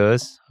 5-6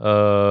 years.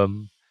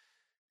 And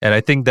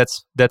I think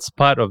that's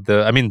part of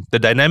the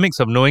dynamics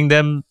of knowing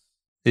them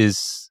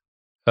is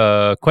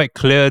quite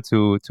clear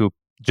to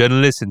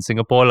journalists in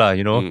Singapore,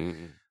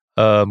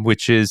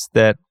 which is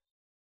that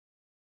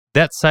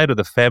side of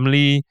the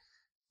family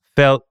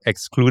felt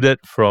excluded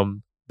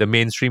from the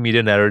mainstream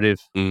media narrative,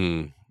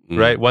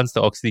 right? Once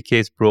the Oxley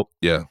case broke.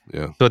 Yeah.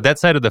 So that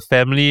side of the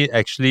family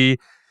actually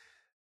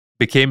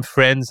became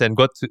friends and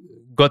got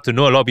to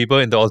know a lot of people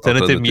in the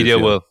alternative media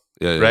world,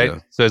 right? Yeah.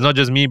 So it's not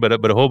just me, but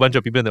a whole bunch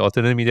of people in the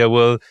alternative media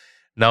world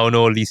now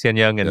know Lee Hsien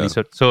Yang and Lee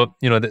Swet. So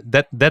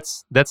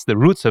that's the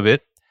roots of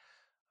it.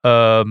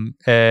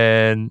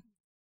 And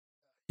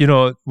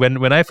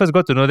when I first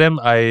got to know them,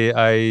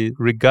 I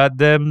regard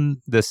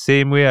them the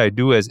same way I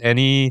do as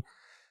any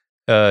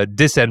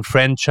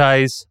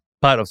disenfranchised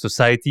part of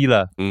society,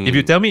 lah. If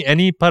you tell me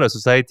any part of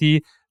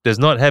society does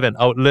not have an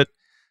outlet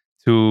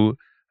to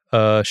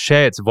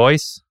share its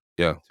voice,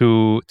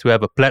 to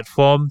have a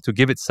platform to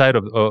give its side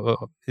of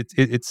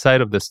its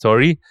side of the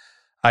story,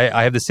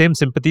 I have the same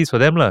sympathies for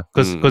them, lah.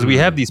 Because we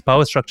have these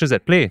power structures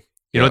at play.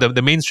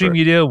 The mainstream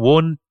media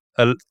won't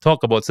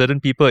talk about certain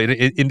people.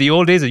 In the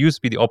old days, it used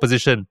to be the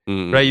opposition,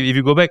 right? If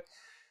you go back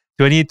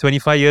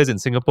 20-25 years in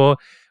Singapore,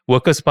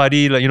 Workers'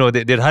 Party,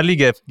 they'd hardly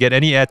get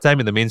any airtime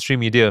in the mainstream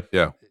media.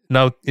 Yeah.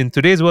 Now, in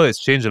today's world,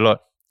 it's changed a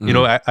lot.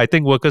 I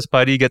think Workers'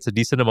 Party gets a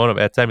decent amount of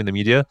airtime in the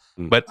media,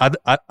 but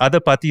other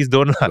parties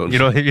don't. You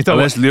talk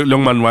unless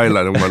Leong Man Wai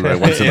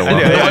once in a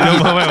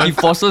while. He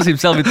forces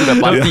himself into the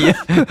party.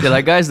 They're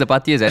like, guys, the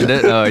party has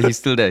ended. He's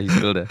still there.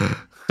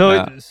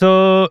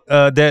 So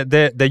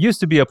there used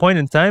to be a point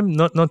in time,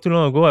 not too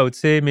long ago, I would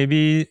say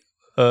maybe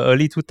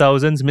early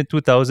 2000s, mid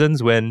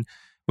 2000s,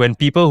 when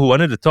people who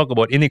wanted to talk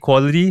about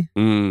inequality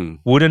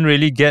wouldn't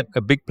really get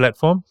a big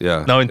platform.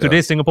 Yeah. Now in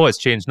today's Singapore, it's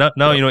changed.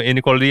 Now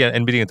inequality and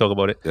anybody can talk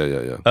about it.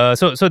 Yeah.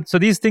 So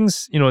these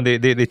things,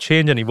 they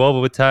change and evolve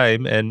over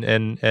time, and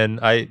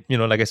I,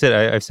 like I said,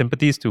 I have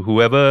sympathies to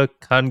whoever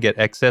can't get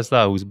access,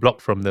 who's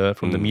blocked from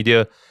the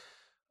media.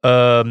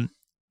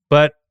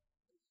 But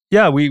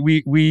yeah,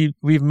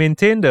 we've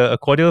maintained a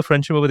cordial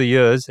friendship over the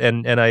years,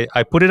 and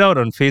I put it out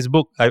on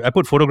Facebook. I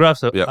put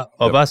photographs of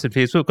us on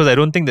Facebook because I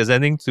don't think there's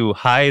anything to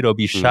hide or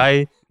be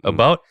shy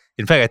about.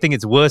 In fact, I think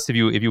it's worse if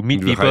you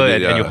meet people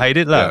and you hide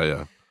it,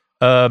 lah.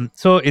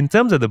 So in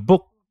terms of the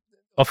book,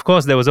 of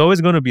course, there was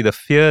always going to be the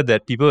fear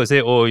that people would say,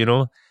 "Oh,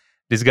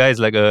 this guy is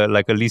like a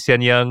Lee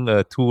Hsien Yang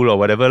tool or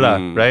whatever, lah,"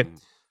 right?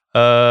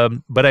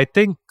 But I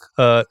think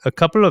a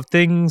couple of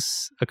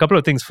things.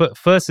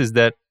 First is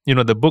that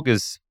the book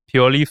is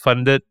purely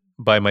funded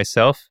by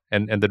myself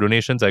and the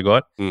donations I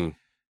got.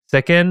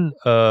 Second,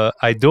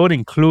 I don't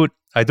include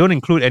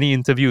any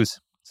interviews.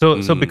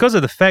 So because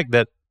of the fact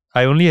that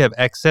I only have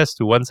access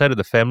to one side of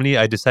the family,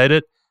 I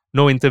decided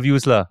no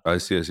interviews, lah. I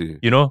see.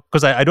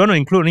 Because I don't want to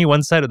include only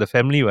one side of the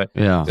family, right?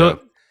 Yeah.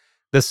 So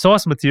the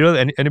source material,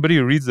 and anybody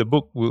who reads the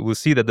book will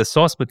see that the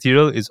source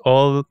material is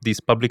all these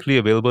publicly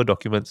available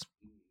documents.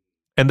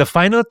 And the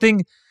final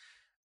thing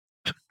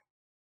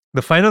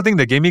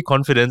that gave me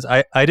confidence,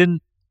 I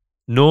didn't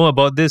know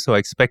about this or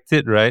expect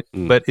it, right?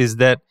 But is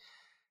that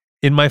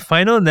in my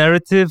final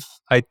narrative,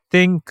 I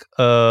think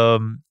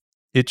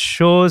it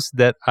shows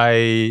that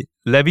I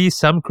levy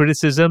some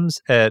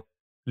criticisms at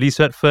Lee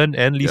Swetfen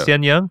and Lee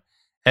Hsien Yang,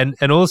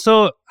 and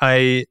also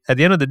I, at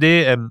the end of the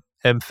day,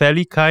 am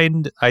fairly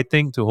kind, I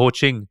think, to Ho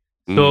Ching.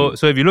 So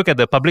if you look at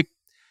the public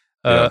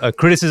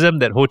criticism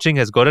that Ho Ching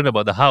has gotten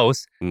about the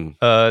house,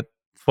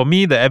 for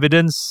me, the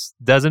evidence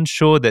doesn't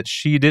show that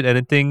she did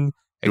anything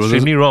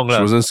extremely wrong.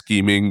 She wasn't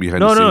scheming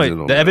behind the scenes.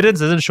 No. The evidence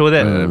doesn't show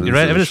that.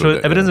 Evidence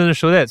doesn't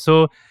show that.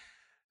 So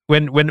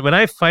when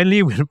I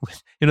finally,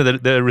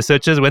 the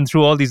researchers went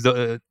through all these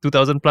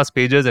 2,000 plus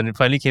pages and it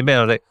finally came back,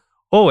 I was like,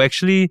 oh,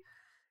 actually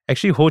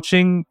Ho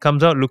Ching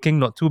comes out looking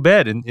not too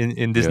bad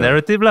in this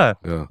narrative, lah.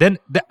 Yeah. Then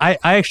I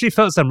actually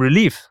felt some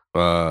relief.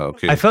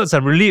 Okay. I felt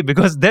some relief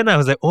because then I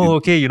was like, oh,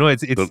 okay,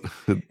 it's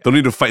don't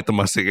need to fight the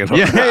Temasek at all.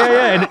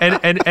 Yeah,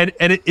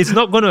 and it's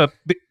not going to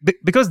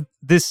because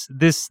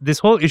this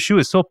whole issue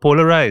is so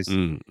polarized.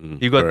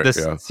 You got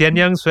Hsien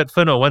Yang,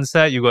 Swetfen on one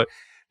side, you got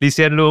Lee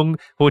Hsien Loong,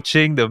 Ho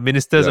Ching, the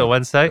ministers on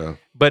one side,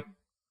 but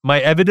my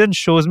evidence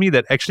shows me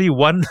that actually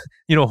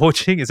Ho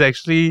Ching is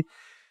actually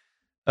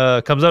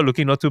comes out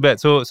looking not too bad.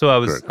 So I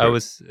was Correct. I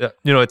was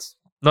it's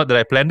not that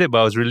I planned it, but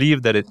I was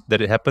relieved that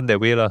it happened that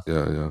way lah.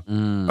 Yeah.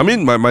 I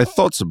mean, my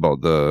thoughts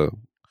about the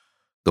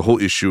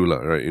whole issue lah,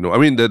 right? I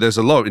mean, there's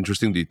a lot of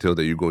interesting detail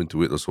that you go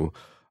into it also.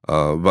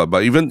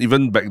 But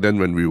even back then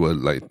when we were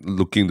like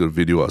looking at the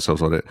video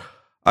ourselves, all that,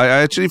 I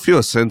actually feel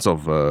a sense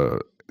of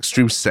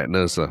extreme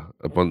sadness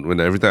upon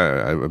every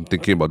time I'm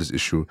thinking about this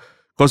issue,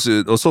 because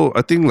it also,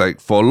 I think, like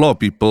for a lot of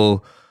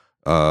people,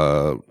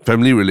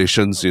 family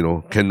relations,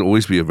 can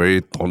always be a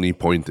very thorny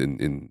point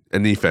in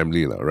any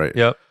family, right?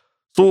 Yeah.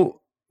 So,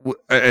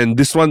 and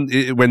this one,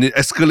 when it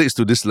escalates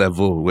to this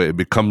level where it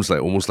becomes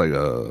like almost like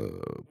a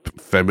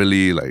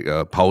family, like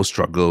a power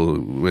struggle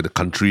where the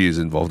country is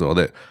involved and all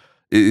that,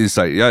 it's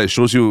like, it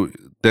shows you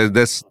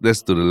that's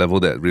to the level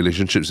that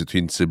relationships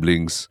between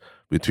siblings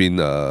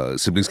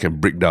can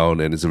break down,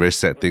 and it's a very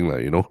sad thing,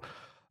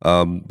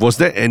 was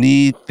there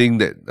anything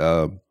that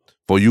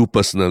for you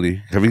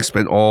personally, having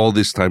spent all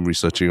this time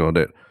researching on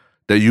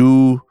that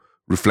you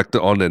reflected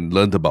on and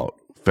learned about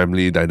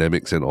family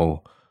dynamics and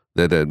all,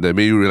 that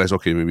made you realize,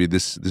 okay, maybe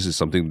this is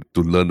something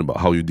to learn about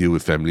how you deal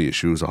with family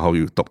issues or how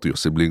you talk to your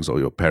siblings or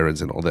your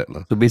parents and all that?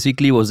 So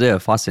basically, was there a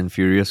Fast and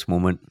Furious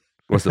moment?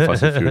 What's the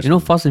Fast and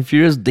Furious? Fast and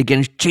Furious, they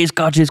can chase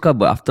car,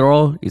 but after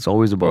all, it's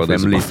always about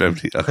family. It's about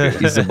family.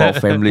 Okay. It's about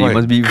family. It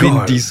must be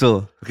Vin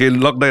Diesel. Okay,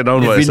 lock that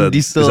down. Vin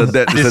Diesel.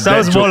 It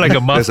sounds more like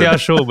a mafia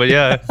show, but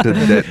yeah.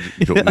 That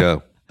joke, yeah.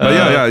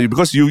 But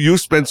because you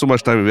spend so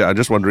much time with it, I'm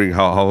just wondering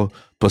how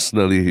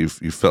personally if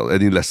you felt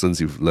any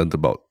lessons you've learned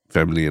about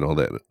family and all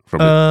that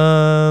from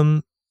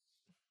it.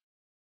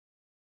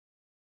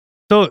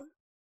 So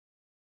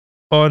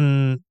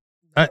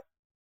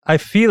I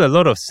feel a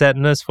lot of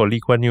sadness for Lee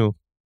Kuan Yew.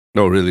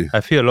 No, really?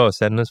 I feel a lot of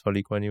sadness for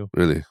Lee Kuan Yew.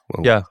 Really?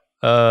 Wow. Yeah.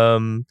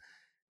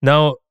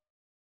 Now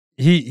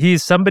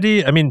he's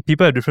somebody, I mean,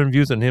 people have different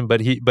views on him, but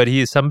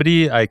he is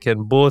somebody I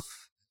can both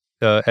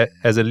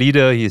as a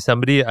leader, he's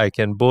somebody I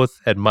can both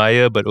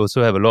admire but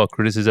also have a lot of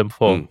criticism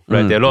for.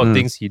 Right? There are a lot of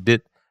things he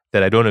did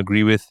that I don't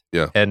agree with.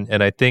 Yeah.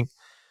 And I think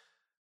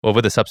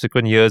over the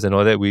subsequent years and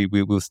all that, we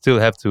will still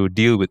have to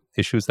deal with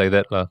issues like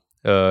that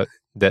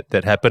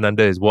that happened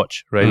under his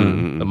watch, right?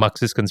 The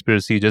Marxist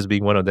conspiracy just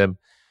being one of them.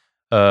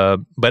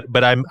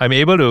 But I'm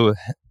able to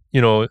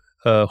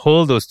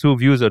hold those two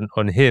views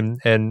on him.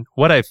 And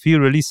what I feel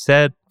really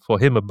sad for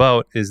him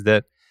about is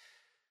that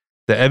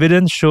the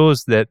evidence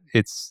shows that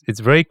it's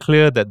very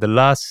clear that the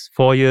last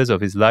 4 years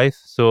of his life,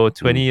 so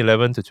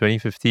 2011 to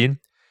 2015,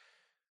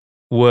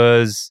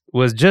 was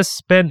just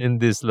spent in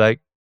this like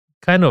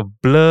kind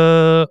of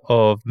blur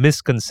of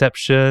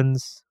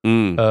misconceptions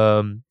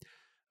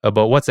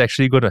about what's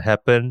actually going to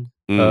happen.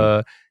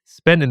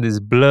 Spent in this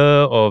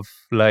blur of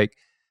like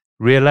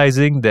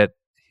realizing that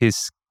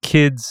his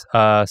kids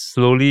are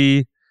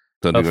slowly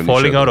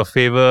falling out of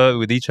favor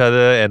with each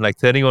other and like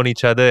turning on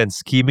each other and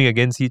scheming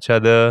against each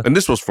other. And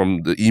this was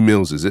from the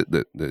emails, is it,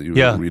 that you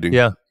were reading?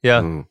 Yeah.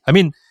 I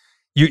mean,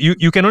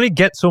 you can only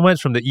get so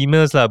much from the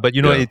emails lah, but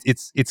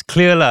it's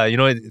clear lah.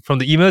 From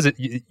the emails,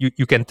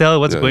 you can tell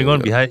what's going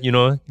on behind.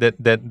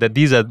 That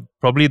these are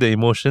probably the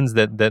emotions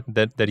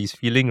that he's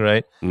feeling,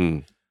 right?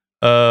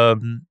 I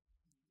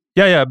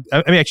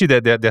mean, actually,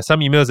 there are some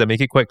emails that make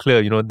it quite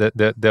clear.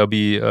 That there'll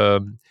be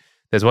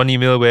there's one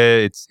email where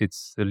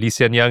it's Lee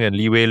Hsien Yang and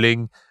Li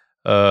Wei-ling,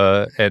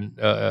 and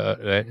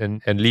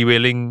Li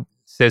Wei-ling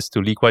says to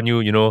Lee Kuan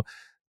Yew,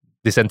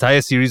 this entire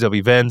series of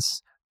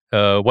events,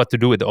 what to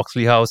do with the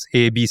Oxley House,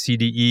 A, B, C,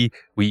 D, E.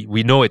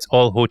 We know it's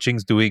all Ho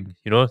Ching's doing,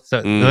 so,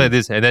 like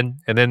this, and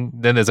then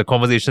there's a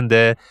conversation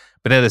there.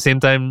 But then at the same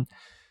time,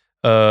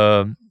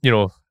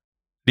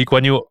 Lee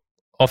Kuan Yew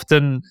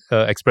often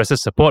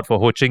expresses support for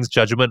Ho Ching's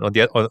judgment on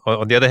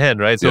the other hand,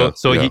 right?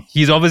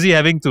 He's obviously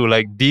having to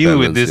like deal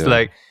with this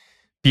like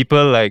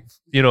people like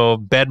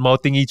bad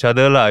mouthing each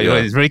other lah.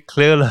 It's very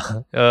clear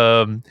lah.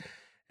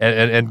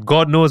 And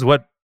God knows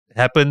what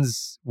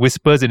happens,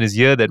 whispers in his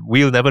ear that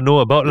we'll never know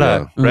about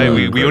lah. Right?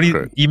 We only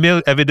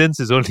email evidence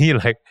is only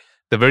like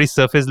the very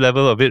surface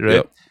level of it,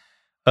 right?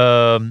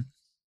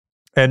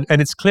 And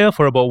it's clear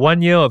for about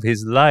 1 year of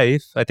his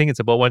life, I think it's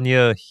about 1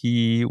 year,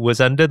 he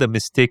was under the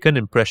mistaken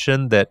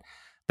impression that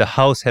the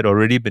house had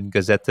already been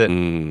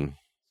gazetted.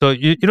 So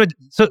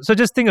so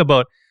just think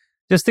about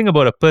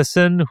a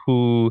person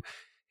who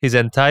his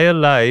entire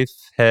life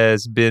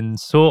has been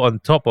so on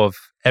top of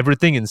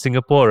everything in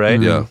Singapore,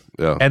 right? Yeah.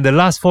 And the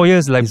last 4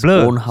 years, like his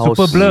blur, own house,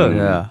 super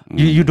blur.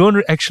 You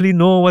don't actually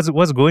know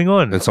what's going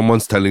on. And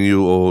someone's telling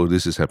you, oh,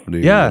 this is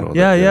happening. Yeah.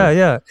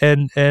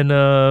 And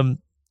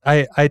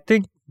I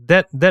think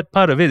that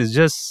part of it is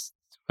just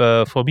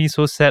for me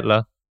so sad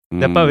lah.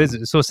 That part of it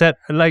is so sad.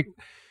 Like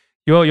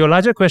your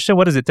larger question,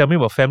 what does it tell me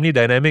about family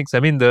dynamics? I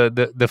mean,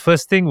 the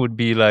first thing would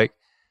be like,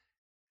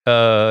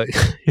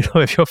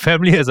 if your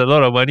family has a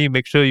lot of money,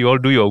 make sure you all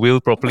do your will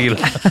properly.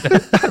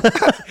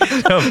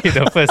 That'll be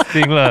the first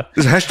thing lah.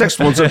 This hashtag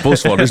sponsored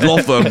post for this law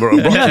firm brought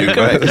to you.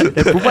 Correct.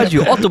 They provide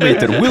you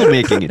automated will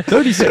making in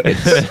 30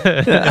 seconds.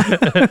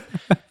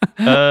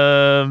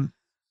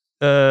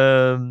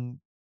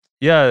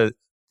 Yeah,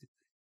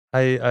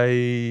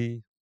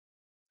 I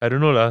I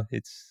don't know lah.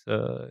 It's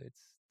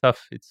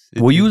tough.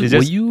 Were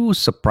you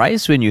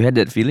surprised when you had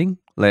that feeling?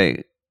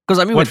 Like, because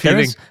I mean, What when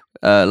Terrence,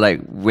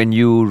 like when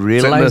you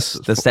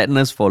realized the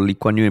sadness for Lee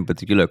Kuan Yew in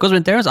particular. Because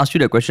when Terrence asked you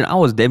that question, I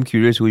was damn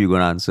curious who you're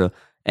gonna answer,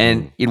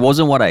 and it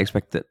wasn't what I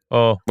expected.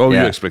 Oh, what were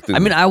you expecting? I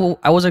mean, I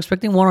was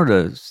expecting one of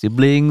the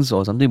siblings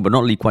or something, but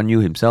not Lee Kuan Yew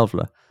himself,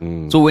 lah.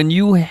 So when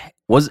you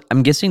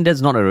I'm guessing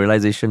that's not a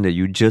realization that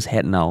you just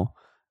had now,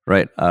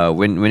 right?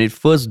 When it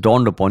first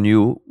dawned upon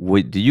you,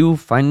 did you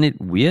find it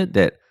weird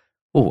that,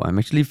 oh, I'm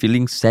actually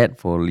feeling sad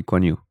for Lee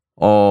Kuan Yew?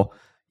 Or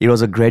it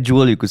was a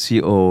gradual, you could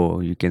see, oh,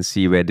 you can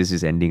see where this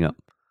is ending up?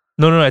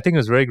 No, I think it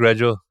was very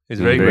gradual.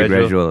 It's very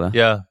gradual.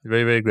 Yeah,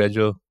 very, very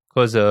gradual.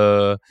 Because,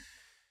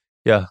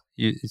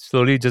 you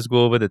slowly just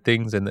go over the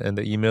things and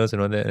the emails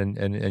and all that,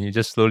 and you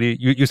just slowly,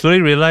 you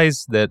slowly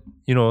realize that,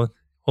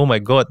 oh my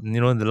God, in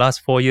the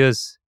last 4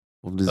 years.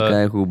 Of this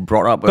guy who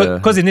brought up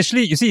Because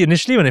initially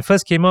when it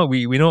first came out,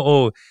 we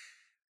know,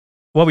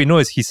 what we know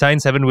is he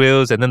signed 7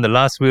 wills, and then the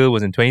last will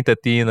was in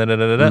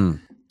 2013.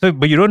 So,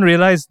 but you don't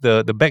realize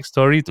the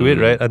backstory to it,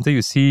 right? Until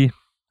you see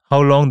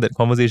how long that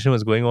conversation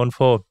was going on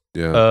for.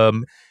 Yeah.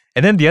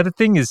 And then the other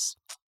thing is,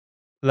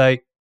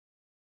 like,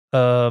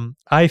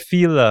 I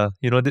feel,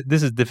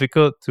 this is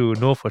difficult to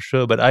know for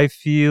sure, but I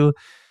feel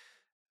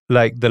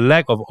like the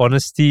lack of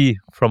honesty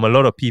from a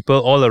lot of people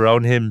all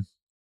around him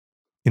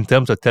in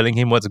terms of telling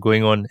him what's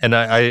going on. And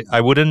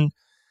I wouldn't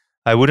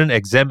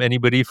exempt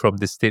anybody from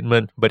this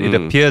statement, but it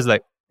appears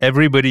like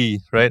everybody,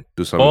 right?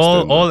 To some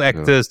all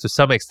actors to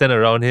some extent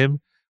around him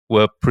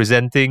were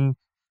presenting,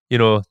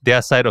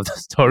 their side of the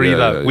story,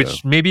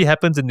 which maybe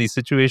happens in these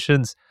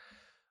situations.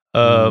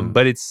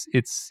 But it's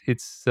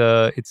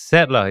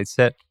sad, lah. It's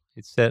sad.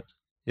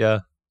 Yeah.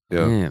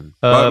 Yeah.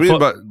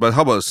 But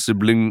how about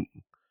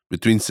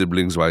between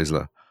siblings wise,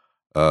 lah?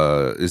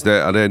 Are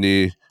there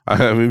any?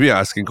 Maybe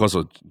asking because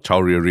of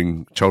child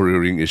rearing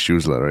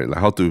issues, lah, right? Like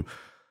how do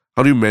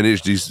you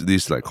manage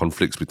these like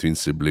conflicts between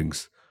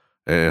siblings,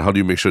 and how do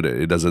you make sure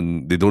that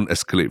they don't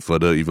escalate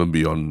further, even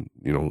beyond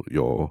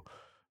your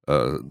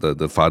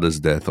the father's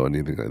death or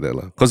anything like that,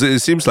 lah? Because it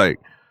seems like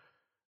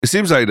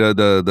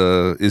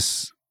the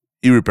is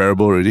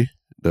irreparable already.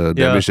 The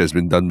damage has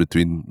been done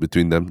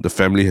between them. The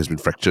family has been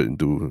fractured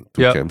into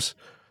two camps.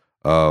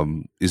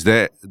 Do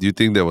you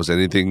think there was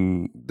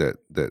anything that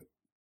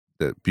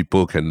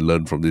people can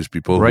learn from these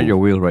people? Write your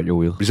will.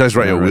 Besides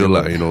write your will,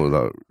 like,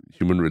 the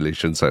human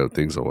relation side of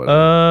things or what?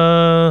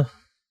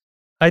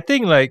 I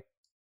think like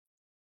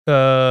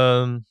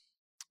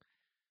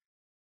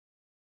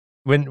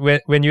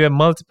when you have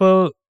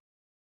multiple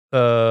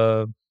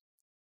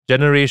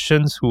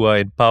generations who are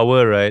in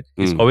power, right?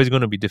 It's always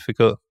going to be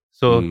difficult.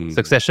 So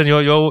Succession,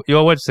 you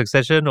watch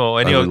Succession or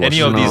any of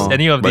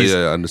these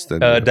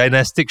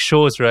dynastic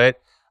shows, right?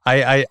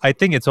 I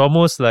think it's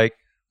almost like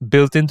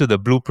built into the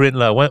blueprint,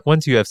 lah.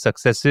 Once you have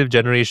successive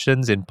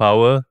generations in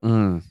power,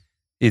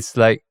 it's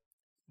like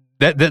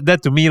that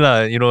to me,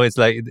 lah. It's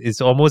like it's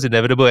almost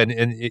inevitable, and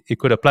it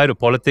could apply to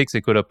politics,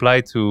 it could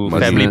apply to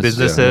family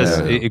businesses,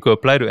 it could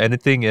apply to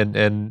anything,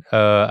 and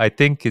I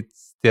think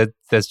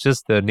that's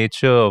just the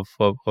nature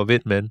of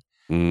it, man.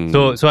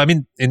 So I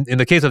mean, in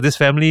the case of this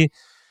family,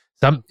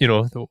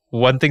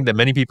 one thing that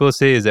many people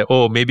say is that,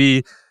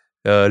 maybe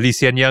Lee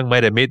Hsien Loong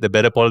might have made the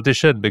better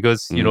politician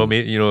because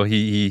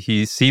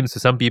he seems to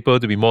some people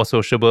to be more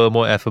sociable,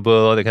 more affable,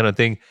 all that kind of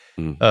thing.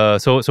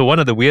 So one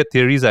of the weird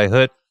theories I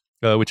heard,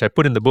 which I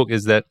put in the book,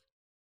 is that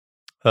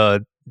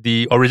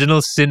the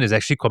original sin is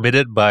actually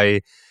committed by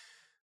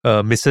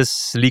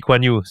Mrs. Lee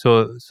Kuan Yew.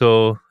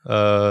 So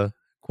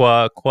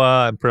Kwa,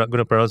 I'm going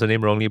to pronounce her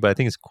name wrongly, but I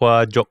think it's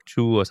Kwa Jok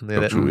Chu or something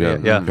like that.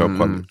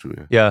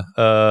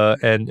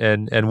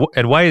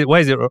 And why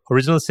is the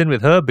original sin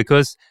with her?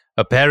 Because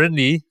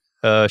apparently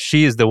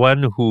she is the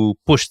one who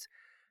pushed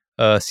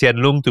Hsien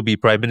Loong to be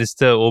prime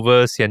minister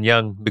over Hsien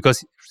Loong,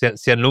 because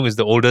Hsien Loong is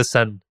the oldest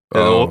son.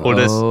 So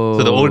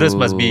the oldest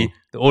must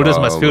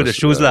fill the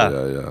shoes, lah.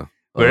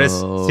 Whereas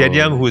Hsien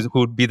Loong, who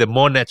would be the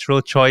more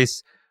natural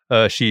choice,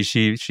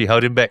 she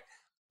held him back.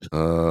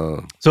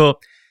 So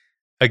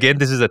again,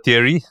 this is a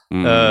theory,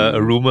 a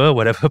rumor,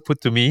 whatever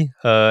put to me.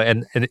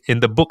 And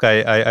in the book,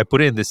 I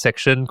put it in this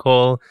section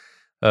called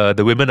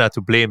 "The Women Are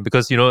to Blame,"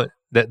 because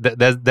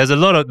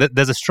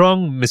there's a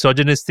strong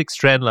misogynistic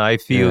strand, I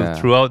feel,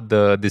 throughout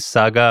this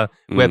saga,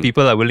 where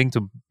people are willing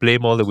to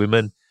blame all the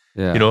women.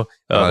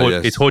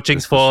 It's Ho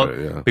Ching's fault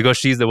because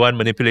she's the one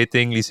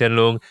manipulating Lee Hsien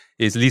Loong.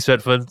 It's Lee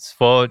Swetford's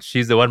fault.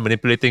 She's the one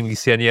manipulating Lee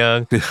Hsien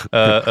Loong.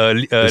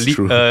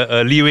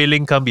 Lee Wei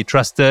Ling can't be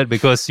trusted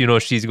because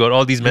she's got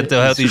all these mental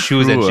health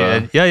issues. It's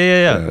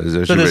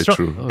actually very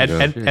true.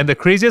 And the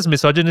craziest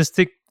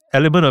misogynistic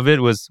element of it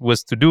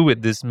was to do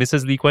with this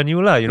Mrs. Lee Kuan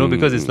Yew, lah.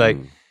 Because it's like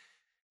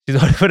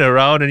she's not even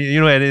around, and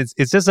and it's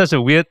just such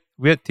a weird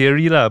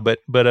theory, lah. But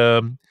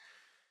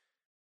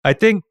I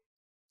think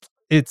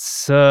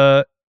it's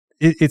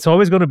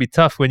always going to be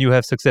tough when you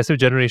have successive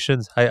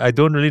generations. I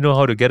don't really know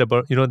how to get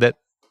about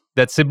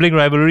that sibling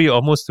rivalry,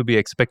 almost to be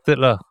expected,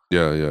 lah.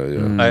 Yeah.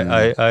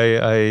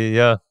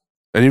 I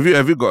And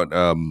have you got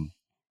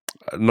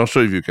I'm not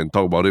sure if you can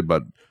talk about it,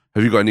 but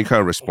have you got any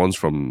kind of response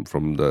from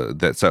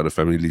that side of the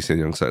family, Lee Hsien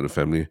Yang side of the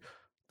family,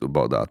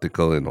 about the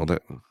article and all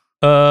that?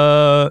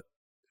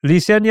 Lee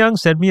Hsien Yang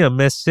sent me a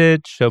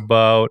message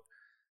about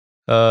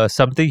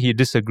something he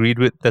disagreed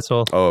with. That's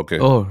all. Oh, okay.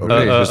 Oh,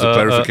 okay. Just a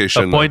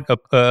clarification.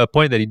 A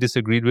point that he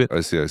disagreed with.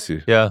 I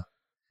see. Yeah.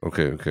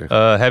 Okay.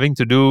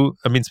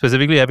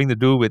 Specifically having to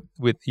do with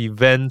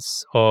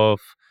events of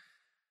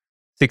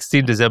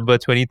 16 December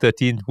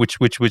 2013, which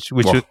is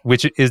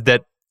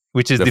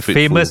the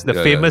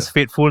famous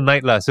fateful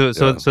night lah. So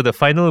the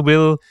final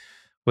will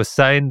was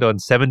signed on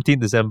 17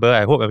 December.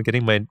 I hope I'm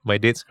getting my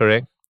dates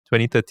correct.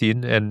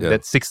 2013, and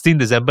that 16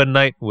 December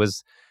night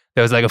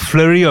there was like a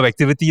flurry of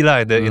activity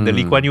lah in the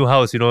Lee Kuan Yew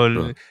house.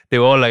 They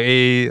were all like,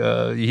 "Hey,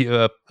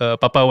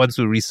 Papa wants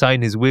to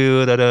resign his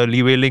will."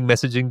 Li Wei-ling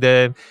messaging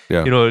them.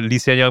 Lee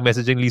Hsien Yang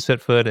messaging Lee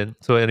Swetford, and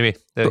so anyway.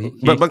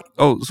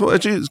 So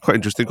actually it's quite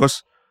interesting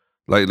because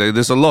like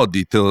there's a lot of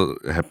detail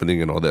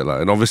happening and all that lah.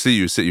 And obviously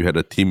you said you had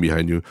a team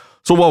behind you.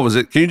 So what was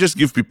it? Can you just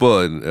give people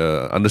an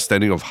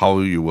understanding of how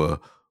you were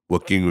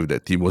working with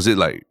that team? Was it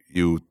like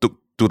you took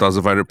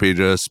 2,500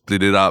 pages,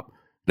 split it up,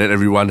 then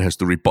everyone has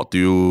to report to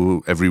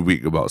you every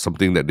week about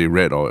something that they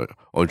read or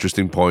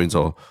interesting points,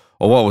 or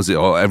what was it?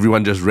 Or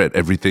everyone just read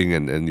everything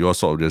and you all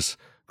sort of just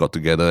got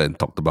together and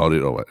talked about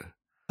it, or what?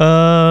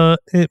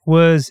 It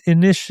was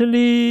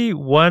initially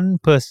one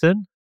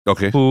person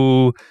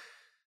who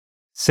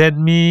sent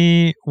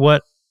me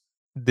what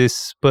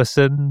this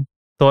person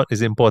thought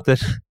is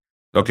important.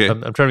 Okay.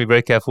 I'm trying to be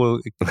very careful.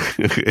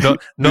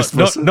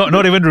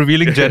 Not even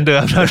revealing gender.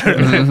 I'm not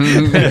trying I'm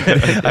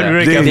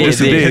very careful.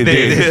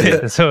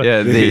 So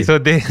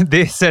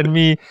they sent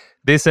me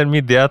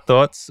their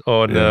thoughts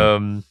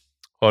on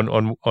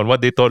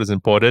what they thought is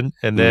important,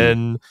 and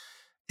then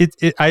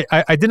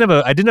I didn't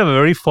have a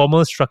very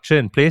formal structure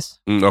in place.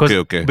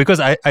 Because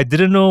I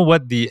didn't know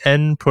what the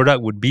end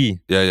product would be.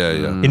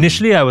 Yeah.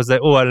 Initially, I was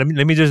like,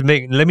 let me just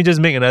make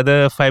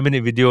another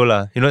 5-minute video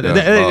lah.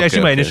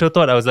 My initial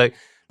thought, I was like,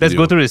 let's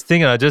go through this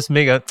thing and I'll just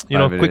make a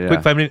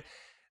quick 5 minute.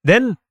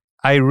 Then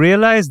I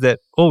realized that,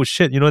 oh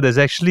shit, there's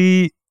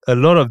actually a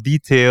lot of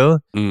detail,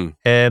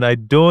 and I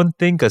don't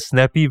think a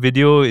snappy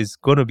video is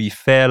going to be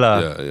fair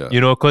lah.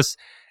 Because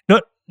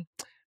not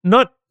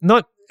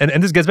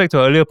and this gets back to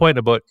our earlier point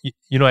about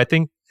I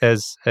think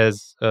as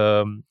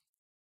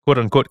quote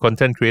unquote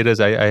content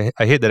creators, I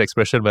hate that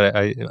expression, but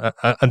I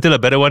until a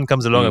better one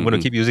comes along, I'm going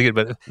to keep using it.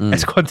 But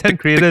as content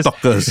creators,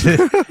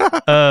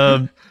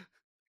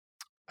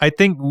 I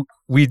think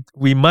we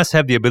must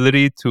have the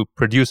ability to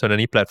produce on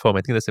any platform.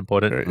 I think that's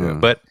important.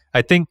 Right, But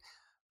I think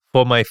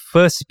for my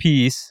first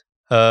piece,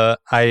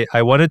 I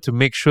wanted to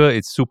make sure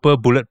it's super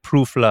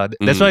bulletproof lah.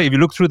 That's why if you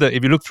look through the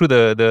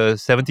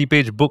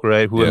 70-page book,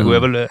 right?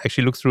 Whoever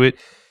actually looks through it,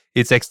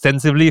 it's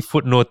extensively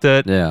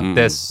footnoted.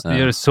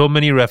 There's so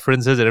many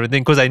references and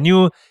everything. Because I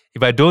knew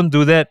if I don't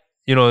do that,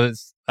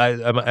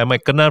 I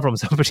might kena from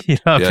somebody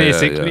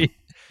basically.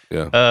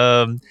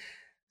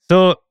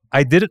 So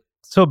I did it.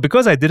 So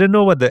because I didn't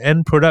know what the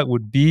end product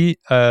would be,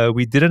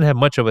 we didn't have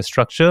much of a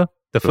structure.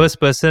 The first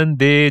person,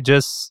 they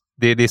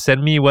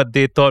sent me what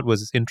they thought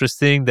was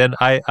interesting. Then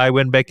I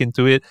went back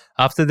into it.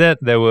 After that,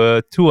 there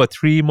were 2 or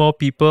 3 more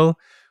people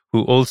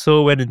who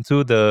also went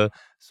into the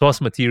source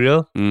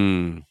material.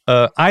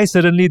 I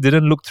certainly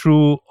didn't look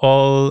through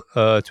all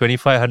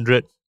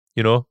 2,500.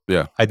 I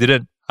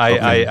didn't.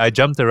 I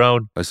jumped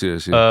around. I see.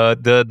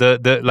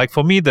 The like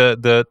for me,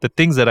 the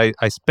things that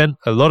I spent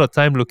a lot of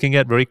time looking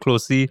at very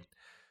closely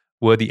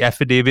were the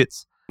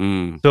affidavits.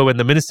 So when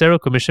the ministerial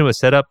commission was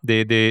set up,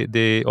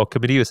 or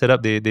committee was set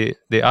up, they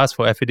asked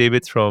for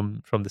affidavits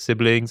from the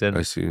siblings, and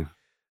I see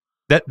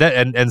that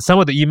and some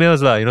of the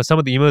emails lah. Some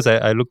of the emails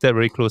I looked at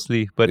very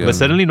closely, but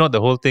certainly not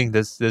the whole thing.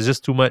 There's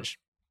just too much.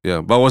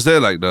 Yeah, but was there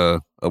like the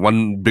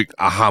one big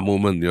aha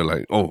moment? You're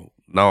like, oh,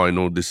 now I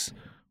know this.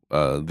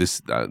 That's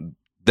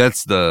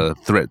the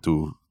thread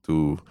to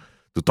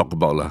talk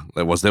about lah.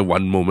 Like, was there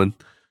one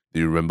moment do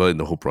you remember in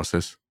the whole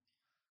process?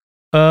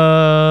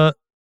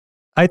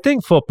 I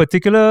think for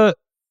particular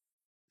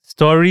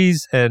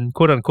stories and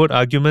quote unquote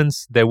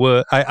arguments, there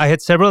were I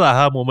had several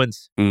aha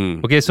moments.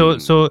 Okay, so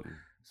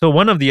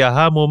one of the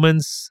aha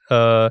moments,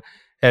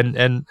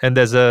 and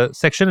there's a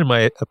section in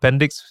my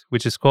appendix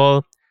which is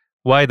called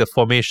 "Why the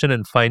Formation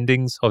and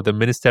Findings of the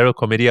Ministerial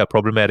Committee Are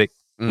Problematic."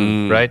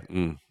 Right?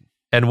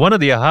 And one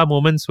of the aha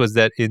moments was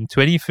that in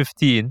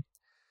 2015,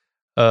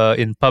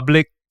 in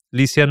public,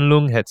 Lee Hsien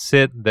Loong had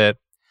said that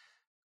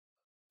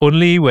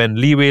only when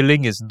Li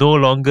Wei-ling is no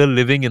longer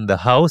living in the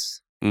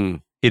house,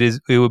 it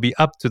will be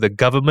up to the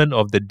government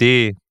of the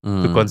day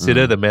to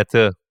consider the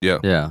matter.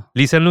 Yeah.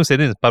 Lee Hsien Loong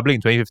said it in public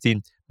in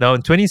 2015. Now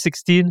in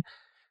 2016,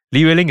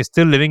 Li Wei-ling is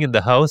still living in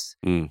the house,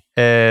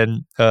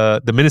 and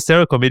the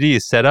ministerial committee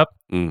is set up,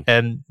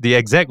 and the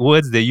exact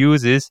words they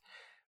use is,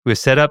 "We're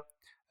set up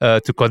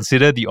to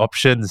consider the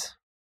options."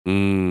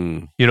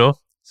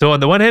 So on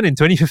the one hand, in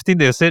 2015,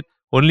 they said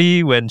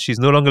only when she's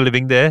no longer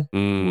living there,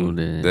 then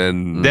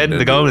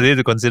the government is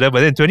able to consider. But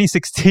then in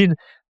 2016,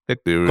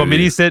 the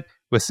committee said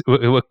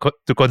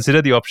to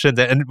consider the options.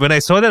 And when I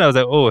saw that, I was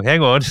like, oh,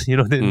 hang on,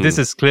 this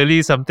is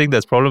clearly something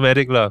that's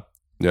problematic, lah.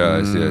 Yeah,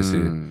 I see. I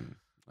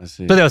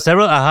see. So there were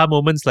several aha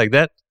moments like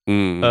that.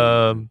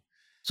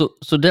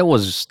 So that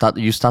was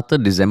you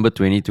started December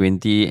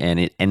 2020 and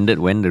it ended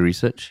when, the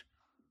research?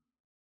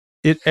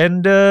 It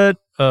ended.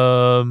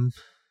 So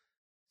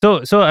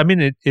I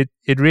mean,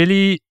 it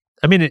really.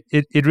 I mean,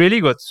 it really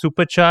got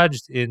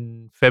supercharged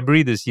in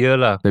February this year,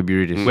 lah.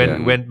 February this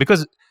year. When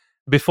because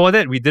before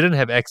that we didn't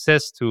have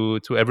access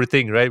to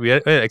everything, right? We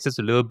had access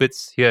to little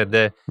bits here and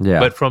there. Yeah.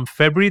 But from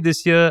February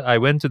this year, I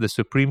went to the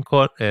Supreme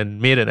Court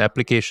and made an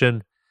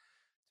application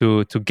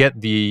to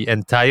get the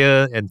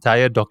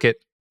entire docket.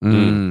 So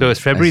it was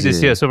February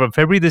this year. So from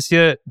February this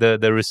year,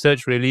 the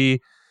research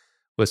really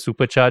was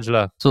supercharged,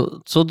 lah.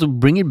 So to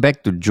bring it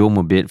back to JOM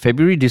a bit,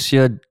 February this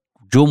year,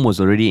 JOM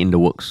was already in the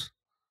works.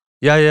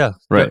 Yeah.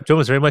 Right. JOM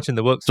was very much in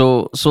the works.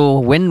 So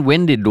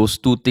when did those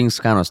two things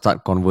kind of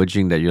start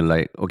converging, that you're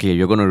like, okay,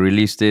 you're gonna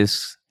release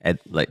this at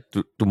like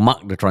to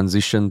mark the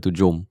transition to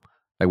JOM?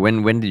 Like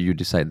when did you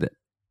decide that?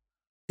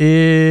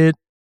 It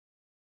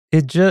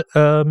just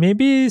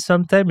maybe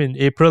sometime in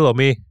April or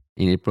May.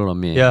 In April or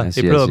May? Yeah,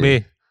 April or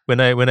May. When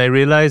I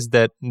realized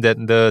that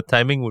the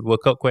timing would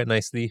work out quite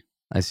nicely.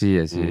 I see.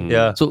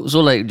 Yeah. So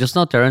like just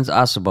now, Terence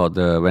asked about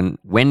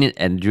when it,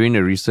 and during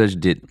the research,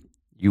 did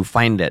you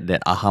find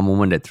that aha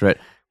moment, that thread?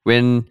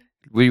 When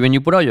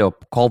you put out your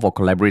call for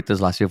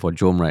collaborators last year for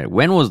JOM, right?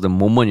 When was the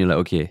moment you're like,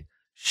 okay,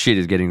 shit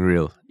is getting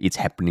real, it's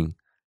happening,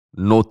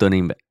 no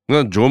turning back?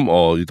 No, JOM,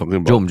 or you talking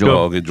about JOM?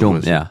 Oh, okay,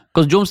 JOM. Yeah,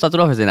 because JOM started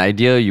off as an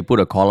idea. You put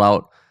a call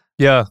out.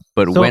 Yeah.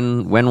 But so,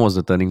 when was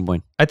the turning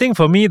point? I think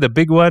for me the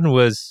big one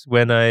was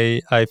when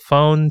I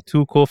found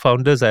two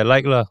co-founders I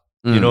like, lah.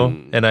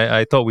 And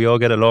I thought we all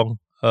get along.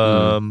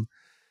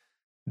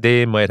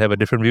 They might have a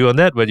different view on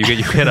that, but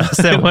you can ask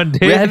them one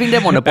day. We're having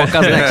them on the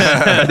podcast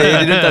next. They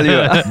didn't tell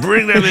you.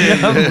 Bring them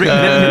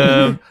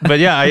in. But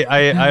yeah,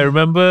 I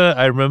remember,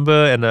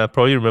 and I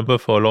probably remember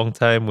for a long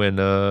time when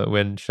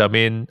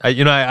Charmaine,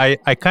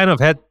 I kind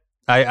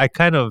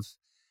of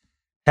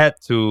had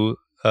to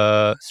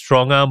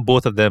strong arm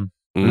both of them,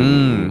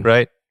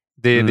 right?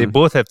 They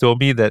both have told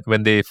me that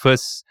when they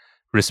first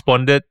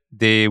responded,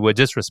 they were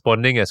just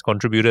responding as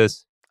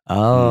contributors.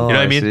 Oh, you know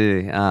what I mean?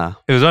 See.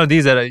 It was one of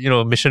these that,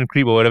 mission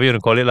creep or whatever you want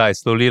to call it, I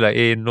slowly like,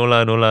 hey, no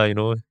la,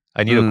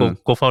 I need a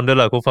co-founder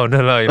la,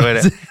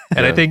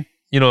 and I think,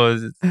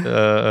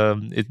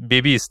 it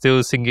maybe is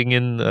still sinking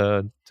in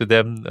to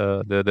them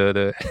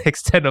the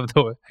extent of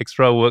the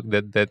extra work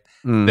that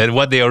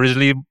what they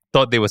originally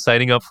thought they were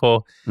signing up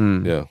for.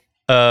 Yeah.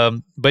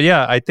 But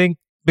yeah, I think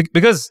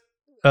because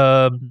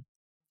I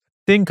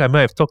think I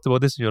might have talked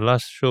about this in your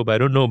last show, but I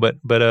don't know. But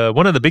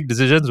one of the big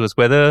decisions was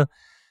whether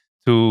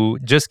to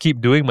just keep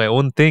doing my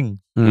own thing,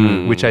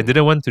 which I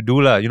didn't want to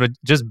do, lah.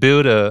 Just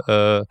build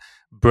a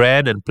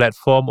brand and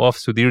platform off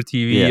Sudhir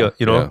TV,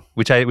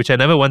 which I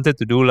never wanted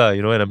to do, lah.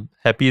 And I'm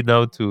happy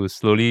now to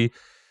slowly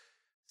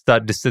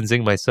start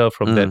distancing myself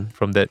from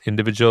that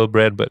individual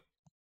brand. But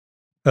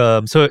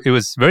so it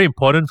was very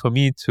important for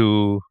me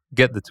to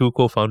get the two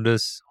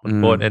co-founders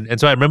on board, and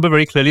so I remember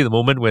very clearly the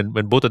moment when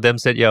both of them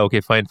said, "Yeah,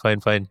 okay, fine.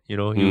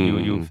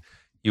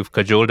 You've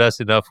cajoled us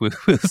enough.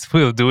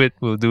 We'll do it.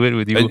 We'll do it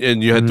with you."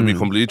 And you had to be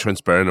completely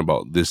transparent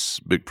about this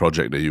big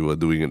project that you were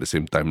doing at the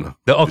same time, lah.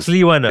 The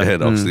Oxley one, Yeah,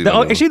 the Oxley.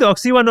 actually, the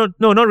Oxley one,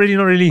 no, not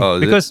really, Oh,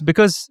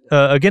 because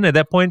again at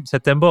that point,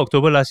 September,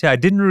 October last year, I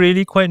didn't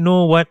really quite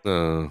know what.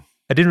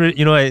 I didn't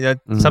really,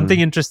 something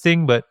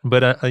interesting, but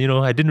I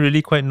didn't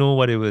really quite know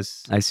what it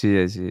was. I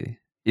see.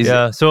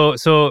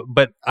 So,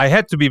 but I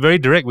had to be very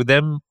direct with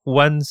them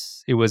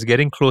once it was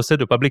getting closer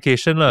to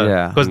publication, lah.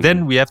 Yeah. Because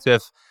then we have to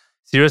have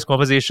serious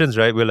conversations,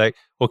 right? We're like,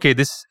 okay,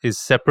 this is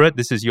separate.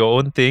 This is your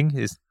own thing.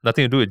 It's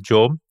nothing to do with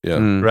JOM,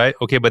 right?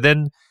 Okay, but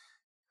then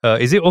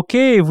is it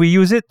okay if we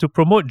use it to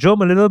promote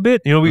JOM a little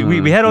bit?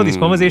 We had all these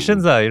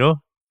conversations, lah.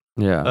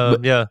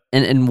 Yeah.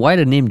 And why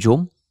the name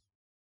JOM?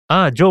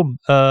 JOM.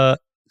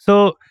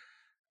 So,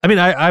 I mean,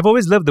 I've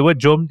always loved the word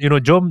JOM.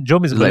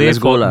 JOM is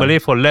Malay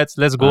for let's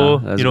go.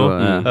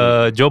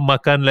 JOM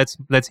makan,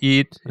 let's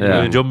eat.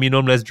 JOM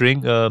minum, let's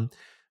drink. So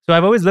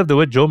I've always loved the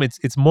word JOM.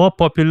 It's more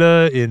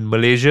popular in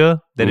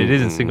Malaysia than it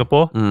is in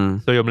Singapore.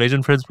 So your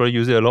Malaysian friends probably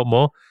use it a lot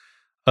more.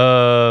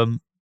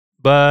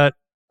 But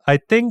I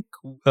think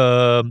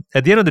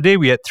at the end of the day,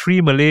 we had 3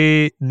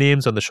 Malay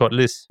names on the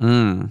shortlist.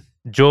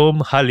 JOM,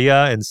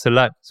 Halia, and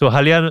Selat. So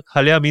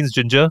Halia means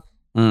ginger.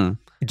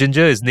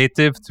 Ginger is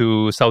native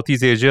to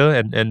Southeast Asia,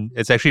 and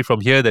it's actually from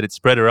here that it's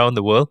spread around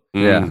the world.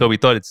 So we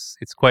thought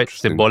it's quite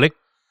symbolic.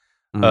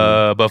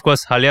 But of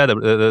course, Halia,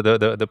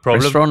 the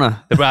problem. Restaurant,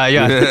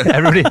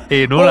 everybody.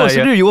 Hey, no lah.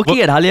 Sudhir, you're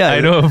working at Halia. I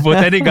know,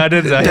 Botanic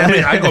Gardens. Damn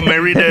it, I got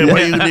married there.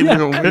 Why you leave me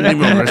on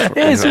restaurant?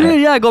 Hey,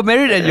 Sudhir, I got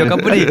married at your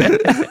company.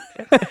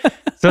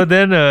 So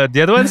then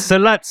the other one,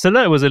 Selat.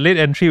 Selat was a late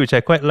entry, which I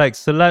quite like.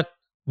 Selat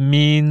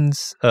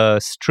means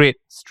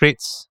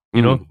straits.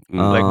 Like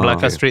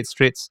Malacca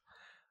Straits.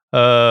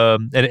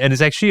 And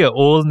it's actually an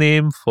old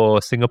name for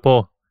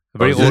Singapore. A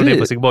very old name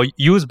for Singapore,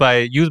 used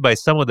by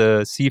some of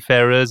the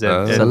seafarers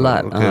and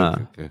Salat.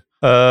 Okay.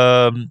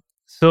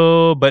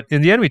 So, but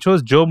in the end, we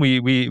chose Jom.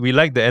 We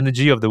like the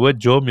energy of the word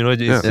Jom.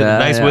 It's a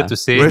nice word to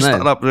say.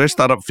 Very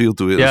startup feel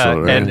to it. Yeah,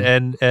 also, right?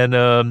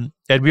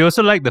 and we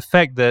also like the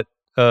fact that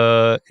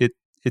it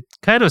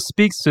kind of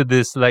speaks to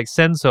this like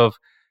sense of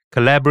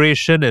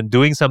collaboration and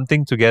doing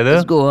something together.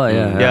 Let's go.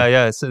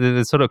 Yeah.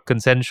 It's sort of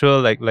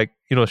consensual, like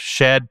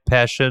shared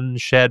passion,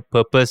 shared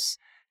purpose.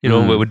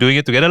 We're doing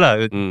it together,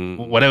 lah.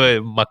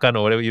 Whatever makan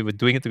or whatever, you were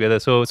doing it together.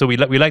 So we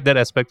like that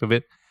aspect of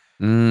it.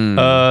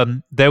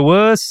 There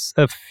was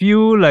a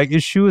few like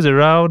issues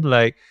around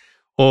like,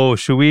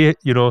 should we,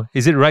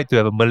 is it right to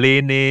have a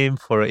Malay name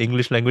for an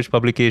English language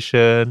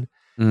publication?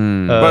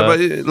 But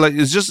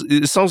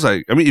it sounds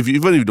like, I mean,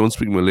 even if you don't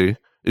speak Malay,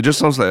 it just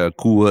sounds like a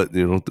cool word, to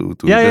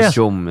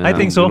Jom. I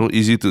think so.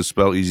 Easy to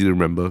spell, easy to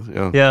remember.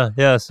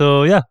 Yeah.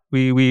 So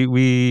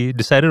we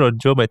decided on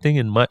Jom, I think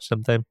in March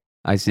sometime.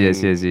 I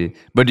see.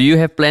 But do you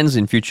have plans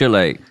in future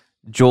like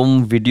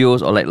Jom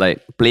videos or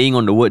like playing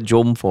on the word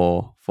Jom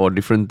for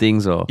different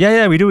things or?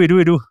 Yeah, we do. We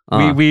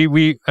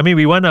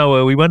want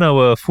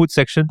our food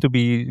section to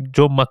be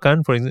Jom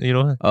Makan, for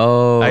example,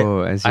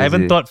 I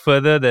haven't thought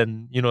further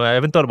than, I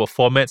haven't thought about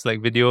formats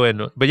like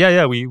video but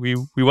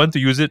we want to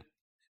use it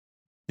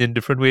in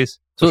different ways.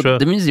 So sure.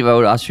 That means if I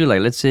would ask you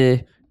like, let's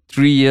say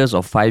 3 years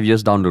or 5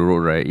 years down the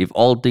road, right? If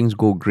all things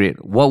go great,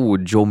 what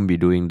would Jom be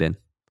doing then?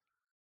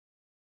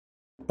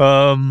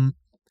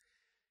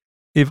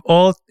 If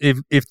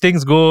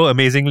things go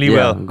amazingly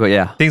well,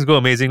 things go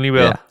amazingly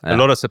well. A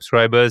lot of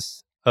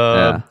subscribers.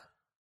 I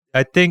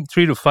think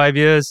 3 to 5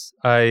 years,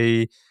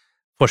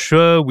 for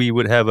sure we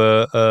would have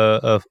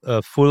a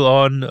full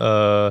on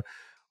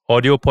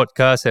audio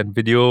podcast and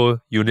video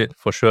unit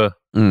for sure.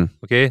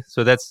 Okay,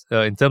 so that's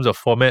in terms of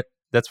format,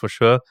 that's for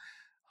sure.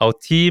 Our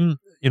team,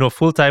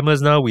 full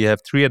timers now, we have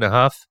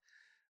 3.5.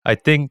 I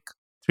think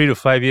 3 to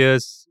 5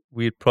 years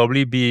we'd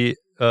probably be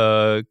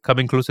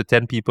coming close to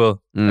 10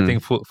 people. I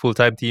think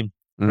full-time team,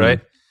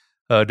 right?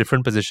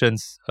 Different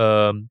positions.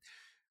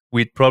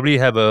 We'd probably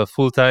have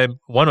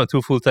one or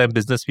two full-time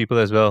business people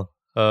as well.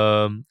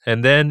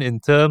 And then in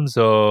terms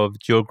of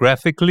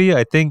geographically,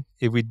 I think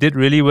if we did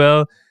really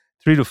well,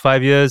 3 to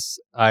 5 years,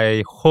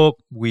 I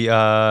hope we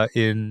are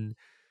in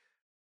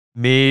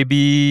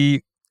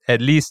maybe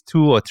at least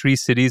 2 or 3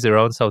 cities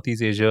around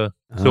Southeast Asia.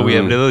 So we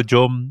have little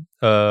Jom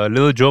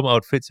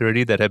outfits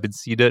already that have been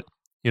seeded.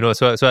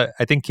 So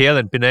I think KL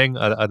and Penang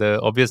are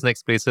the obvious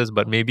next places,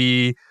 but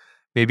maybe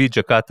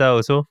Jakarta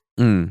also.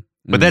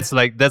 But that's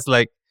like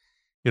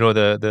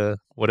the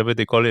whatever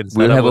they call it.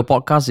 We'll have a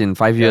podcast in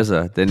 5 years,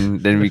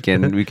 then we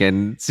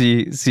can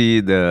see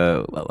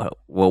the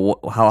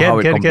how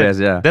it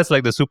compares. Yeah, that's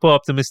like the super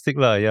optimistic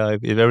lah. Yeah,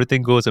 if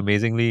everything goes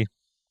amazingly.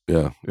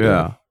 Yeah.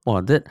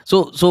 Oh,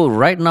 so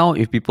right now,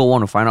 if people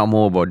want to find out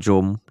more about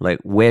Jom, like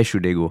where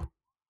should they go?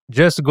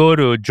 Just go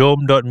to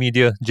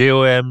jom.media,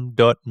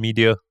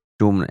 JOM.media.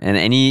 And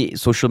any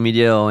social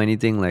media or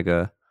anything like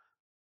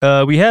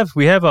we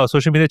have our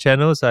social media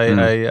channels.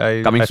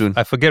 Coming soon.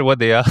 I forget what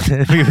they are.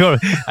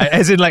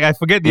 As in, like, I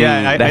forget the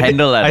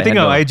handle. I think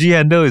our IG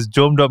handle is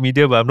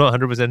jom.media, but I'm not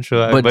 100%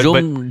 sure. But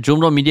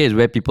Jom.media is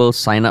where people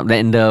sign up.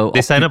 They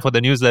sign up for the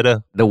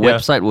newsletter. The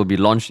website will be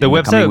launched in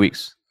the coming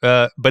weeks.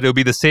 But it'll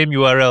be the same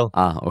URL.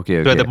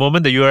 Okay. So at the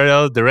moment, the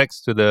URL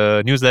directs to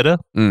the newsletter.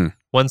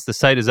 Once the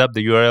site is up,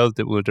 the URL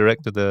will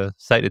direct to the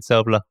site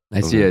itself.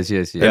 I see.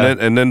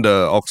 And then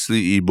the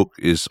Oxley ebook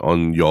is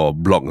on your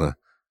blog.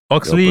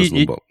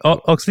 Oxley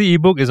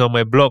ebook is on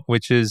my blog,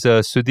 which is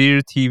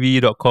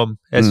sudhirtv.com.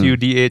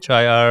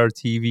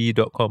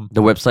 SUDHIRTV.com.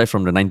 The website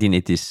from the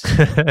 1980s.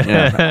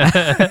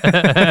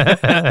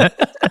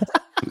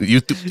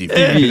 YouTube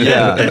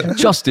TV.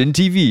 Justin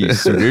TV,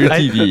 Sudhir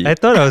TV. I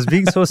thought I was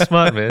being so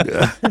smart, man.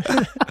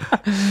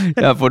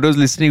 For those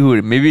listening who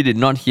maybe did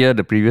not hear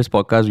the previous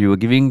podcast, we were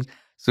giving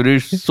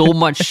Sudhir so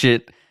much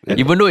shit,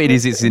 even though it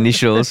is its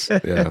initials.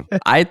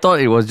 I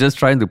thought it was just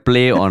trying to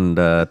play on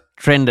the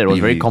trend that was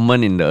very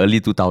common in the early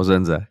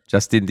 2000s.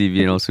 Justin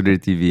TV, Sudhir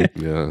TV.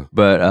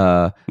 But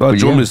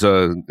Jom is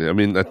I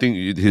think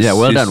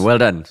well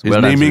done.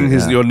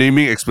 Your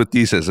naming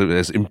expertise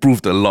has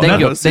improved a lot.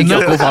 Thank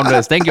your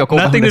co-founders. Thank your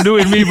co-founders. Nothing to do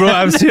with me, bro.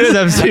 I'm serious.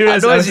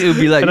 Otherwise it would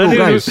be like,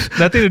 guys.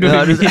 Nothing to do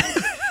with me.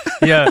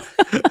 Yeah,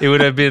 it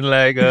would have been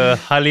like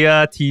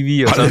Halia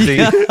TV or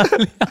something.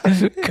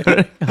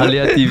 Correct.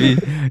 Halia TV.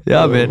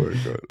 Yeah, man.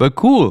 But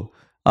cool.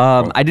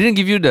 I didn't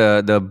give you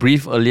the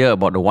brief earlier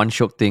about the one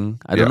shok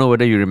thing. I don't know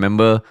whether you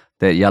remember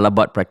that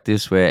Yalabat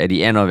practice where at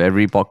the end of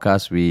every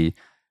podcast we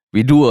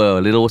do a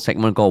little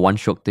segment called one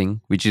shok thing,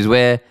 which is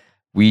where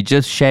we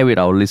just share with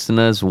our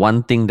listeners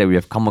one thing that we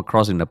have come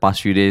across in the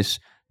past few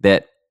days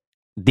that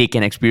they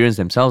can experience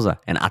themselves.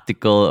 An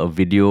article, a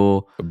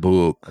video, a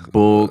book,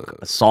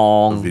 a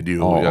song, a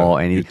video,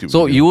 or anything.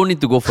 So you won't need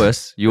to go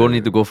first. We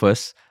will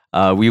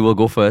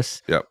go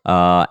first.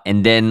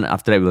 And then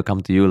after that, we'll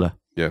come to you.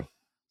 Yeah.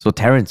 So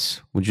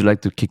Terence, would you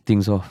like to kick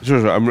things off?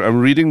 Sure.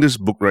 I'm reading this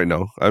book right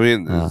now. I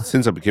mean,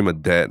 since I became a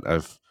dad,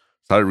 I've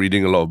started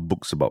reading a lot of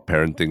books about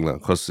parenting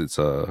because it's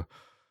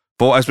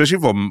especially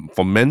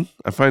for men,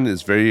 I find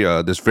it's very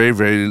there's very,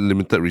 very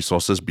limited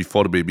resources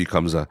before the baby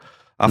comes.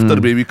 After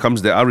the baby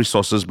comes, there are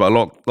resources, but a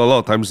lot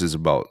of times it's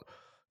about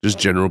just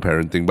general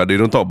parenting, but they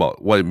don't talk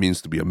about what it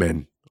means to be a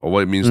man or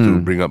what it means to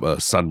bring up a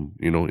son,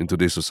 in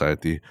today's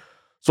society.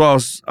 So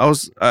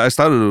I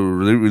started to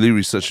really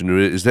research into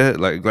it. Is there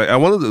like I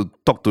wanted to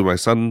talk to my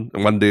son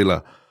one day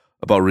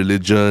about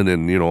religion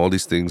and all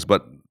these things,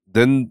 but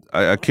then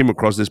I came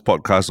across this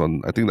podcast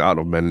on, I think, The Art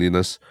of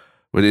Manliness,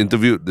 where they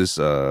interviewed this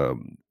guy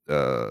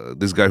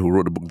who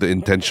wrote the book The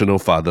Intentional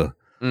Father.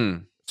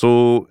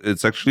 So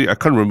it's actually, I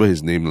can't remember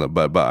his name,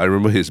 but I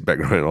remember his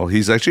background and all.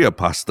 He's actually a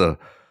pastor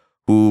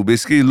who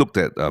basically looked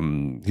at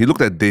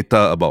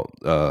data about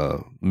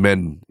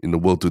men in the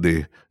world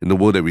today, in the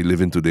world that we live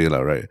in today,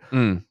 right?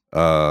 And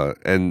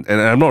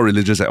I'm not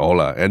religious at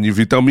all, and if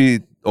you tell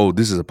me, oh,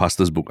 this is a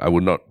pastor's book, I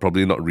would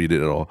probably not read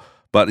it at all.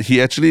 But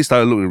he actually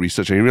started looking at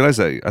research and he realized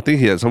that I think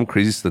he had some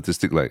crazy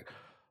statistic like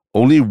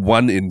only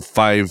 1 in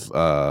 5.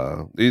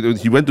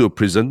 He went to a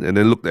prison and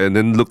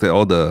then looked at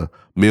all the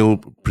male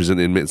prison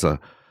inmates.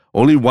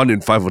 Only 1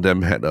 in 5 of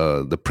them had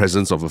the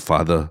presence of a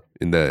father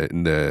in their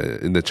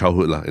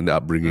childhood, in their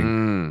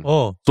upbringing.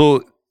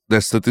 So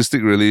that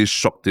statistic really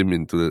shocked him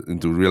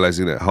into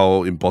realizing that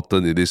how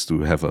important it is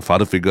to have a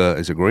father figure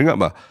as you're growing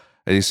up.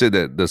 And he said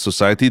that the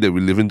society that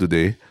we live in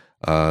today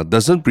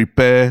doesn't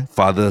prepare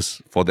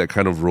fathers for that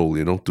kind of role,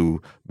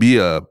 to be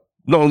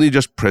not only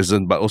just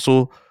present but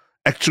also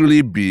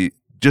actually be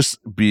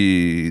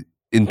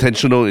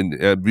intentional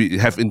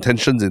have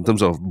intentions in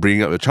terms of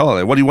bringing up a child.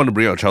 Like, what do you want to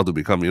bring up a child to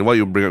become? What do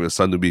you bring up your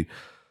son to be?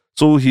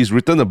 So he's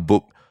written a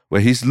book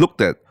where he's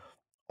looked at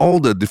all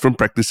the different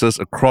practices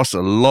across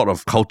a lot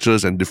of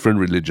cultures and different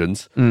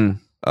religions,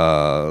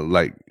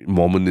 like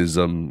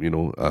Mormonism,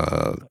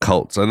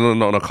 cults. I don't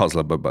know, not cults,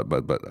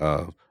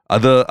 but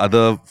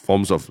other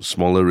forms of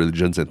smaller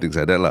religions and things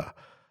like that.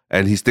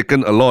 And he's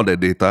taken a lot of that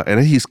data and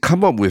then he's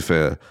come up with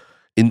a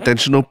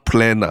intentional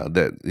plan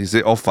that he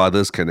said all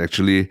fathers can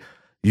actually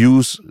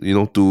use,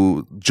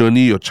 to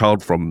journey your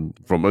child from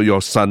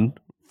your son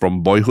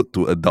from boyhood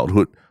to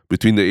adulthood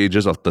between the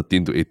ages of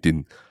 13 to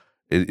 18.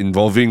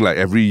 Involving like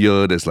every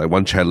year there's like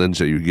one challenge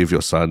that you give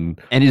your son.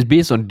 And it's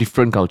based on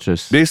different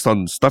cultures. Based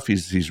on stuff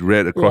he's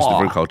read across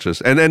different cultures.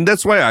 And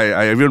that's why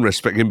I even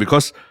respect him,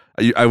 because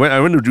I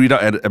went to read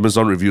out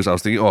Amazon reviews. I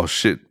was thinking, oh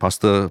shit,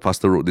 Pastor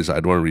wrote this, I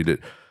don't want to read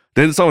it.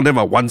 Then some of them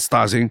are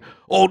 1-star saying,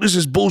 oh, this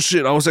is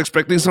bullshit. I was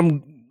expecting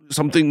something,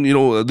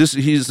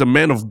 he's a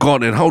man of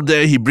God, and how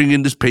dare he bring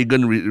in this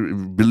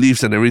pagan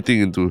beliefs and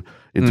everything into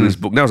his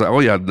book. Now I was like, oh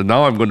yeah,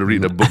 now I'm going to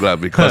read the book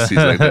because he's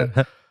like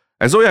that.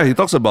 And so yeah, he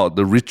talks about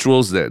the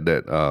rituals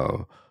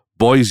that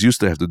boys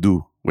used to have to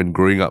do when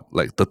growing up.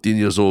 Like 13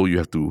 years old, you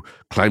have to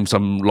climb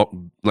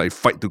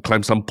fight to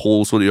climb some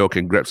pole so that you all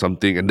can grab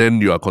something, and then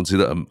you are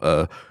considered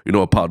a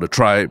part of the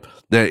tribe.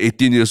 Then at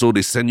 18 years old,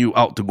 they send you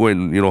out to go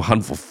and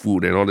hunt for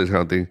food and all this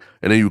kind of thing,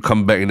 and then you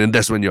come back, and then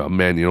that's when you're a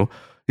man.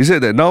 He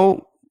said that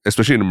now,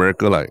 especially in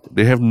America, like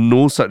they have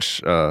no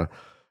such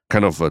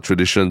kind of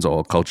traditions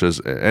or cultures,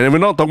 and we're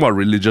not talking about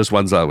religious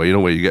ones, where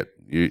where you get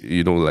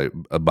like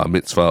a bar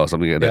mitzvah or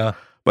something like that.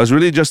 But it's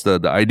really just the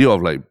idea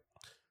of like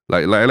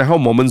how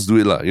Mormons do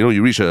it,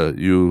 you reach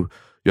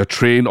you're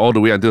trained all the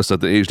way until a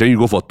certain age, then you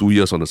go for 2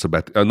 years on a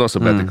not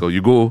sabbatical.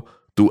 You go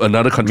to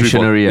another country,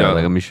 missionary,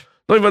 like a mission.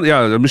 Not even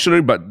a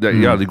missionary, but they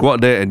go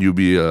out there and you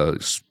be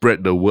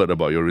spread the word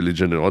about your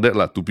religion and all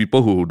that to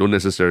people who don't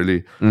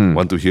necessarily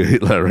want to hear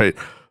it, right?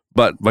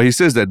 But he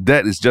says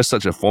that is just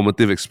such a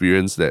formative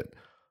experience that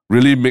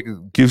really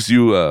gives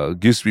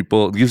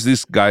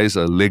these guys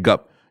a leg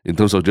up in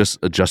terms of just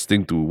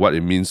adjusting to what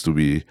it means to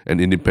be an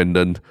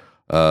independent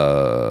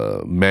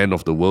man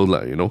of the world,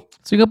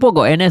 Singapore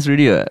got NS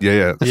already.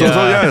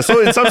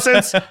 So in some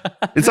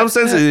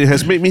sense, it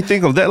has made me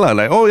think of that,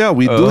 like, oh yeah,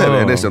 we do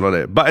have NS and all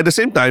that. But at the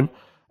same time,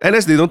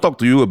 NS, they don't talk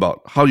to you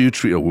about how you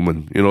treat a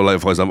woman.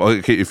 Like, for example,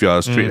 okay, if you're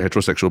a straight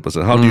heterosexual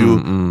person, how do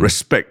you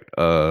respect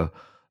the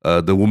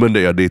woman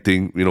that you're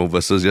dating,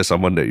 versus just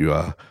someone that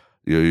you're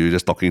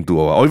just talking to,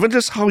 or even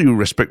just how you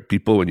respect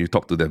people when you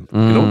talk to them.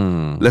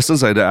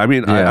 Lessons like that. I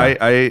mean,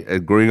 I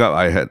growing up,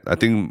 I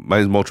think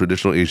mine's more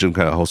traditional Asian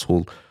kind of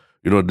household.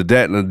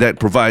 The dad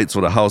provides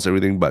for the house,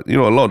 everything, but a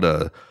lot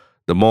of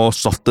the more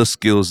softer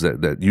skills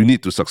that you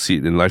need to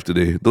succeed in life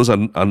today, those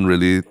aren't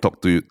really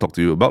talk to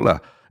you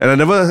about. And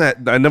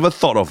I never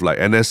thought of like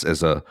NS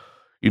as a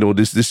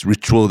this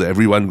ritual that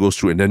everyone goes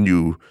through, and then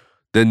you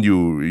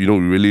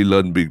really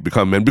learn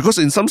become a man, because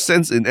in some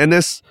sense in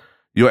NS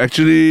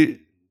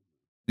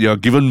you're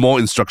given more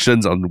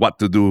instructions on what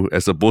to do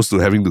as opposed to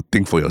having to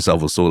think for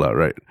yourself also,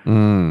 right?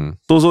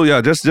 So yeah,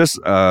 just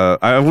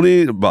I'm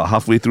only about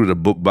halfway through the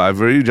book, but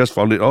I've already just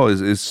found it.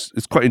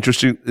 It's quite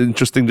interesting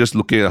just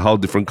looking at how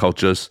different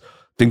cultures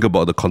think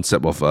about the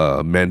concept of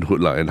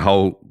manhood, and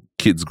how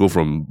kids go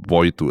from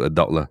boy to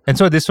adult. And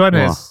so this one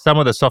has some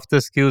of the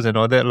softer skills and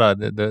all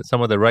that,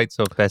 some of the rites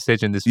of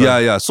passage in this one.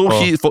 Yeah. So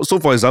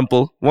for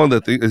example, one of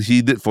the things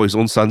he did for his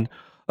own son,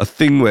 a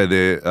thing where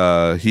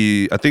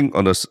he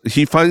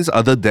finds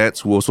other dads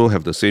who also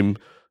have the same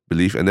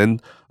believe. And then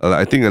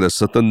I think at a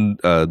certain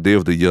day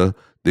of the year,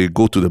 they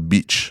go to the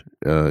beach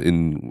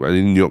in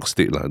New York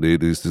State.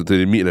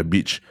 They meet at a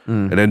beach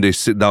and then they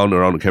sit down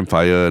around the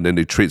campfire and then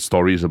they trade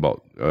stories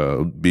about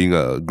being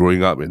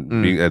growing up and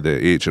being at their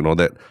age and all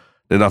that.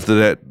 Then after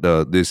that,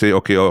 they say,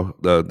 okay,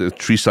 the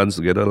 3 sons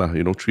together,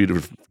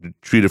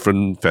 three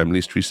different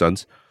families, 3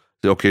 sons.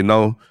 Say, okay,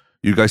 now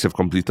you guys have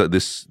completed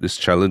this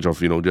challenge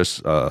of,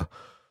 just a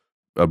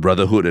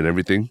brotherhood and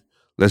everything.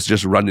 Let's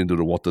just run into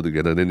the water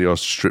together. Then they all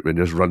strip and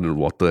just run into the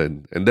water.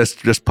 And that's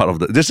just part of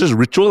this is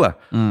ritual.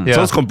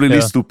 Sounds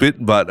completely stupid,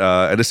 but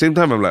at the same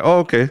time, I'm like, oh,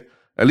 okay.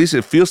 At least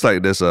it feels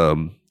like there's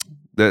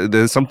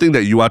something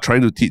that you are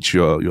trying to teach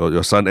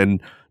your son.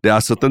 And there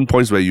are certain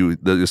points where your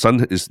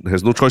son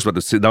has no choice but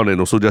to sit down and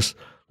also just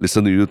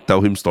listen to you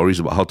tell him stories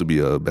about how to be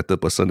a better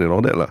person and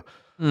all that.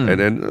 And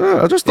then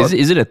I just thought...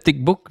 Is it a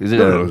thick book? Is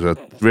it it's a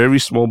very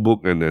small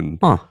book. And then...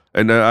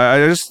 And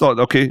I just thought,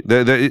 okay,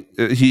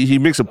 he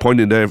makes a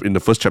point in there in the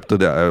first chapter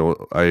that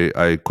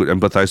I could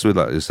empathize with.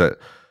 Is that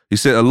he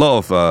said a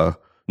lot of...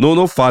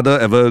 no father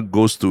ever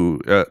goes to...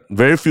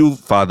 very few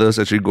fathers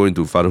actually go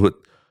into fatherhood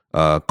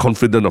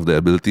confident of their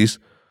abilities.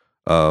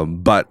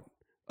 But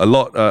a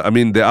lot...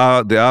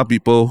 there are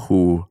people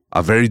who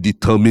are very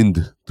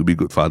determined to be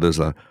good fathers.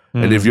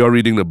 And if you're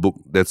reading the book,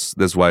 that's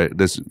why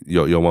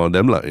you're one of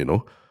them.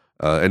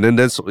 And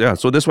then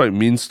so that's what it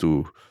means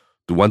to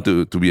want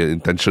to be an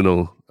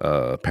intentional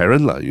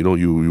parent.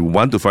 You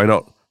want to find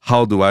out,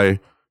 how do I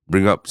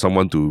bring up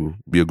someone to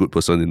be a good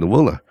person in the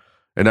world.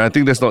 And I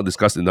think that's not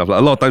discussed enough. A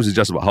lot of times it's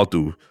just about how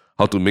to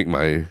make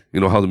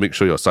how to make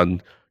sure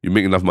you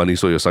make enough money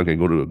so your son can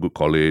go to a good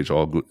college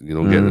or good, get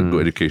a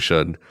good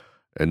education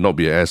and not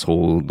be an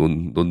asshole.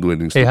 Don't do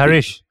anything stupid. Hey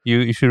Harish,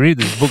 you should read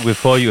this book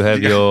before you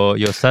have your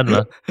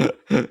son.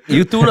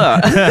 You too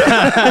lah.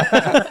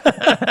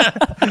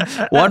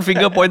 1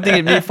 finger pointing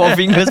at me, 4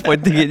 fingers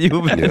pointing at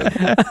you.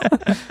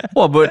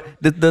 But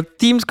the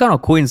themes kind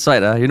of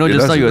coincide.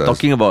 Just now you were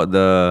talking about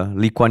the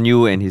Lee Kuan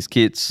Yew and his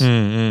kids,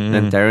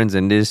 and Terrence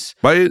and this.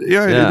 But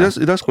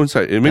it does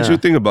coincide. It makes you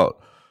think about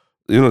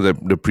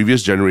the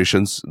previous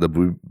generations, the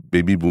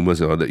baby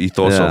boomers, and the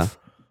ethos of.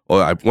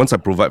 Once I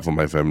provide for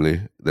my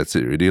family, that's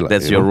it really.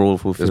 That's your role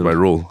fulfilled. That's my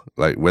role.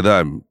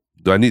 Whether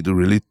do I need to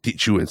really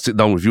teach you and sit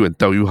down with you and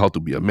tell you how to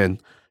be a man,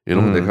 that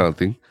kind of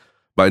thing.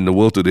 But in the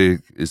world today,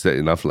 is that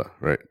enough,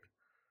 right?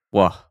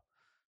 Wow.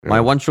 Yeah.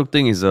 My one stroke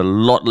thing is a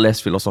lot less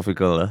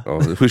philosophical.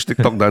 Which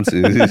TikTok dance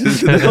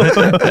is?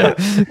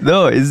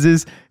 No,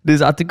 it's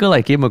this article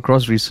I came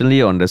across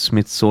recently on the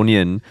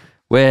Smithsonian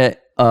where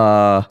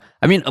a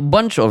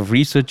bunch of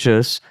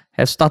researchers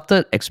have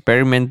started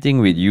experimenting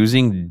with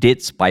using dead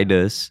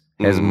spiders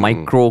as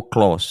micro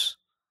claws.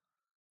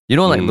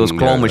 Those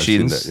claw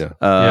machines.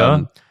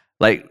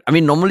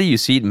 Normally you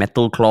see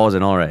metal claws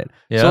and all, right?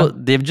 Yeah. So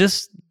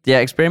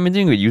they're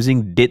experimenting with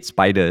using dead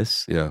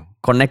spiders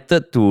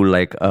connected to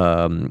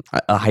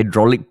a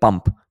hydraulic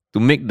pump to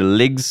make the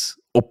legs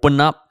open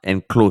up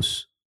and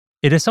close.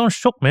 It sounds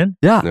shock, man.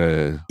 Yeah.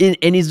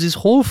 And it's this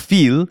whole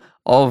field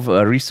of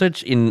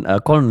research in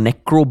called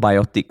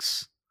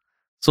necrobiotics.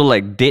 So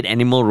dead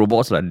animal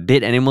robots,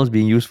 dead animals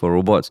being used for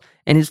robots.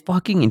 And it's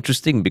fucking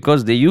interesting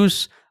because they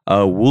use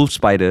wolf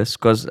spiders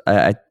because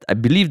I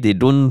believe they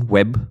don't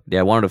web. They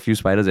are one of the few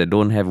spiders that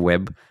don't have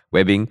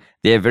webbing.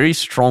 They have very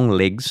strong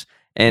legs.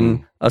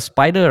 And a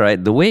spider,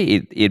 right, the way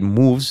it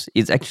moves,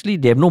 it's actually,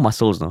 they have no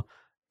muscles now.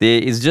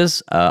 It's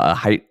just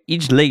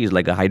each leg is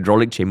like a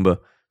hydraulic chamber.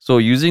 So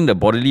using the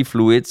bodily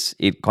fluids,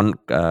 they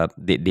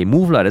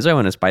move. That's why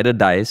when a spider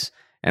dies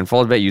and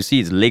falls back, you see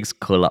its legs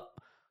curl up.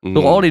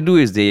 So all they do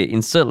is they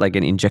insert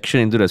an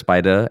injection into the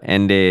spider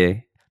and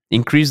they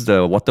increase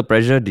the water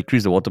pressure,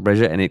 decrease the water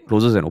pressure, and it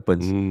closes and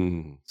opens.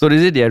 So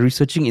they are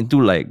researching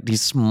into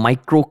these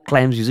micro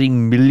clamps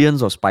using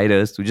millions of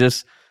spiders to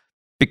just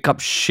pick up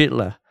shit.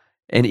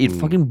 And it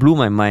fucking blew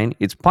my mind.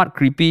 It's part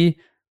creepy,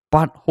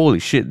 part holy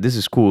shit, this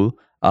is cool.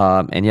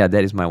 And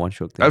that is my one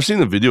stroke thing. I've seen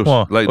the videos.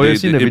 You've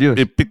seen the videos.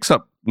 It picks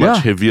up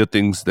much heavier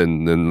things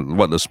than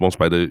what the small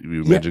spider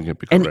you imagine can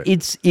pick up. And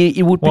right?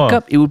 it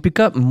would pick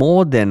up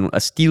more than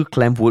a steel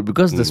clamp would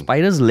because the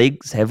spider's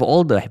legs have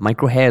all the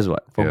micro hairs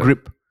for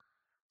grip.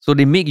 So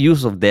they make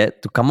use of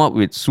that to come up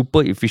with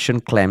super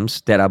efficient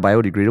clamps that are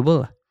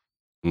biodegradable.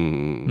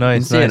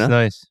 Nice.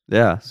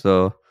 Yeah.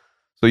 So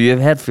you have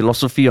had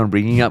philosophy on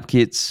bringing up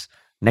kids,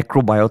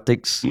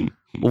 necrobiotics.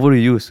 Over to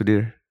you,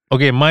 Sudhir.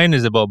 Okay, mine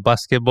is about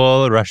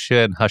basketball, Russia,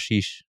 and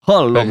hashish.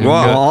 Oh,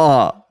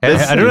 wow.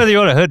 I don't know if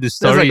you all heard this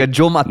story. That's like a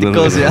Jom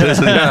articles.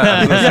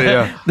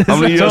 How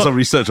many years of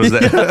research was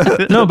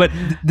that? No, but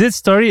this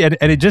story, and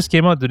it just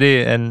came out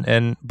today,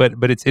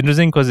 but it's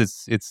interesting because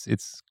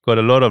it's got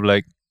a lot of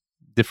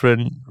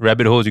different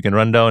rabbit holes you can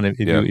run down if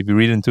you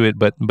read into it.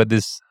 But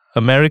this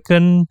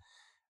American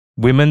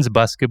women's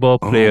basketball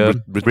player,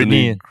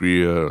 Brittany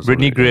Greer,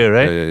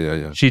 right?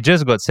 Yeah. She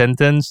just got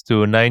sentenced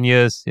to 9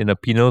 years in a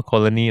penal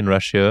colony in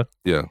Russia.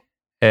 Yeah.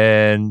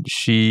 And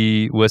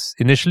she was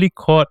initially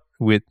caught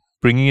with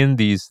bringing in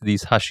these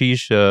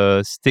hashish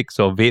sticks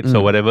or vapes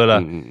or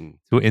whatever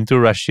into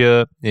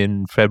Russia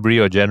in February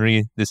or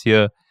January this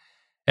year.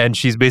 And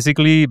she's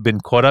basically been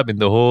caught up in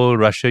the whole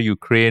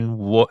Russia-Ukraine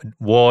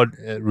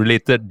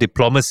war-related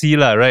diplomacy,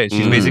 lah, right?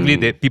 She's basically,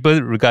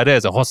 people regard her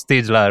as a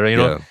hostage, lah, right? You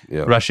know,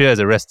 Russia has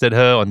arrested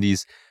her on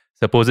these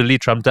supposedly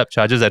trumped-up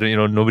charges.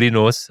 Nobody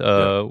knows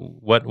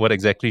what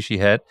exactly she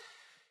had.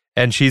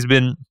 And she's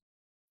been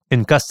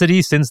in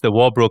custody since the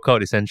war broke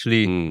out,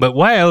 essentially. But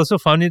why I also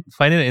find it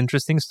an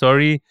interesting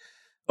story.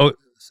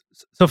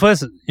 So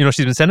first,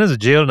 she's been sentenced to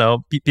jail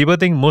now. People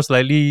think most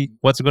likely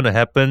what's going to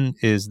happen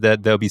is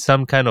that there'll be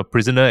some kind of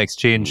prisoner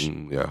exchange.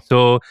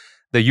 So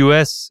the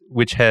US,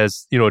 which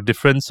has,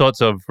 different sorts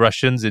of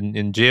Russians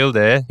in jail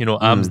there,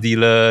 arms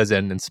dealers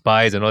and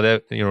spies and all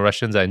that,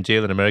 Russians are in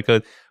jail in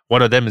America.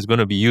 One of them is going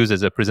to be used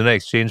as a prisoner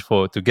exchange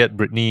to get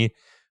Britney,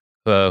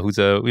 who's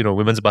a,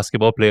 women's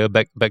basketball player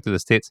back to the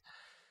States.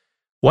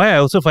 Why I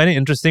also find it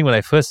interesting when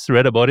I first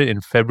read about it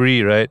in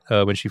February, right,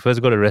 when she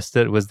first got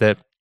arrested, was that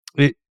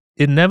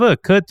it never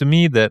occurred to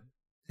me that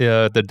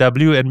the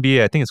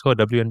WNBA, I think it's called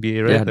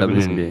WNBA, right? Yeah,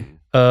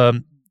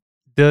 WNBA.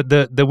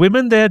 The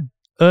women there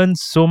earn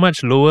so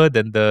much lower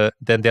than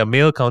their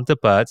male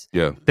counterparts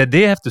that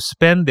they have to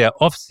spend their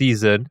off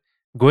season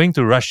going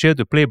to Russia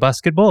to play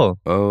basketball.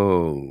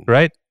 Oh,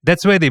 right.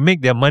 That's where they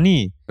make their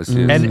money. I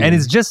see. And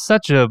it's just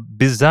such a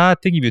bizarre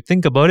thing if you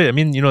think about it. I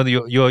mean,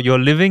 you're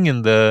living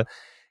in the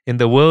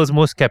world's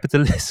most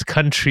capitalist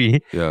country,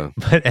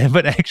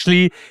 but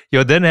actually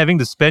you're then having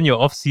to spend your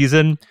off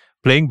season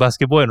playing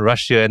basketball in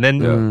Russia, and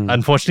then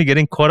unfortunately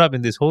getting caught up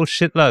in this whole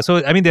shit lah.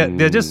 So I mean,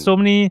 there are just so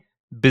many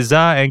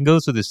bizarre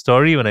angles to this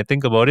story when I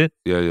think about it.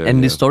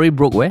 And the story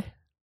broke where?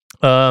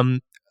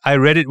 I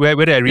read it. Where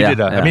did I read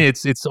it? I mean,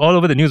 it's all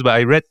over the news, but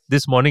I read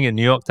this morning in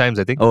New York Times,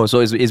 I think. Oh,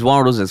 so it's one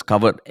of those that's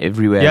covered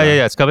everywhere.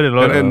 Yeah. It's covered in a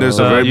lot. And there's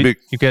a very big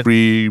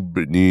Free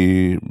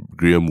Britney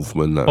Greer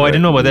movement. I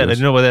didn't know about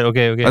that.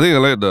 Okay. I think I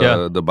like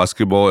the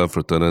basketball and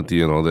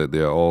fraternity and all that. They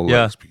are all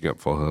speaking up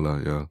for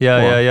her.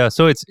 Yeah.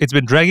 So it's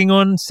been dragging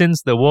on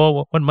since the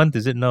war. What month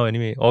is it now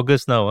anyway?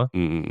 August now.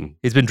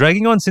 It's been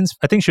dragging on since,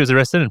 I think she was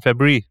arrested in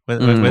February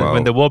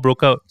when the war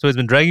broke out. So it's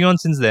been dragging on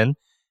since then.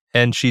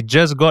 And she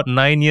just got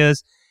 9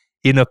 years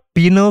in a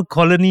penal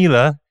colony,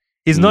 lah.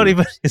 It's not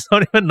even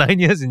 9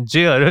 years in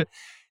jail.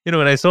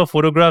 When I saw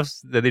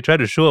photographs that they tried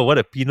to show what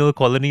a penal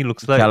colony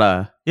looks like.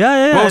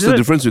 Yeah. What's the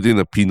difference between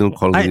a penal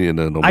colony and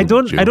a normal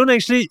jail? I don't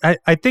actually.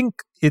 I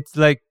think it's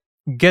like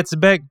gets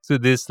back to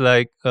this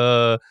like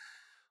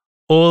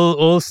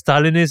old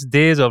Stalinist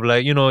days of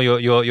like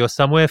you're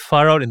somewhere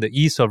far out in the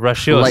east of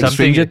Russia or like something.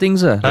 Stranger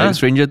Things, Like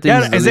Stranger Things.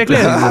 Yeah, exactly.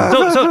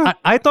 so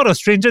I thought of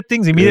Stranger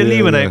Things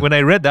immediately when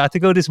I read the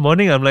article this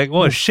morning. I'm like,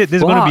 oh shit, this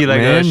is going to be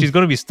like she's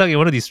going to be stuck in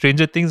one of these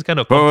Stranger Things kind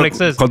of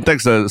complexes.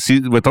 Context: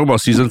 we're talking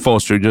about season 4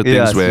 of Stranger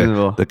Things,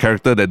 where the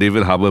character that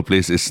David Harbour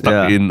plays is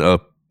stuck in a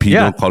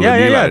penal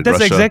colony. That's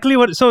Russia. exactly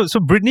what. So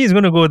Britney is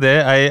going to go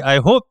there. I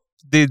hope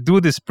they do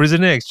this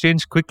prisoner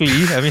exchange quickly.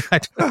 I mean,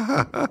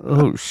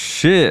 oh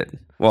shit.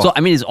 Wow. So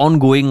I mean, it's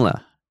ongoing, lah.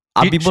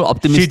 Are people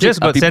optimistic? She just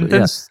got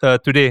sentenced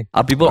today.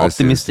 Are people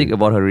optimistic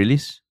about her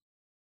release?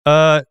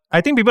 I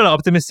think people are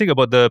optimistic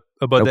about the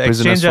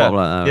exchange.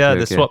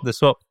 Swap, the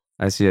swap.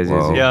 I see.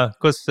 Wow. Yeah,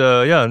 because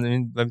I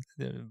mean,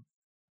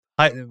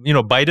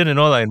 Biden and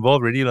all are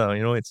involved already, lah.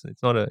 It's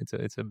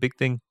a big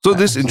thing. So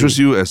this interests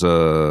you as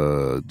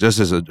a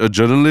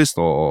journalist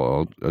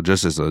or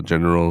just as a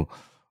general?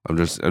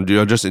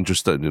 You're just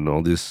interested in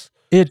all this.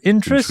 It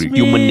interests me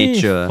human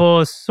nature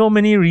for so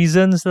many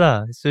reasons,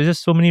 lah. It's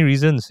just so many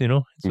reasons,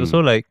 It's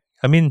also like,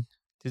 I mean,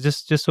 it's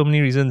just so many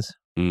reasons.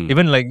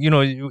 Even like,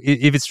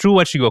 if it's true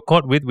what she got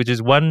caught with, which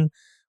is one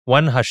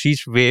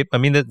hashish vape, I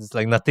mean, that's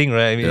like nothing,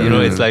 right? I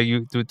mean, it's like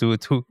you to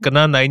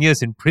kena 9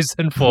 years in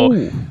prison for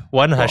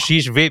one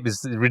hashish vape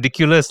is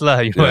ridiculous, lah.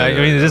 I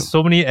mean, there's just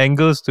so many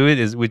angles to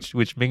it,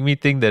 which make me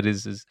think that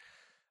is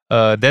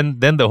then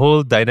the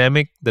whole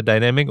dynamic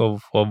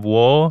of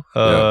war.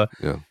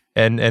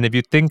 And if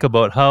you think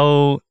about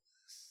how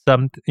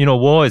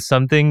war is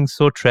something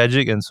so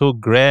tragic and so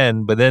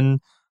grand, but then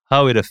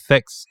how it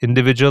affects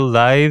individual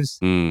lives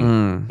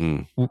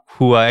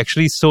who are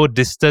actually so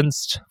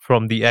distanced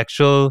from the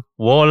actual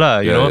war,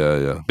 you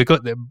know?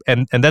 Because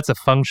and that's a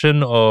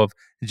function of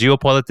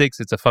geopolitics.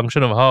 It's a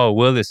function of how our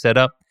world is set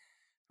up.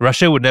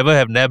 Russia would never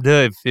have nabbed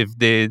her if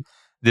they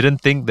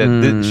didn't think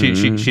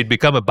that she'd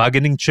become a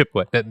bargaining chip.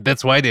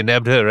 That's why they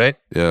nabbed her, right?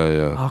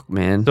 Yeah. Fuck,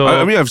 man. So,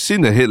 I mean, I've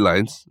seen the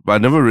headlines, but I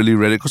never really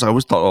read it because I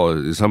always thought,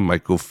 it's some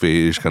Michael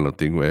Fay-ish kind of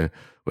thing where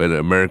the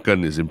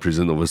American is in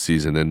prison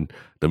overseas and then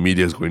the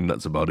media is going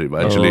nuts about it.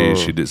 But actually,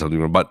 she did something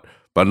wrong. But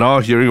now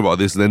hearing about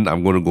this, then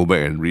I'm going to go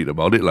back and read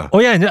about it, lah. Oh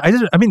yeah,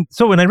 I mean,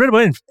 so when I read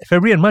about it in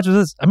February and March,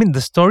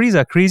 the stories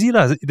are crazy,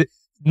 lah.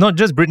 Not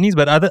just Britney's,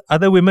 but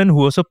other women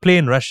who also play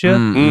in Russia,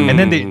 and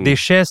then they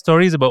share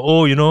stories about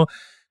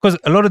because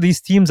a lot of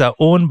these teams are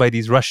owned by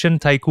these Russian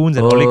tycoons and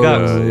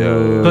oligarchs.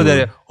 So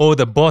that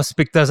the boss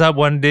picked us up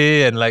one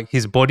day and like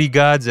his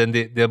bodyguards and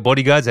their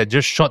bodyguards had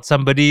just shot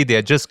somebody. They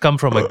had just come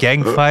from a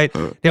gang fight.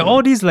 There are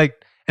all these like,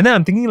 and then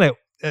I'm thinking like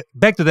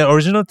back to that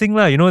original thing,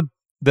 lah.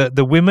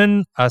 The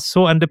women are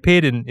so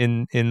underpaid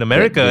in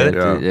America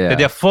that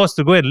they're forced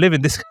to go and live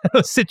in this kind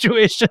of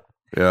situation.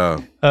 Yeah.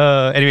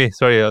 Anyway,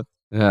 sorry.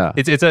 Yeah.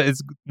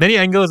 It's many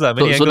angles. Many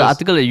angles. So the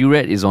article that you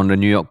read is on the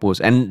New York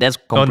Post, and that's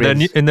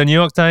in the New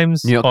York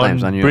Times. New York on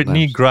Times, on New York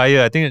Brittany Times.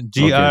 Grier. I think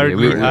Grier.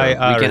 We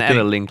can add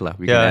a link lah.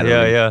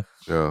 Yeah.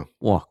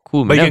 Wow,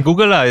 cool. But man. you can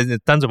Google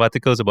tons of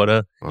articles about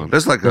her.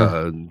 That's like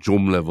a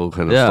Jom level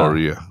kind of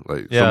story. Yeah.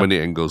 Like so many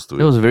angles to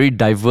it. It was a very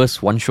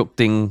diverse One Shok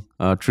thing,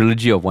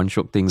 trilogy of One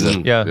Shok things.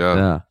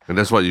 Yeah. And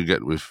that's what you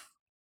get with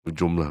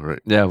Jom lah,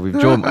 right? Yeah, with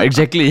Jom.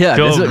 Exactly, yeah.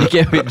 That's what you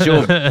get with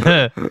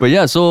Jom. But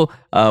yeah, so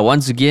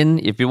once again,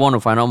 if you want to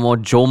find out more,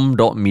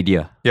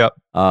 jom.media. Yep.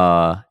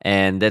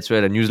 And that's where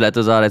the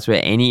newsletters are. That's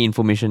where any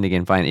information they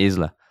can find is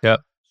lah.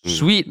 Yep.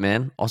 Sweet,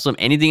 man. Awesome.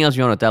 Anything else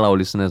you want to tell our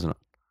listeners?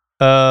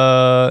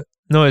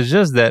 No, it's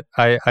just that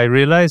I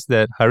realized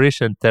that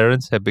Harish and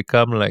Terence have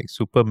become like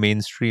super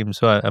mainstream.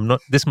 So I'm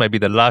not. This might be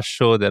the last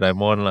show that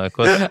I'm on,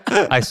 because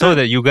I saw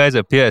that you guys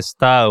appear at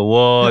Star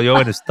Awards.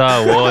 You're in the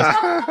Star Awards.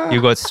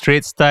 You got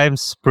Straits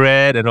Times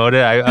spread and all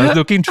that. I was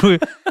looking through.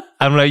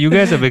 I'm like, you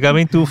guys are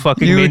becoming too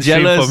fucking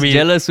mainstream jealous, for me.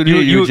 Jealous,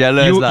 Sudhir. You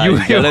jealous lah.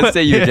 Let's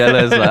say you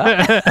jealous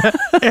lah.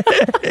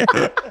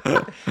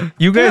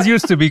 You guys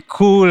used to be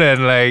cool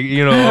and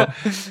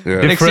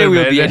Next year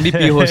we'll be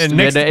NDP host.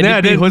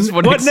 NDP host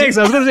for what next?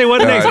 I was going to say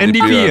what next?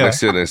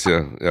 NDP. Next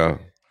year. Yeah.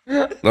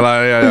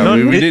 No,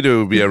 we need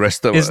to be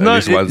arrested. It's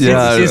not.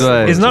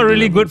 It's not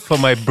really good for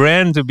my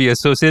brand to be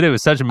associated with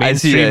such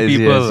mainstream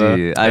people.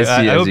 I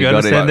hope you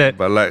understand that.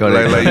 But like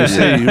you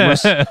say, you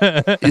must.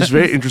 It's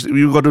very interesting.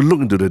 You got to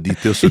look into the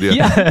details.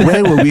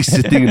 Where were we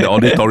sitting in the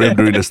auditorium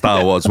during the Star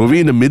Awards? Were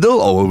we in the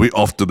middle or were we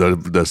off to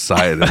the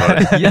side?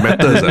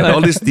 Matters. All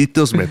these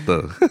details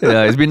matter.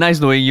 Yeah, it's been nice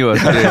knowing you.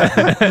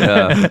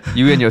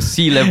 You and your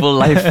sea-level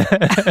life.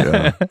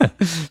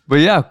 But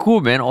yeah,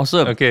 cool, man.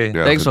 Awesome. Okay.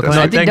 Thanks for coming.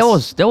 I think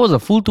that was a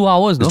full 2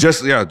 hours, no?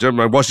 It's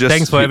my boss just.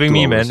 Thanks for having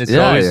me, man.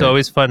 It's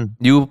always fun.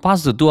 You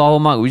passed the 2 hour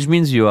mark, which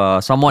means you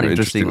are somewhat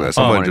interesting.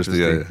 Somewhat interesting.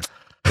 Yeah.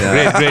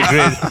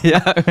 Great.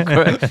 Yeah,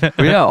 correct.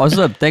 But yeah,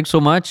 awesome. Thanks so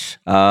much.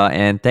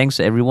 And thanks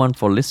everyone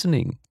for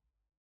listening.